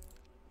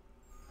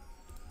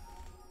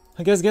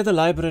 I guess get the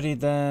library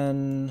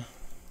then.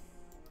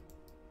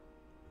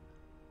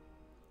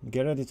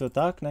 Get ready to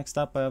attack. Next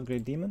up I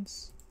upgrade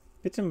demons.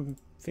 I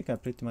think I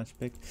pretty much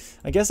picked.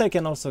 I guess I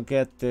can also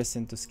get this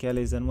into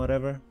skellies and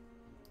whatever.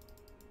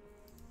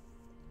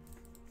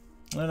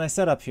 And I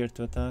set up here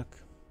to attack.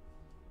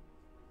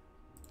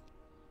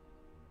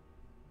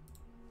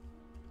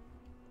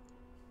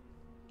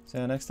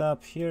 So next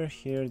up, here,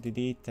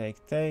 DD,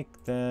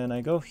 take. Then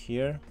I go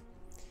here.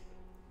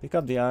 Pick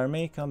up the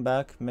army, come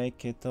back,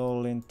 make it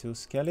all into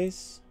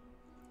skellies.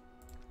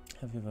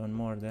 Have even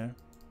more there.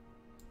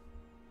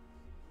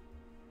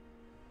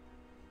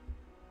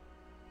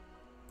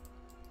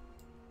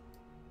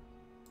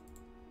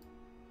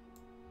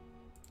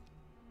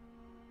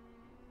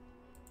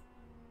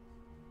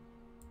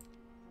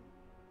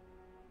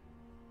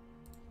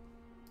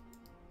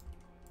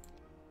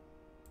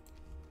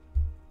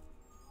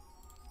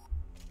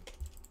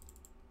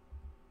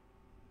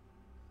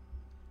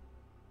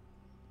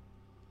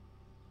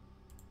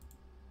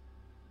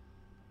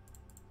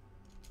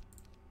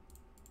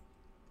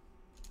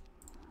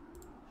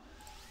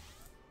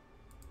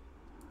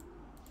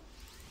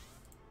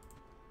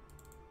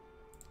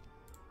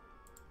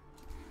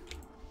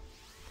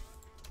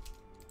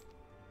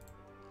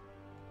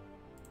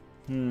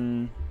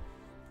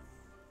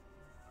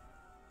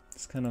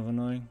 It's kind of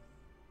annoying.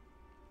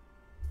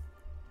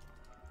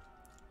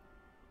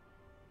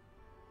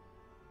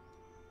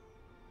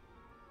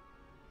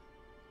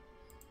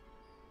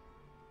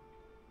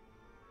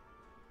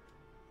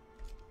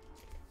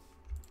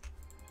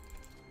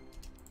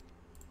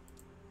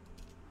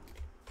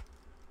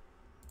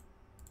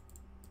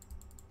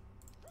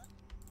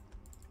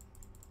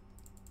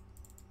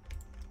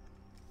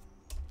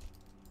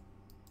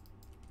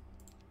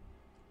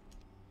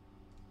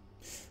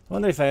 I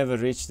wonder if I ever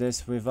reach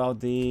this without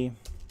the...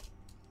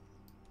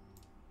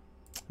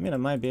 I mean, I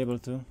might be able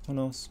to. Who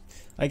knows?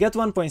 I get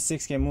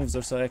 1.6k moves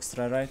or so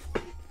extra, right?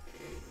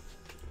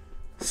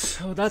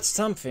 So that's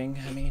something.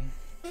 I mean,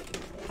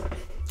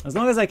 as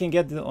long as I can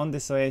get on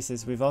this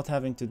Oasis without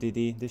having to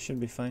DD, this should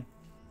be fine.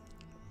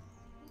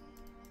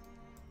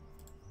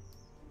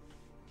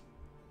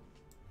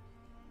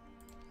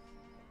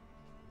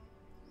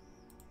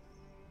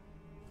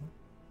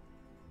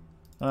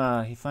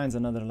 Ah, he finds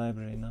another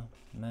library now.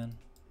 Man.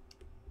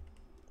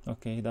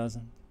 Okay, he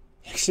doesn't.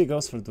 He actually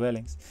goes for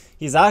dwellings.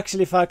 He's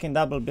actually fucking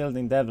double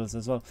building devils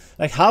as well.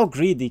 Like, how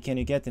greedy can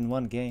you get in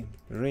one game?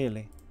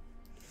 Really?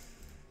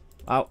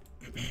 Ow.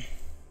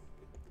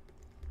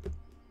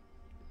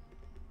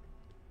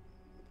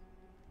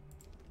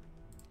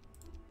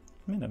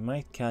 I mean, I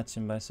might catch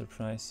him by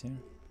surprise here.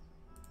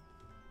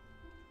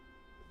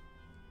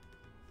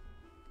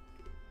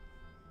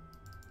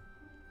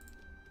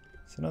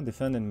 Is he not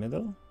defending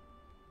middle?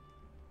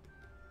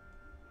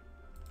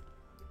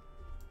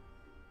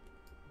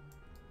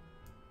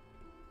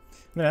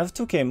 I mean, I have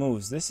 2k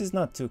moves. This is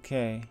not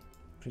 2k.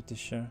 Pretty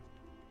sure.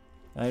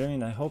 I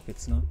mean, I hope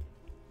it's not.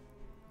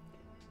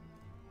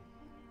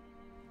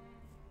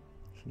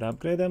 Should I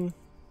upgrade them?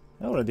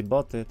 I already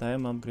bought it. I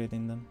am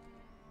upgrading them.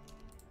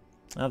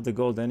 I have the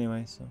gold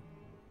anyway, so...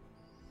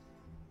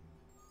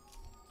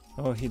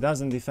 Oh, he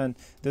doesn't defend.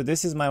 Dude,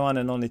 this is my one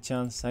and only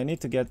chance. I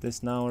need to get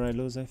this now or I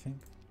lose, I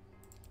think.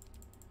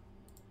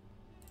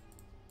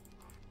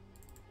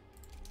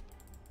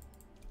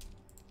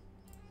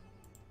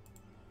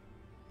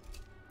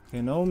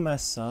 Okay, no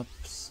mess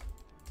ups.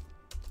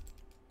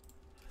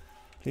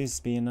 Please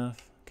be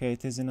enough. Okay,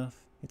 it is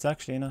enough. It's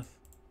actually enough.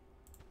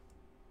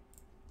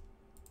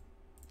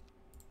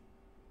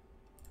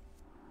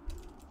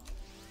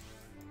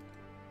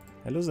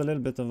 I lose a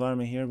little bit of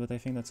army here, but I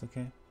think that's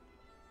okay.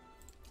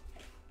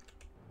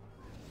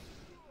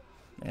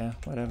 Yeah,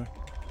 whatever.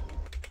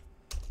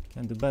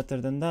 Can do better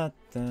than that,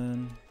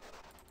 then.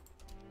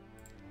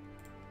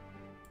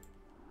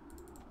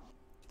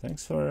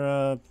 Thanks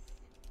for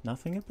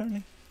nothing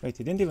apparently. Wait,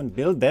 you didn't even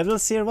build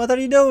devils here? What are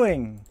you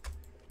doing?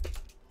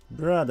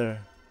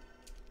 Brother.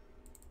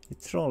 You're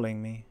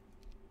trolling me.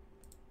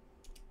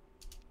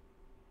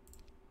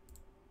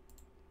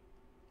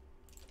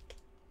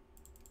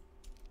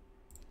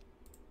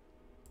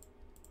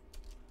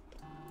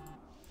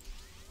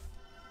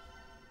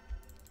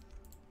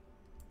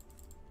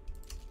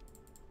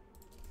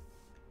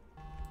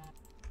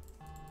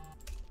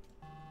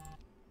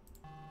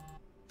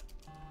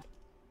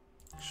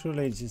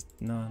 Surely just...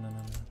 No.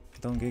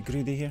 Don't get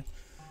greedy here.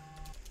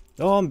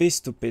 Don't be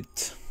stupid.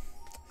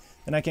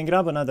 And I can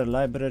grab another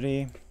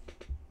library.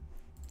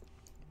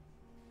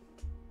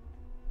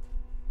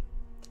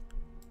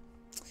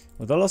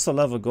 Would also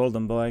love a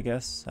golden bow, I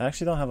guess. I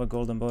actually don't have a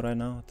golden bow right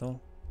now at all.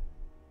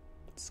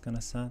 It's kind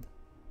of sad.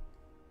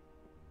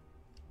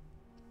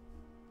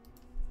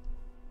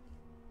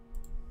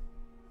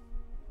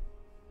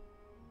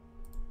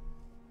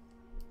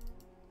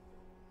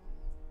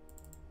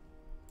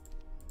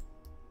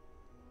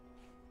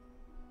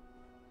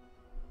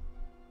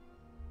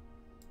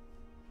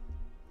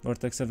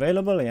 Vortex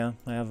available? Yeah,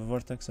 I have a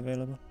vortex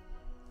available.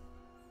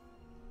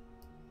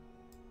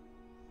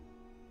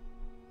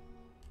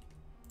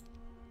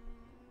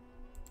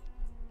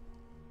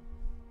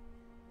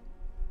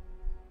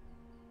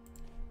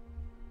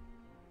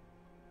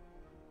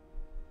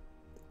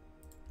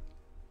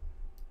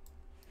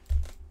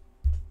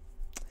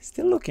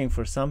 Still looking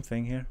for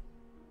something here.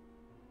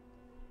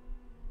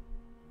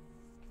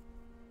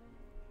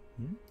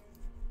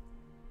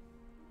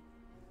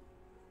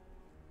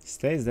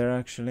 Stays there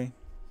actually.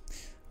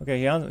 Okay,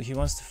 he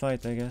wants to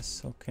fight, I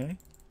guess. Okay.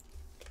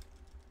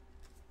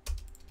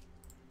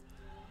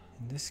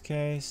 In this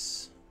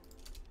case,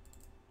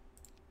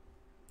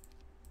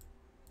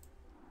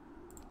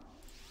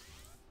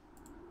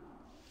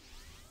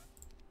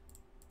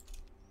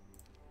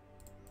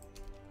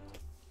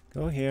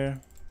 go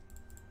here.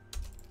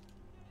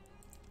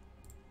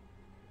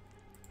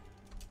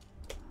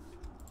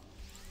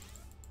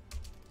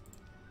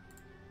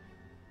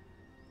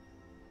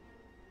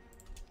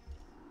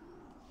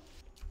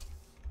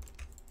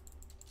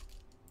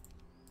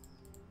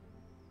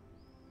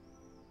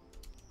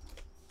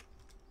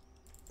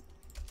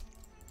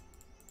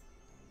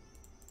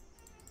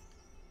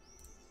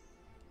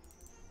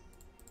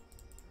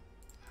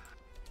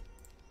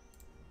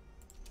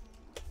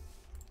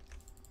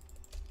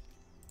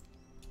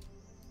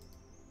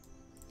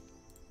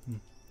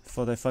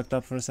 Thought I fucked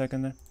up for a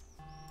second there.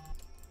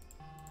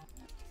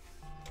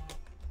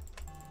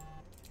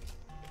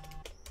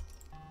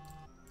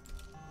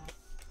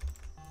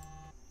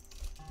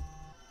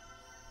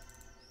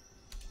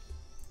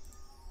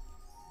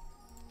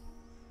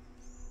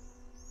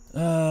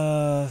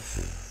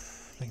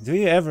 Like, do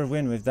you ever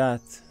win with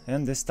that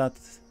and this stat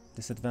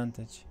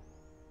disadvantage?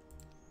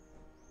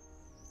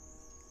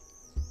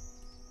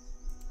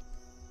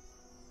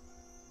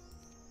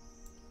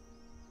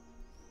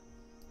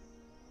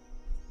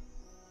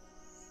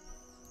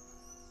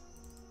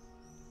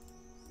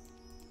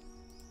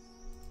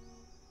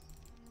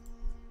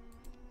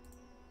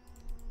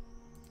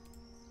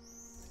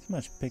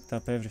 Pretty much picked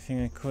up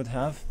everything I could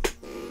have.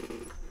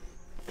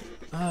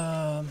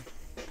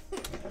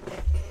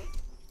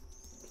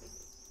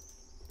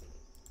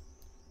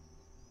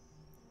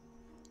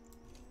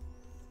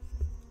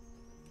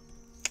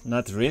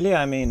 Not really,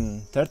 I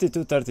mean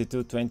 32,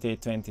 32,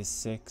 28,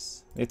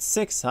 26. It's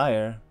 6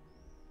 higher.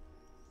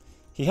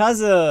 He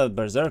has a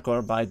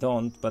Berserker, but I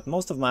don't. But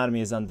most of my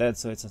army is undead,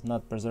 so it's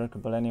not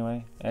Berserkable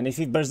anyway. And if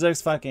he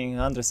Berserks fucking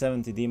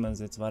 170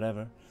 demons, it's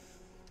whatever.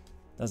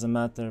 Doesn't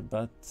matter,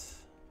 but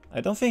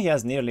I don't think he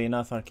has nearly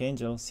enough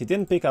Archangels. He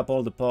didn't pick up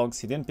all the Pogs,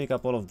 he didn't pick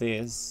up all of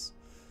these.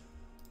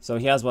 So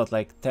he has what,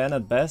 like 10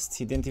 at best?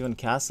 He didn't even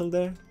castle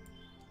there?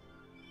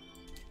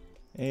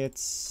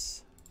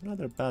 It's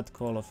rather bad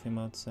call of him,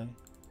 I'd say.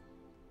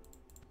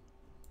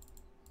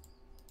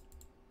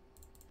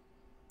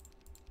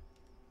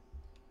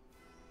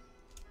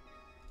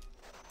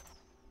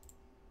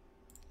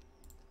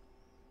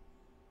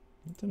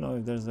 I don't know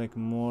if there's like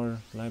more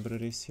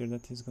libraries here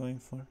that he's going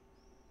for.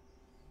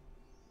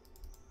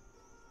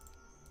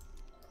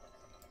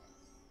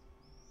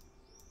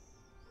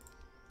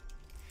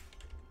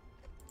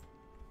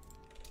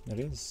 There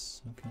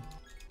is, okay.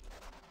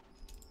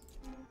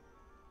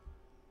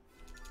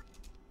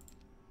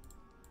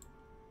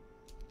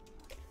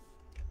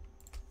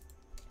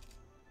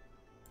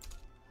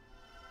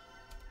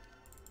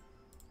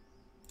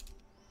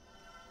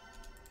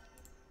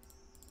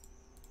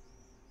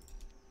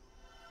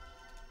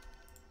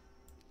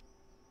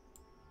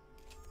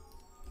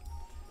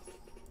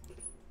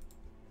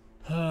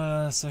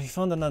 So he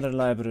found another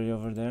library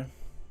over there.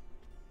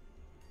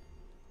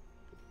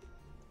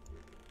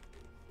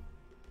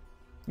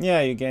 Yeah,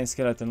 you gain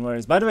skeleton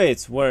warriors. By the way,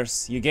 it's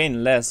worse. You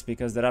gain less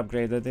because they're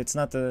upgraded. It's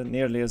not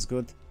nearly as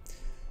good.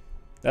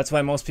 That's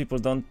why most people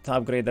don't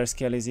upgrade their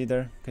skellies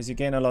either, because you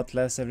gain a lot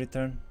less every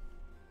turn.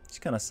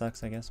 Which kind of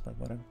sucks, I guess, but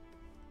whatever.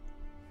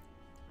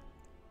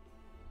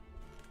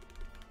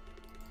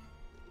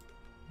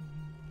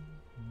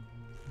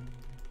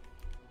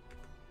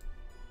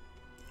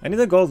 I need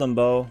a golden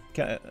bow.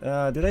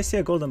 Did I see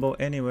a golden bow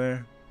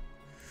anywhere?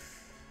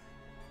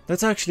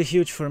 That's actually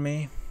huge for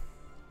me.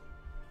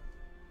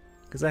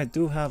 Because I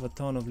do have a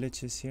ton of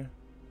liches here.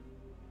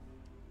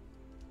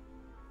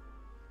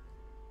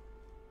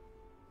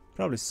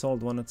 Probably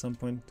sold one at some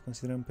point,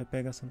 considering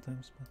Pepega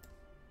sometimes. But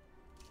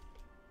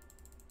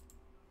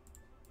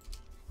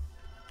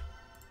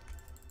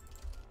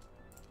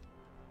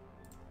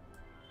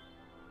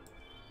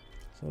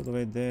it's all the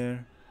way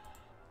there.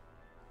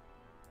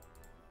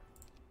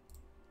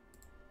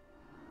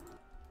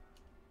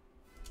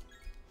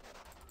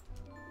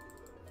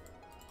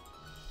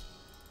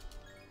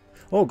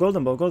 Oh,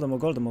 golden bow, golden bow,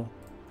 golden bow.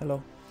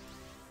 Hello.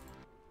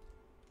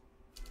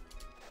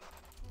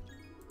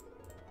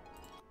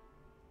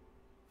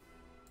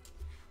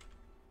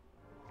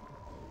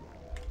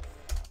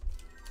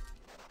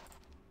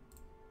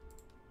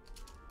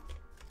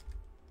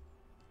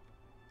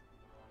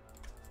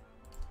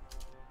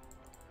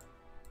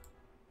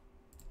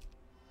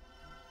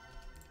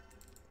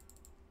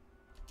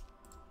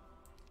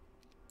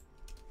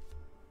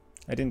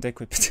 I didn't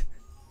equip it.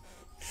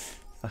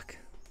 Fuck.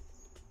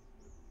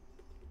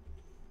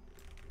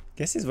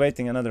 Guess he's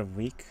waiting another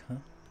week, huh?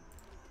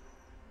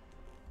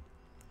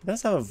 He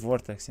does have a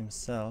vortex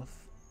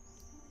himself.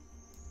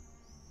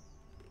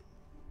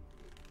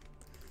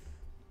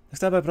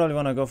 Next up I probably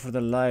want to go for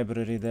the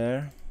library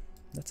there.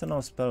 That's a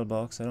no spell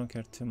box, I don't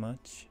care too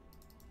much.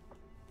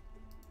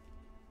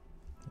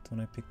 That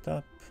one I picked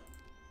up.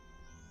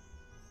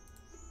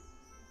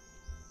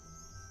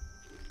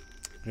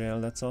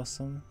 Grail, that's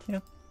awesome. Yeah.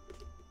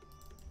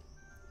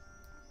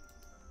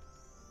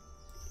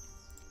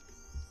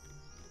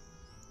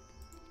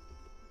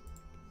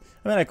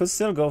 I mean, I could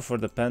still go for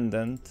the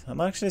pendant.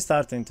 I'm actually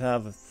starting to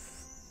have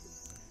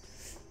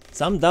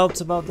some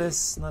doubts about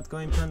this, not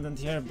going pendant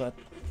here, but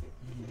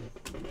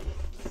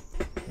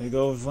we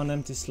go with one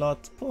empty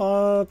slot.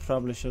 Oh,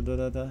 probably should do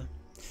that.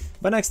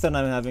 But next turn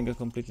I'm having a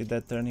completely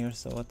dead turn here,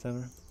 so whatever.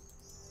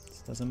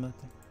 It doesn't matter.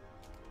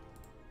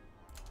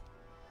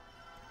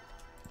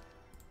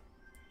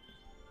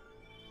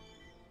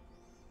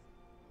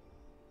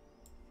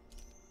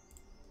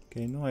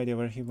 Okay, no idea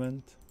where he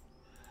went.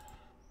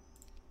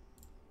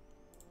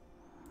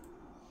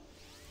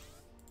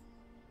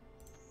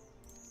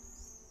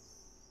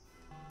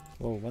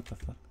 Whoa, what the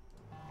fuck?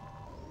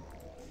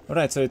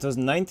 Alright, so it was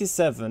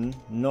 97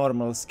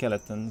 normal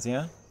skeletons,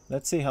 yeah?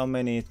 Let's see how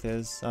many it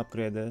is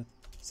upgraded.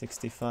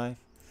 65.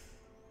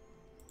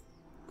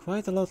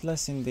 Quite a lot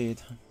less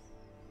indeed.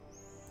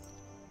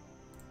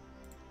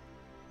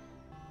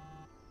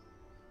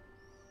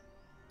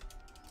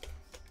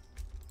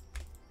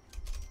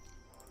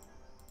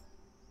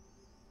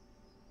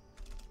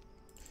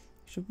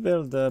 Should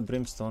build the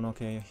brimstone.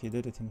 Okay, he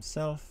did it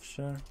himself,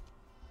 sure.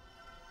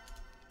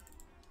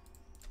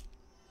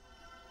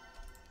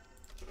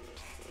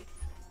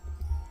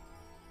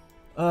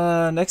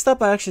 Next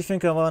up, I actually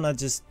think I wanna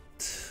just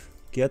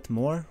get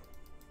more.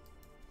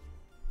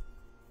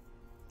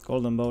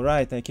 Golden bow,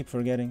 right, I keep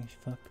forgetting,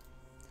 fuck.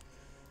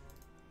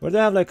 Where they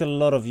have like a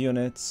lot of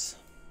units.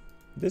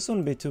 This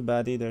wouldn't be too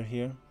bad either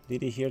here.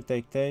 Did he here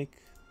take?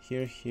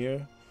 Here,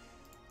 here.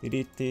 Did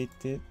he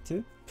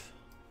tip?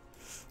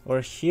 Or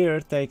here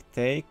take?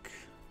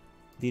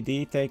 Did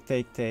he take?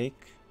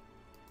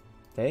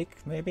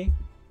 Take, maybe?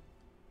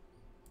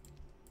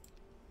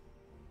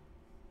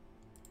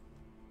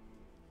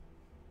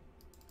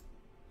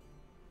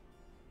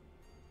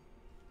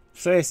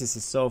 Traces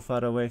is so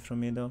far away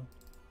from me though.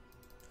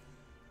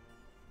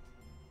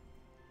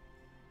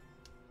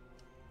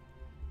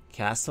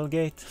 Castle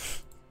gate?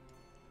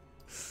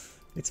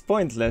 It's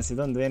pointless, you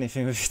don't do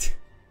anything with it.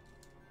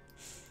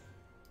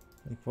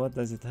 Like, what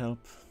does it help?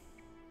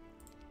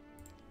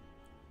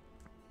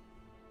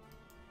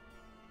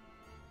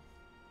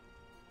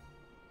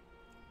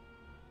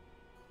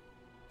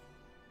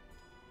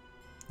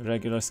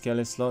 Regular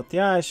skelly slot.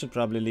 Yeah, I should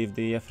probably leave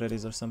the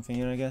Ephrates or something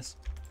here, I guess.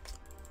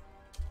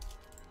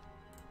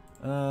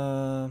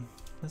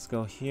 Let's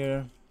go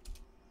here.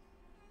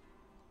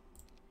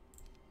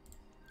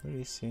 Where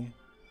is he?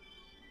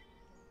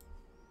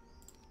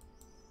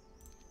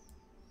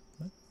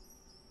 What?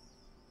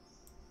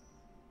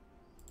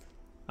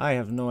 I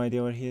have no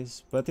idea where he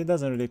is, but it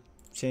doesn't really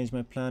change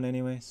my plan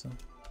anyway, so.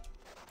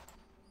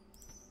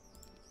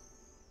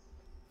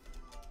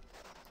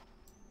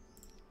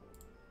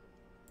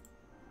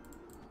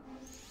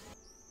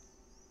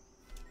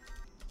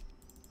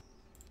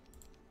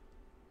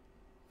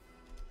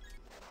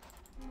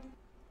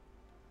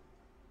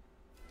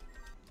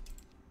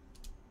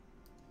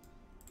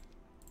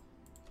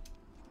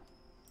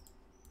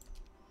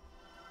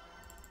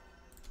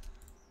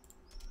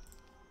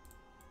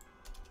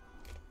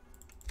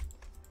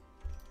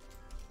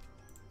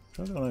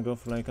 Probably wanna go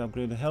for like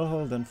upgrade the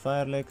Hellhold and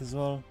Fire Lake as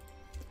well.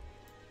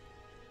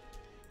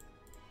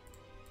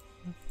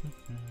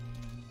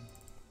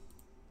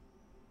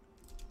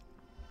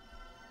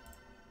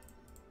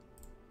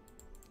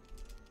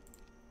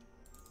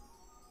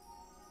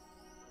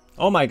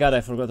 Oh my god,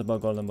 I forgot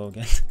about Golden Bow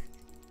again.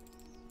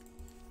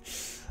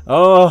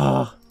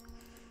 Oh,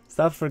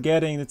 stop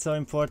forgetting, it's so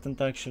important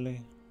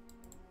actually.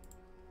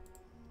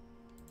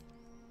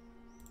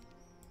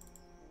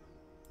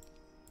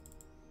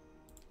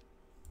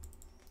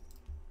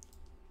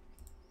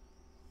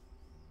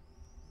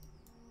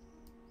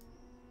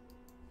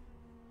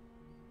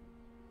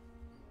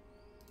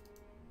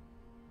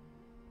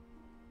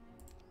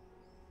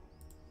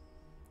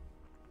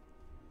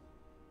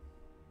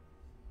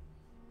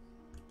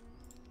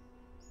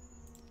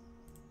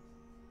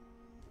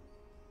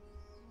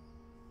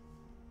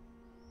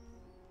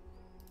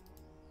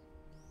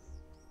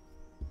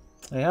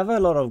 I have a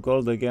lot of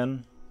gold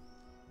again,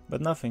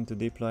 but nothing to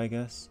deploy, I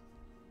guess.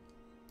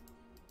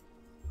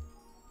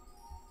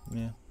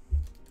 Yeah.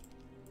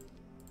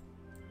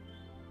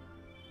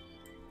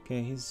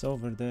 Okay, he's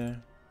over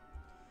there.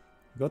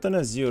 Got an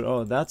Azure.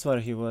 Oh, that's where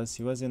he was.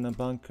 He was in a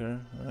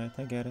bunker. Alright,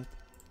 I get it.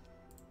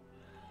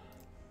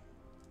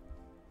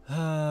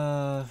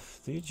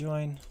 Do you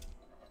join?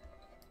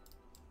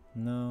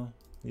 No.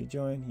 Do you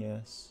join?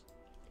 Yes.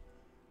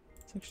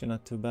 It's actually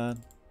not too bad.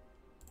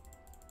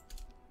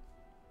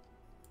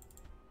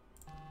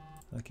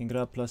 I can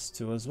grab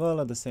 +2 as well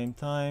at the same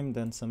time,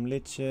 then some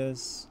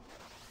liches.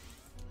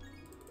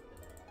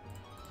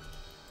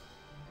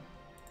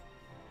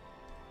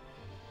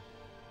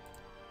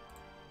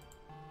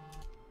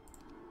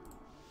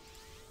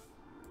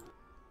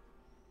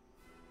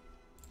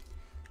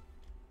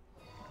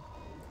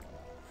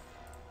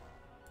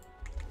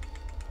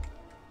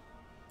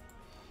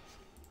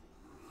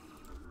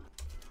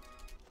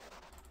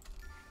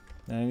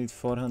 I need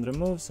 400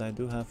 moves. I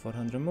do have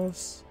 400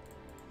 moves.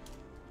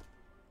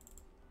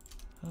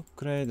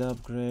 Upgrade,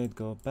 upgrade,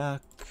 go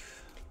back.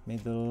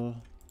 Middle.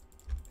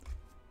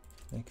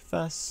 Make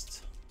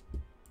fast.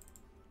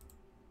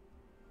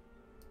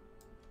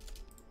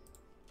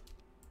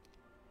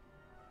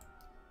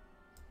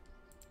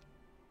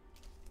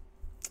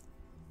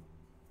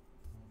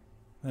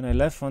 When I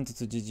left, wanted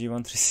to GG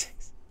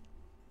 136.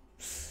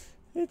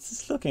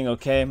 It's looking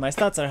okay. My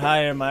stats are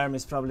higher. My army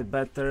is probably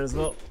better as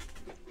well.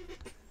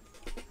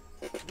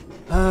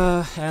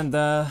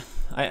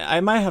 I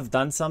might have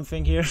done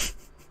something here.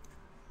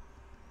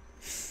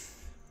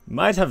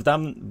 might have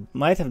done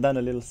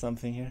a little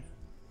something here.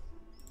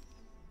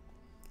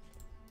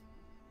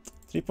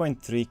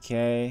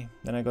 3.3k.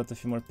 Then I got a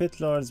few more pit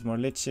lords, more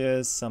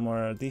liches, some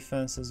more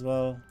defense as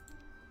well.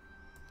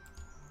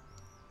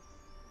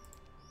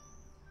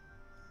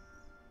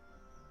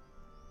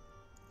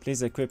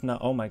 Please equip now.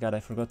 Oh my god, I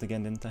forgot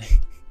again, didn't I?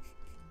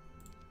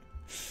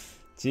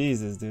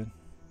 Jesus, dude.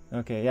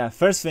 Okay, yeah,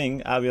 first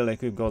thing, I will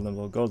equip golden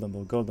ball, golden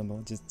ball, golden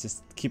ball.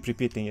 Just keep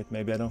repeating it,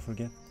 maybe I don't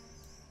forget.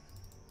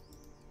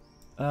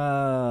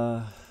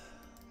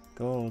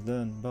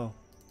 Golden bow.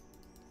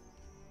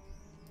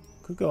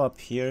 Could go up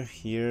here,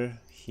 here,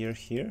 here,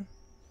 here.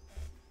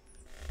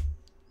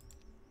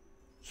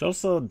 It's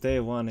also day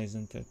 1,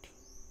 isn't it?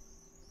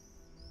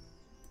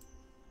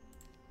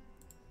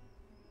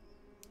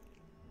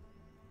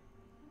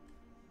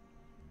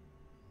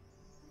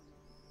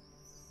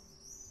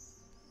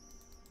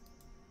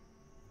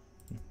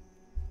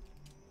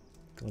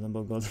 Golden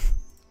ball, golden.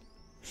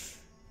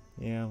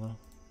 Yeah, well.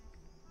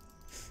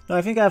 No,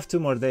 I think I have 2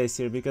 more days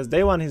here, because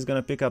day 1 he's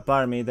gonna pick up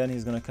army, then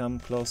he's gonna come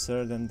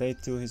closer, then day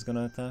 2 he's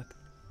gonna attack.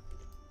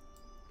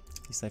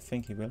 At least I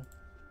think he will.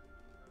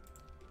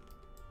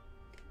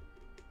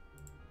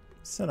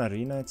 It's an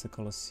arena, it's a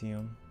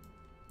coliseum.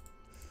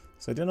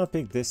 So I do not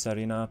pick this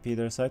arena up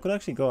either, so I could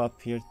actually go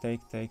up here,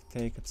 take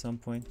at some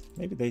point.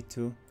 Maybe day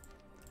 2.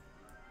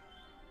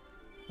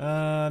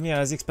 Yeah,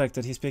 as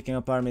expected, he's picking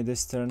up army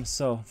this turn.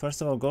 So,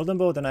 first of all, golden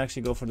bow, then I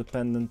actually go for the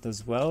pendant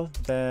as well.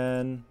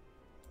 Then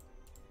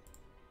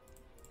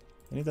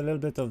I need a little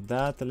bit of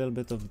that, a little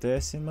bit of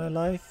this in my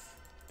life.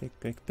 Pick,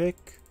 pick,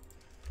 pick.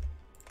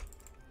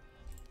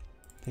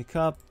 Pick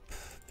up,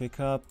 pick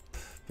up,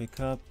 pick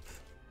up.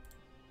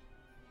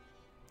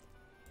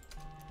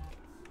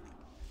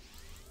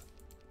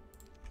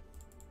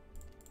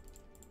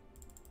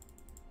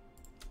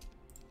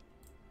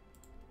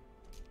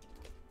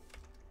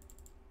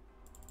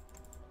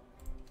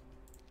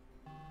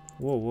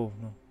 Whoa, whoa,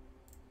 no.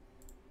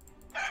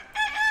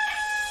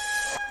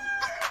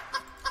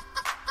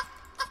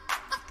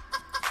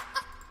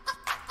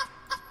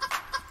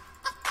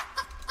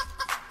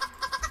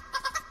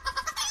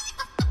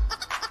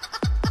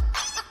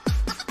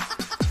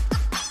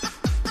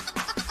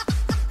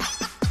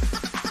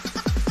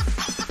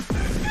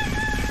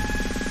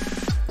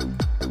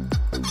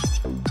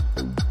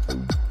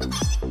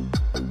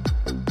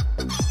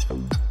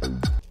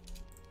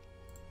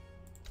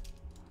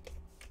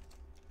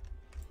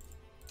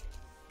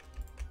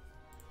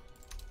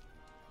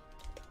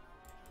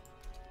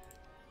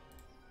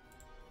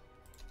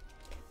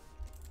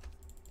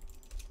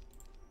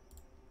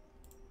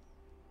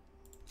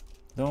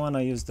 Don't want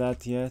to use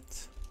that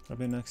yet.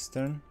 Probably next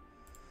turn.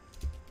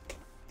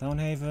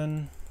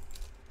 Downhaven.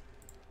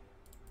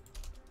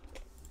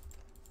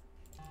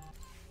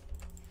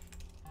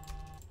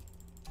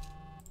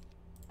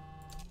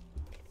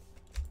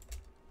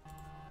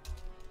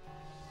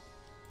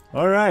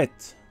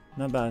 Alright.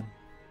 Not bad.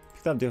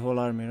 Picked up the whole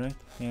army, right?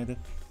 Yeah, I did.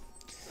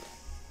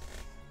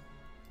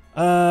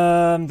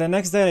 The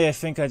next day I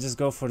think I just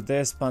go for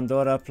this.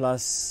 Pandora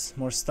plus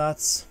more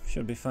stats.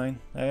 Should be fine.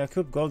 I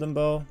equip golden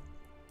bow.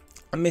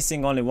 I'm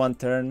missing only 1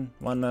 turn,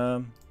 1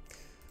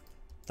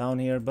 down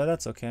here, but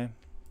that's okay.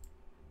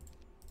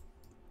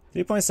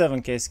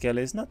 3.7k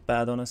skelly is not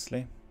bad,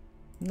 honestly.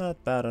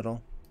 Not bad at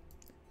all.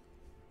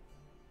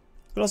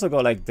 Could also go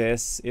like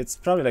this. It's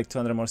probably like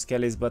 200 more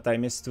skellies, but I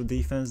missed 2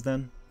 defense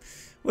then.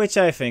 Which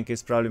I think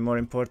is probably more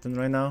important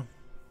right now.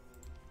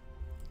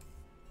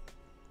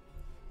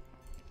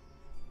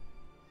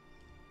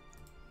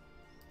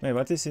 Wait,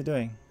 what is he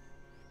doing?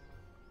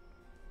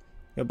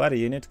 Yo, buddy,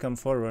 you need to come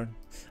forward.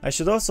 I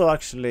should also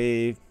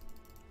actually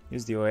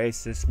use the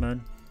Oasis,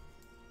 man.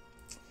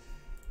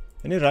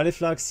 Any rally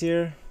flags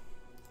here?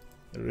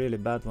 A really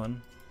bad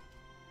one.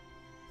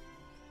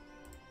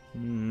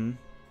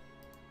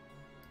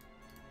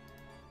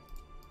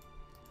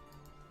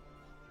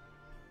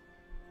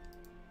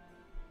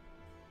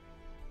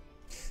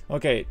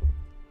 Okay.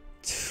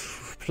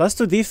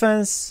 +2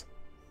 defense.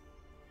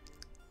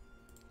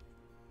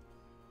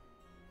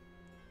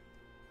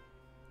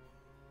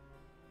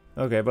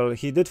 Okay, well,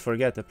 he did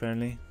forget,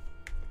 apparently.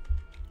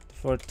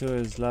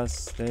 4-2 is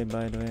last day,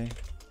 by the way.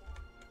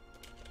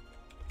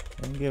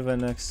 And give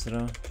an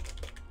extra.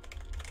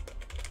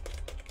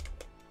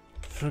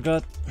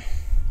 Forgot.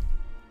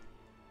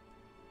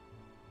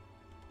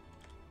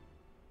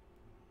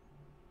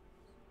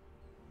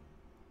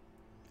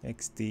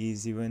 XD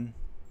easy win.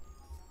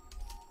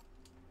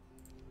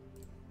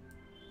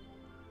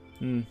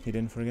 He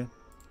didn't forget.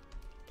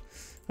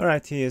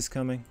 Alright, he is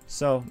coming.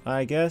 So,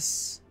 I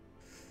guess...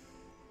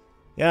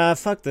 Yeah,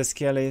 fuck the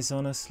skellies,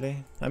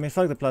 honestly. I mean,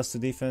 fuck the +2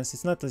 defense.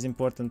 It's not as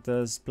important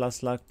as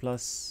plus luck,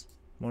 plus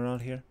morale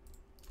here.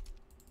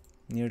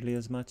 Nearly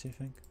as much, I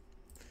think.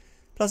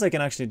 Plus I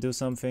can actually do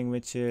something,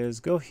 which is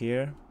go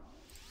here.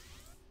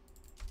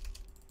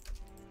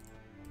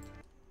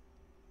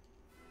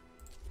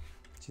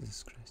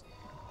 Jesus Christ.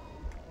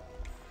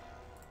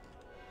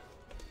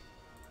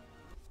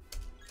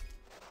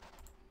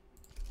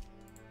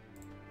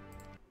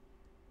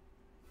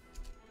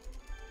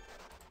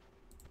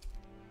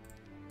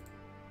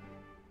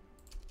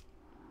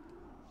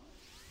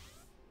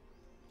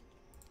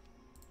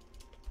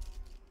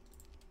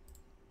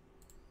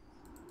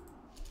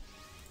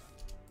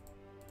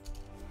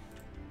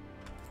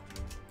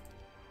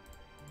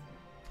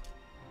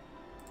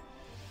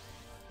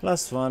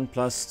 +1,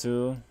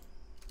 +2.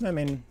 I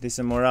mean,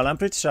 decent morale. I'm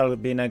pretty sure I'll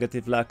be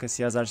negative luck because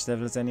he has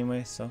Archdevils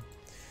anyway, so...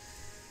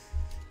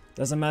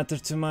 Doesn't matter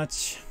too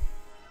much.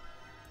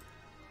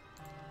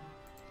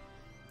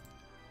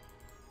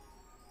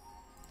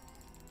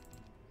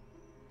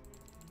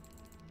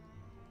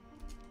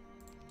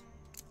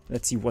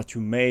 Let's see what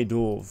you made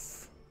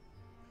of.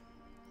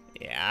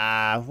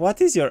 Yeah,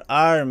 what is your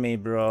army,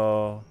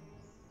 bro?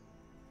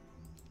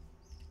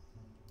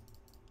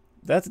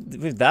 That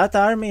with that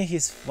army,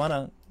 he's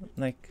wanna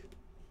like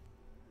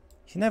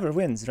he never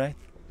wins, right?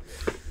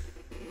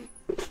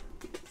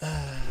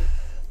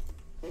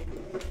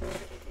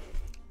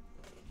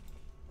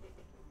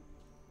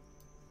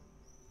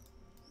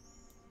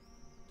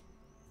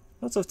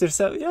 Lots of tier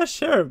 7, yeah,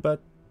 sure,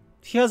 but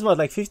he has what,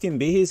 like 15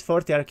 Behes,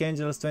 40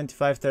 Archangels,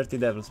 25, 30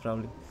 Devils,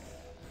 probably.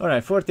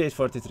 Alright, 48,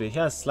 43. He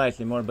has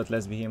slightly more, but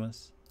less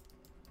Behemoths.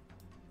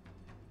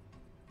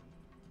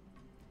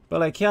 But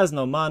like, he has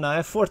no mana. I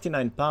have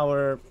 49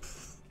 power.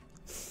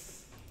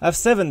 I have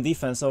 7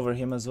 defense over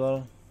him as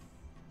well.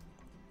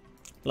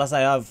 Plus I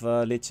have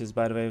leeches,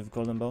 by the way, with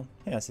Golden Bow.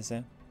 Yes, I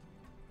say.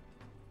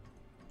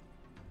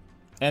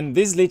 And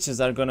these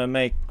leeches are gonna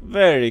make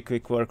very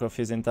quick work of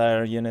his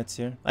entire units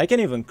here. I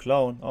can even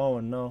clone. Oh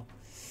no.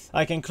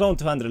 I can clone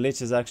 200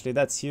 leeches actually,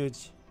 that's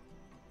huge.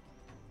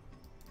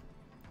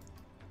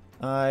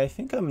 I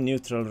think I'm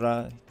neutral,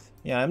 right?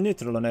 Yeah, I'm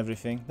neutral on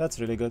everything. That's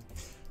really good.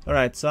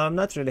 Alright, so I'm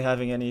not really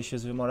having any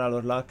issues with morale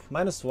or luck.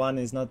 -1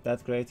 is not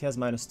that great. He has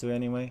 -2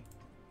 anyway.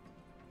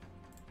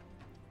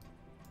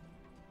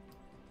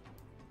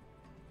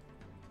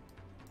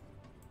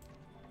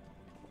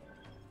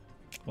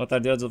 What are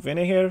the odds of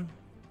winning here?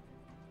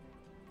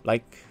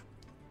 Like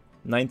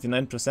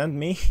 99%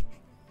 me.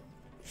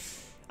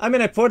 I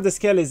mean, I poured the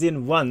skellies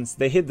in once.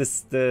 They hit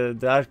the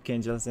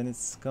archangels and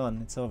it's gone.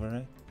 It's over,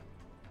 right?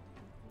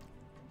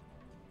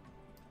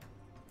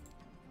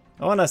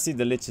 I wanna see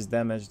the lich's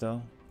damage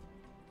though.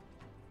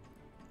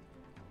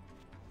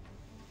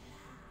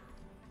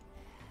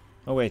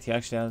 Oh wait, he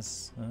actually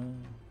has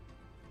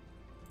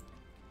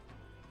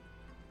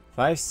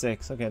 5,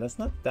 6. Okay, that's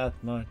not that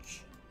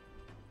much.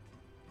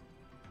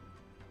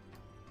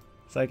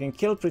 So I can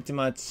kill pretty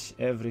much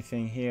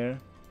everything here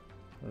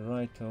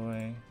right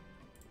away.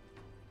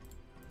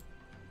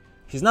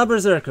 He's not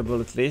berserkable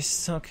at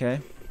least,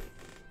 okay.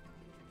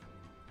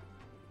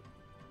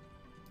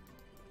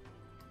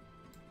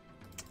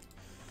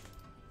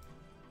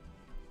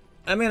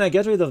 I mean, I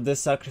get rid of this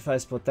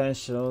sacrifice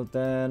potential,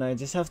 then I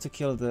just have to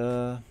kill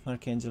the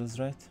archangels,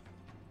 right?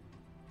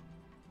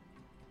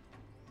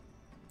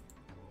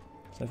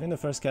 So I think the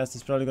first cast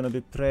is probably gonna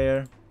be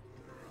prayer.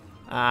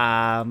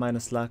 Ah,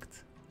 minus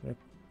lucked. Rip.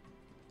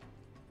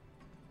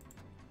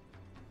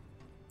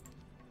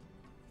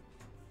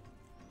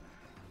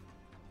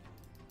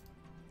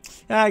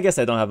 Yeah, I guess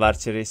I don't have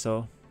archery,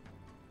 so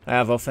I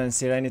have offense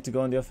here. I need to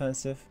go on the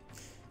offensive.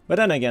 But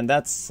then again,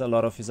 that's a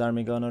lot of his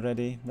army gone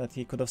already that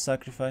he could have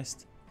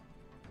sacrificed.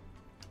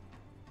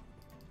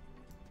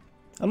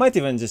 I might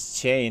even just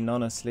chain,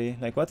 honestly.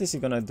 Like, what is he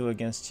gonna do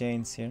against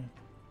chains here?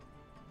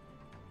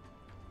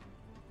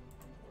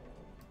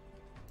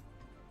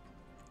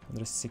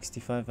 There's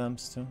 65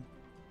 amps too.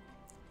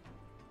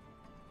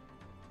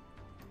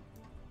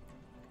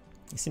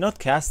 Is he not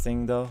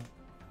casting though?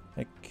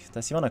 Like,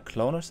 does he want to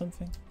clone or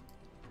something?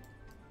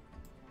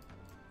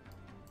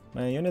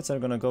 My units are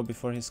gonna go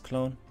before his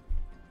clone.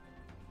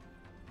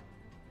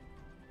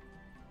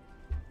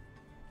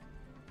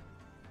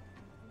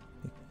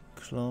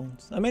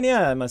 Clones. I mean,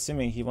 yeah, I'm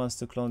assuming he wants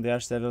to clone the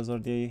Archdevils or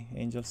the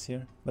Angels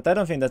here. But I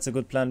don't think that's a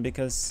good plan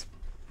because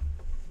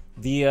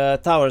the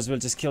towers will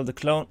just kill the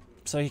clone.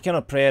 So he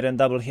cannot pray it and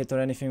double hit or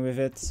anything with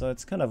it. So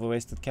it's kind of a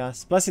wasted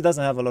cast. Plus he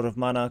doesn't have a lot of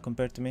mana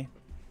compared to me.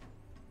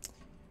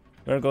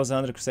 Where goes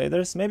 100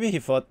 Crusaders? Maybe he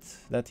thought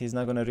that he's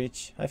not gonna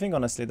reach. I think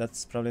honestly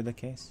that's probably the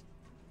case.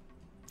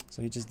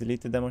 So he just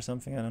deleted them or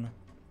something, I don't know.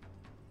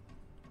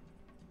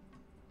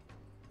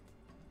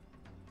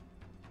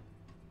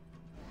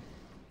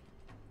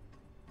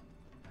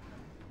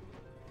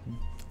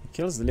 He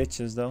kills the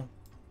liches though.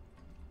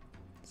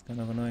 It's kind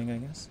of annoying, I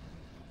guess.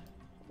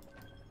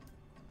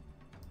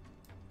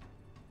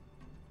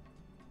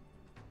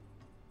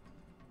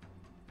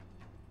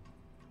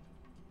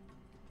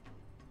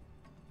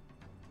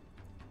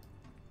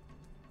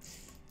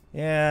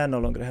 Yeah, no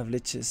longer have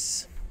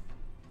liches.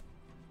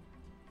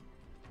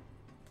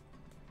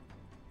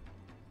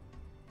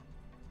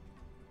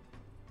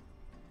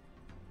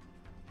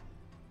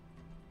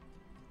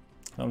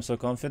 I'm so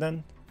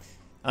confident.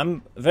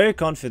 I'm very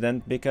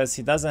confident because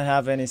he doesn't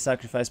have any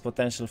sacrifice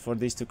potential for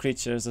these two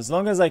creatures. As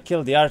long as I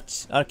kill the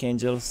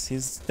archangels,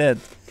 he's dead.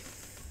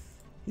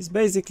 He's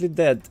basically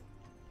dead.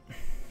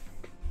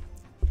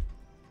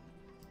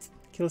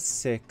 Kill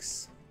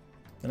 6.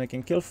 And I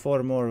can kill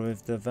 4 more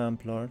with the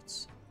Vamp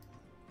Lords.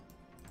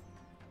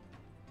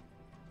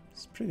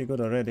 It's pretty good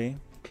already.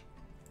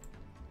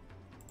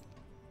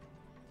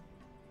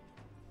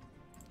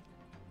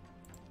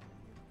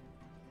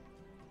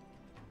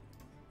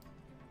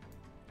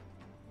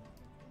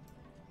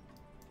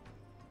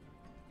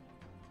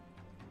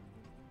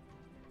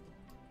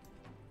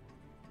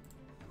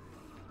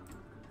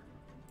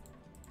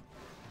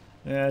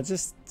 Yeah,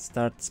 just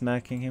start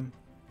smacking him.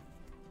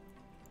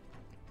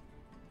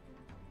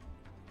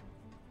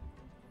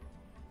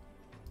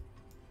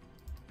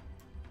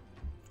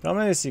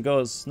 Problem is he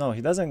goes... No,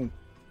 he doesn't...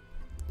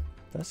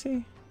 Does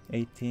he?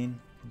 18.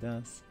 He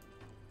does.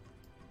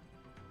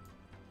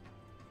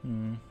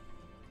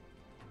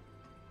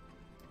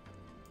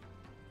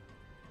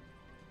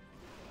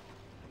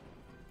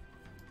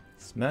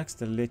 Smacks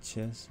the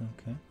liches,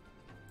 okay.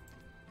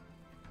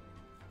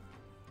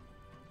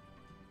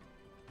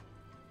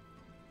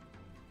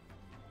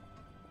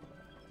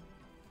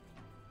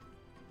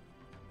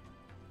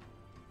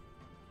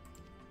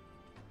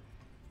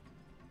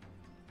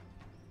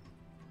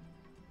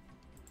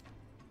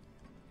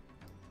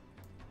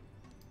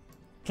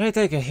 Can I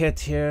take a hit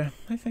here?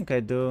 I think I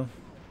do.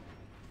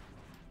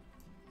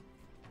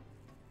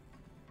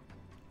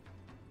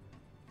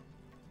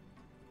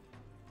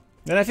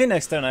 Then I think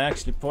next turn I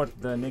actually port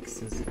the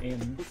Nixes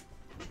in.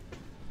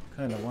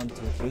 Kinda want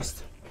to at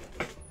least.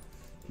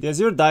 The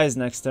Azure dies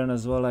next turn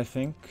as well, I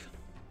think.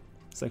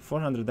 It's like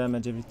 400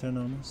 damage every turn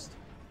almost.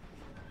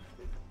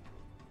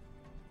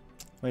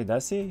 Wait,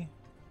 does he?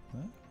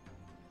 What?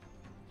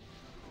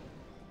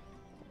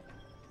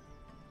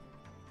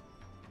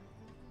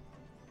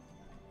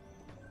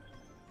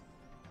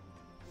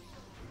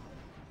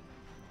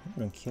 I'm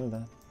gonna kill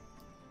that.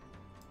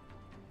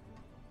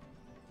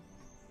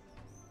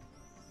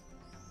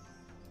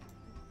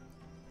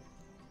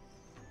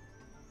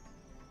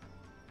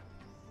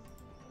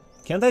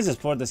 Can't I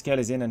just port the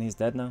Skellies in and he's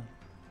dead now?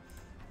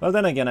 Well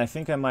then again, I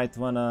think I might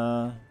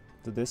wanna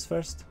do this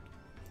first.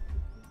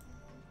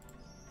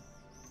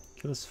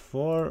 Kills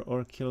 4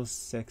 or kills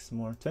 6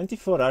 more.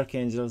 24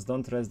 Archangels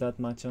don't rest that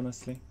much,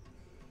 honestly.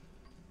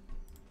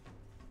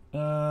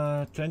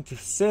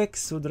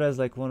 26 would rest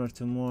like 1 or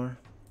 2 more.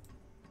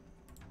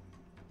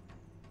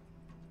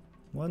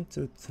 1,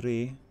 2,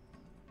 3.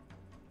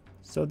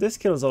 So this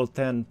kills all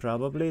 10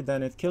 probably.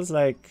 Then it kills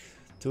like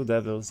 2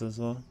 devils as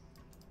well.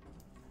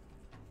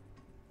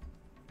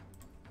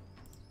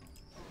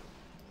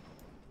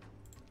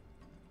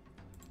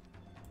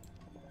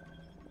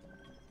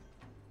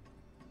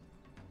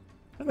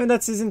 I mean,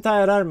 that's his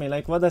entire army.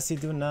 Like, what does he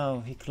do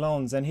now? He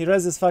clones and he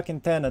reses fucking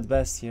 10 at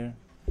best here.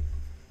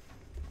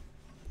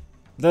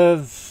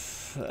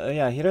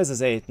 Yeah, he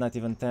reses 8, not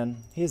even 10.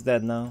 He's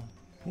dead now.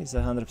 He's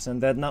 100%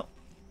 dead now.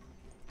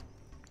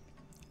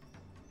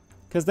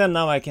 Because then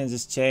now I can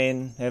just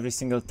chain every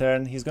single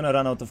turn. He's gonna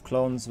run out of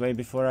clones way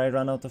before I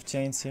run out of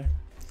chains here.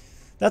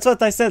 That's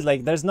what I said,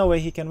 like, there's no way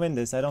he can win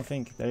this. I don't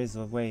think there is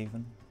a way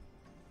even.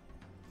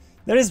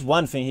 There is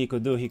one thing he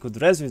could do. He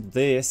could res with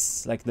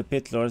this, like the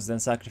Pit Lords, then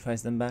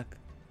sacrifice them back.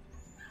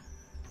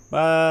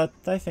 But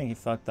I think he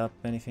fucked up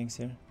many things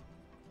here.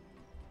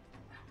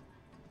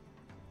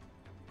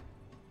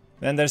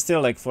 And there's still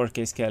like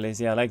 4k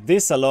Skellies. Yeah, like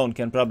this alone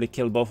can probably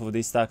kill both of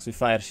these stacks with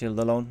Fire Shield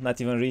alone. Not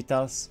even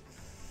retals.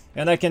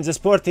 And I can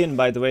just port in,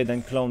 by the way,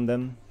 then clone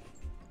them.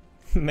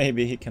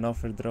 Maybe he can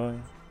offer draw.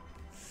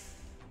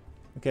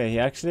 Okay, he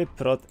actually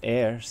prot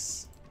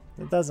heirs.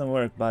 That doesn't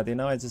work, buddy.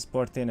 Now I just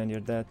port in and you're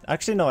dead.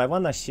 Actually, no, I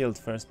want a shield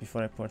first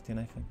before I port in,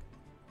 I think.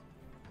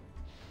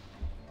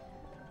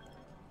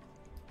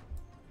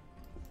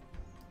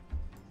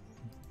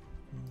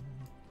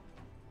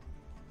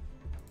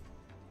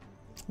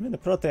 I mean, the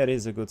prot heir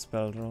is a good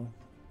spell roll.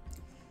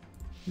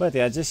 But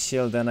yeah, just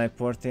shield and I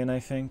port in, I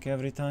think,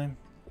 every time.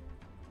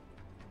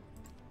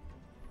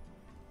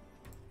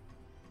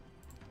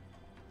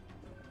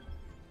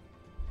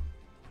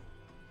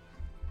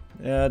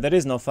 There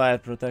is no fire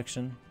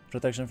protection.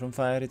 Protection from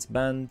fire, it's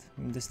banned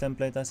in this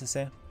template, as I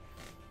say.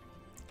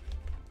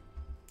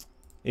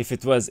 If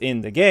it was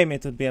in the game,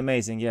 it would be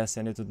amazing, yes,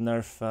 and it would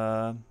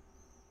nerf...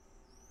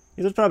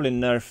 it would probably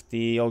nerf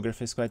the Ogre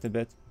Fist quite a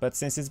bit. But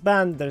since it's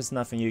banned, there's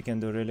nothing you can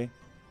do, really.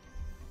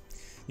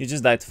 You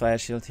just die to Fire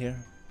Shield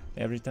here,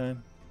 every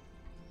time.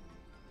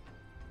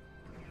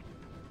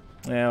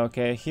 Yeah,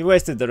 okay, he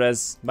wasted the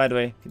res. By the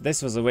way,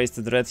 this was a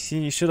wasted res.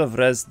 He should have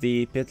res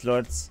the Pit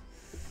Lords.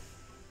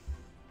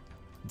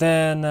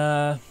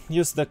 Then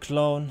use the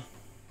clone.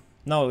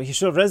 No, he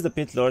should have res the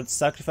Pit Lords,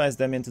 sacrifice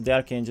them into the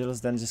Archangels,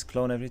 then just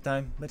clone every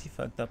time. But he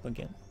fucked up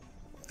again.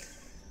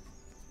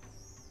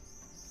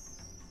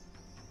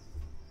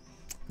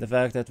 The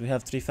fact that we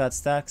have 3 fat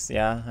stacks,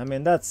 yeah, I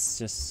mean that's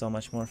just so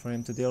much more for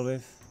him to deal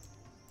with.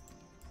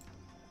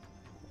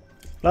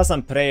 Plus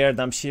I'm prayered,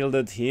 I'm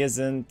shielded, he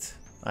isn't.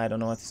 I don't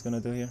know what he's gonna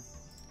do here.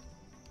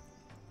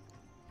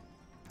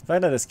 The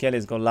fact that the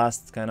skellies go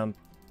last kind of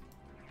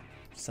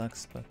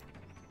sucks, but...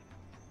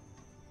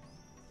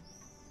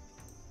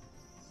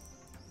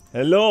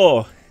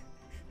 Hello!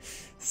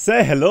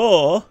 Say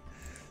hello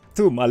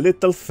to my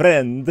little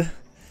friend.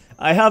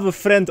 I have a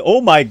friend.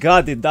 Oh my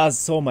god, it does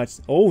so much.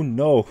 Oh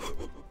no.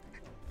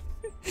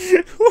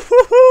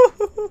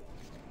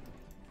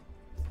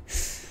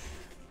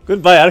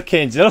 Goodbye,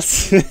 archangels.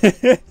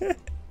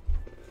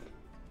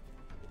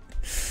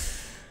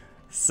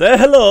 Say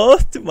hello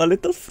to my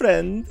little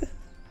friend.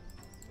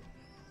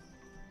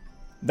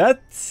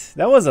 That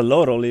was a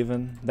low roll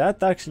even.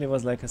 That actually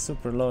was like a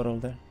super low roll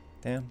there.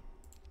 Damn.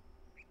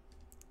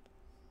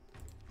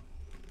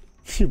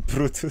 You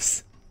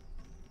Brutus.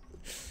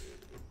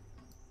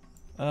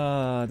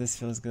 Ah, this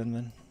feels good,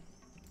 man.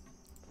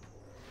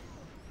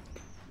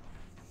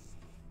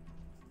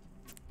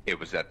 It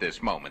was at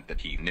this moment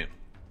that he knew.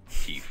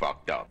 He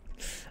fucked up.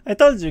 I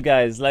told you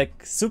guys,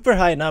 like, super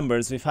high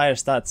numbers with higher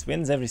stats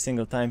wins every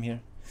single time here.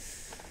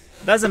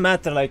 Doesn't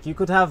matter, like,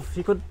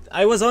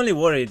 I was only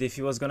worried if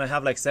he was gonna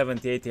have like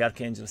 70, 80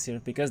 archangels here,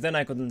 because then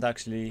I couldn't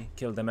actually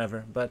kill them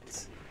ever, but...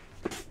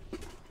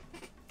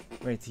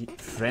 Wait, he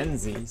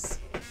frenzies?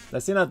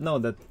 Does he not know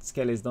that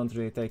skellies don't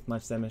really take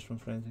much damage from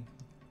frenzy?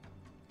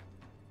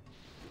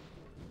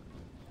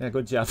 Yeah,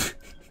 good job.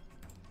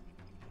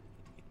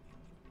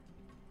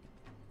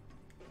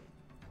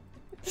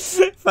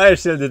 Fire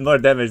shield did more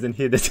damage than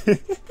he did.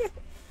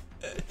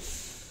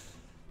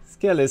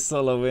 Skellies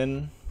solo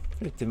win,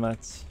 pretty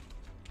much.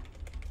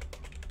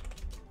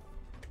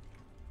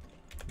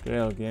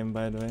 Grail game,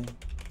 by the way.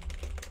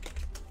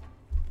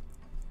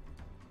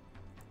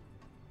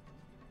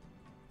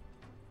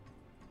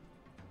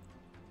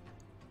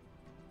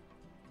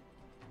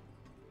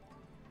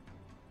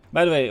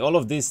 By the way, all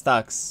of these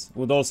stacks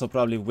would also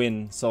probably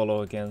win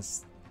solo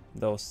against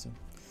those two.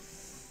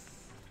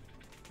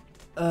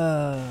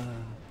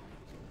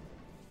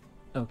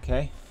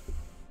 Okay.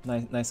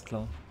 Nice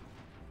clone.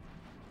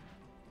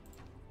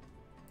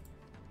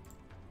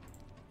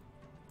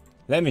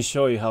 Let me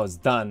show you how it's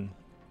done.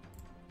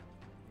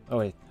 Oh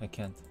wait, I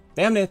can't.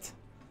 Damn it!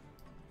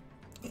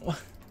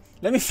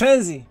 Let me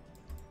frenzy!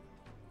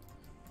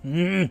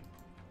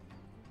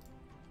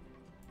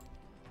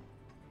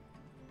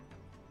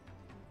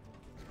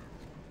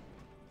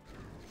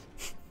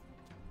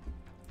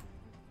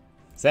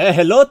 Say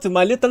hello to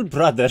my little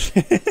brother.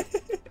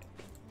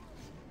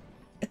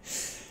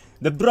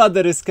 The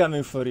brother is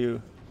coming for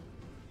you.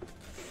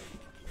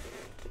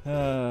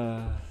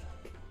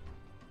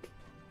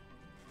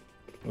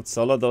 Would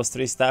solo those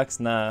 3 stacks?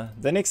 Nah.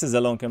 The Nyxes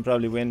alone can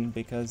probably win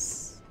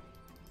because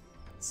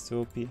it's too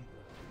OP.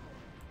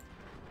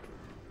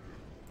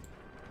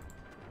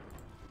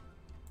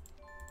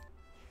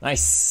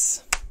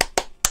 Nice.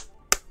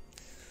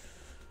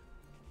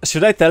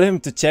 Should I tell him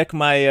to check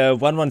my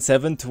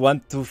 117 to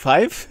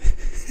 125?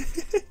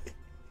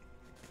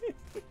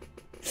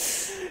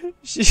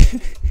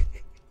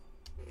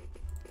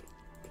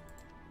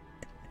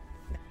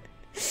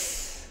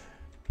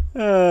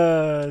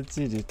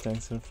 GG,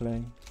 thanks for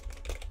playing.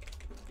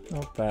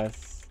 No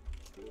pass.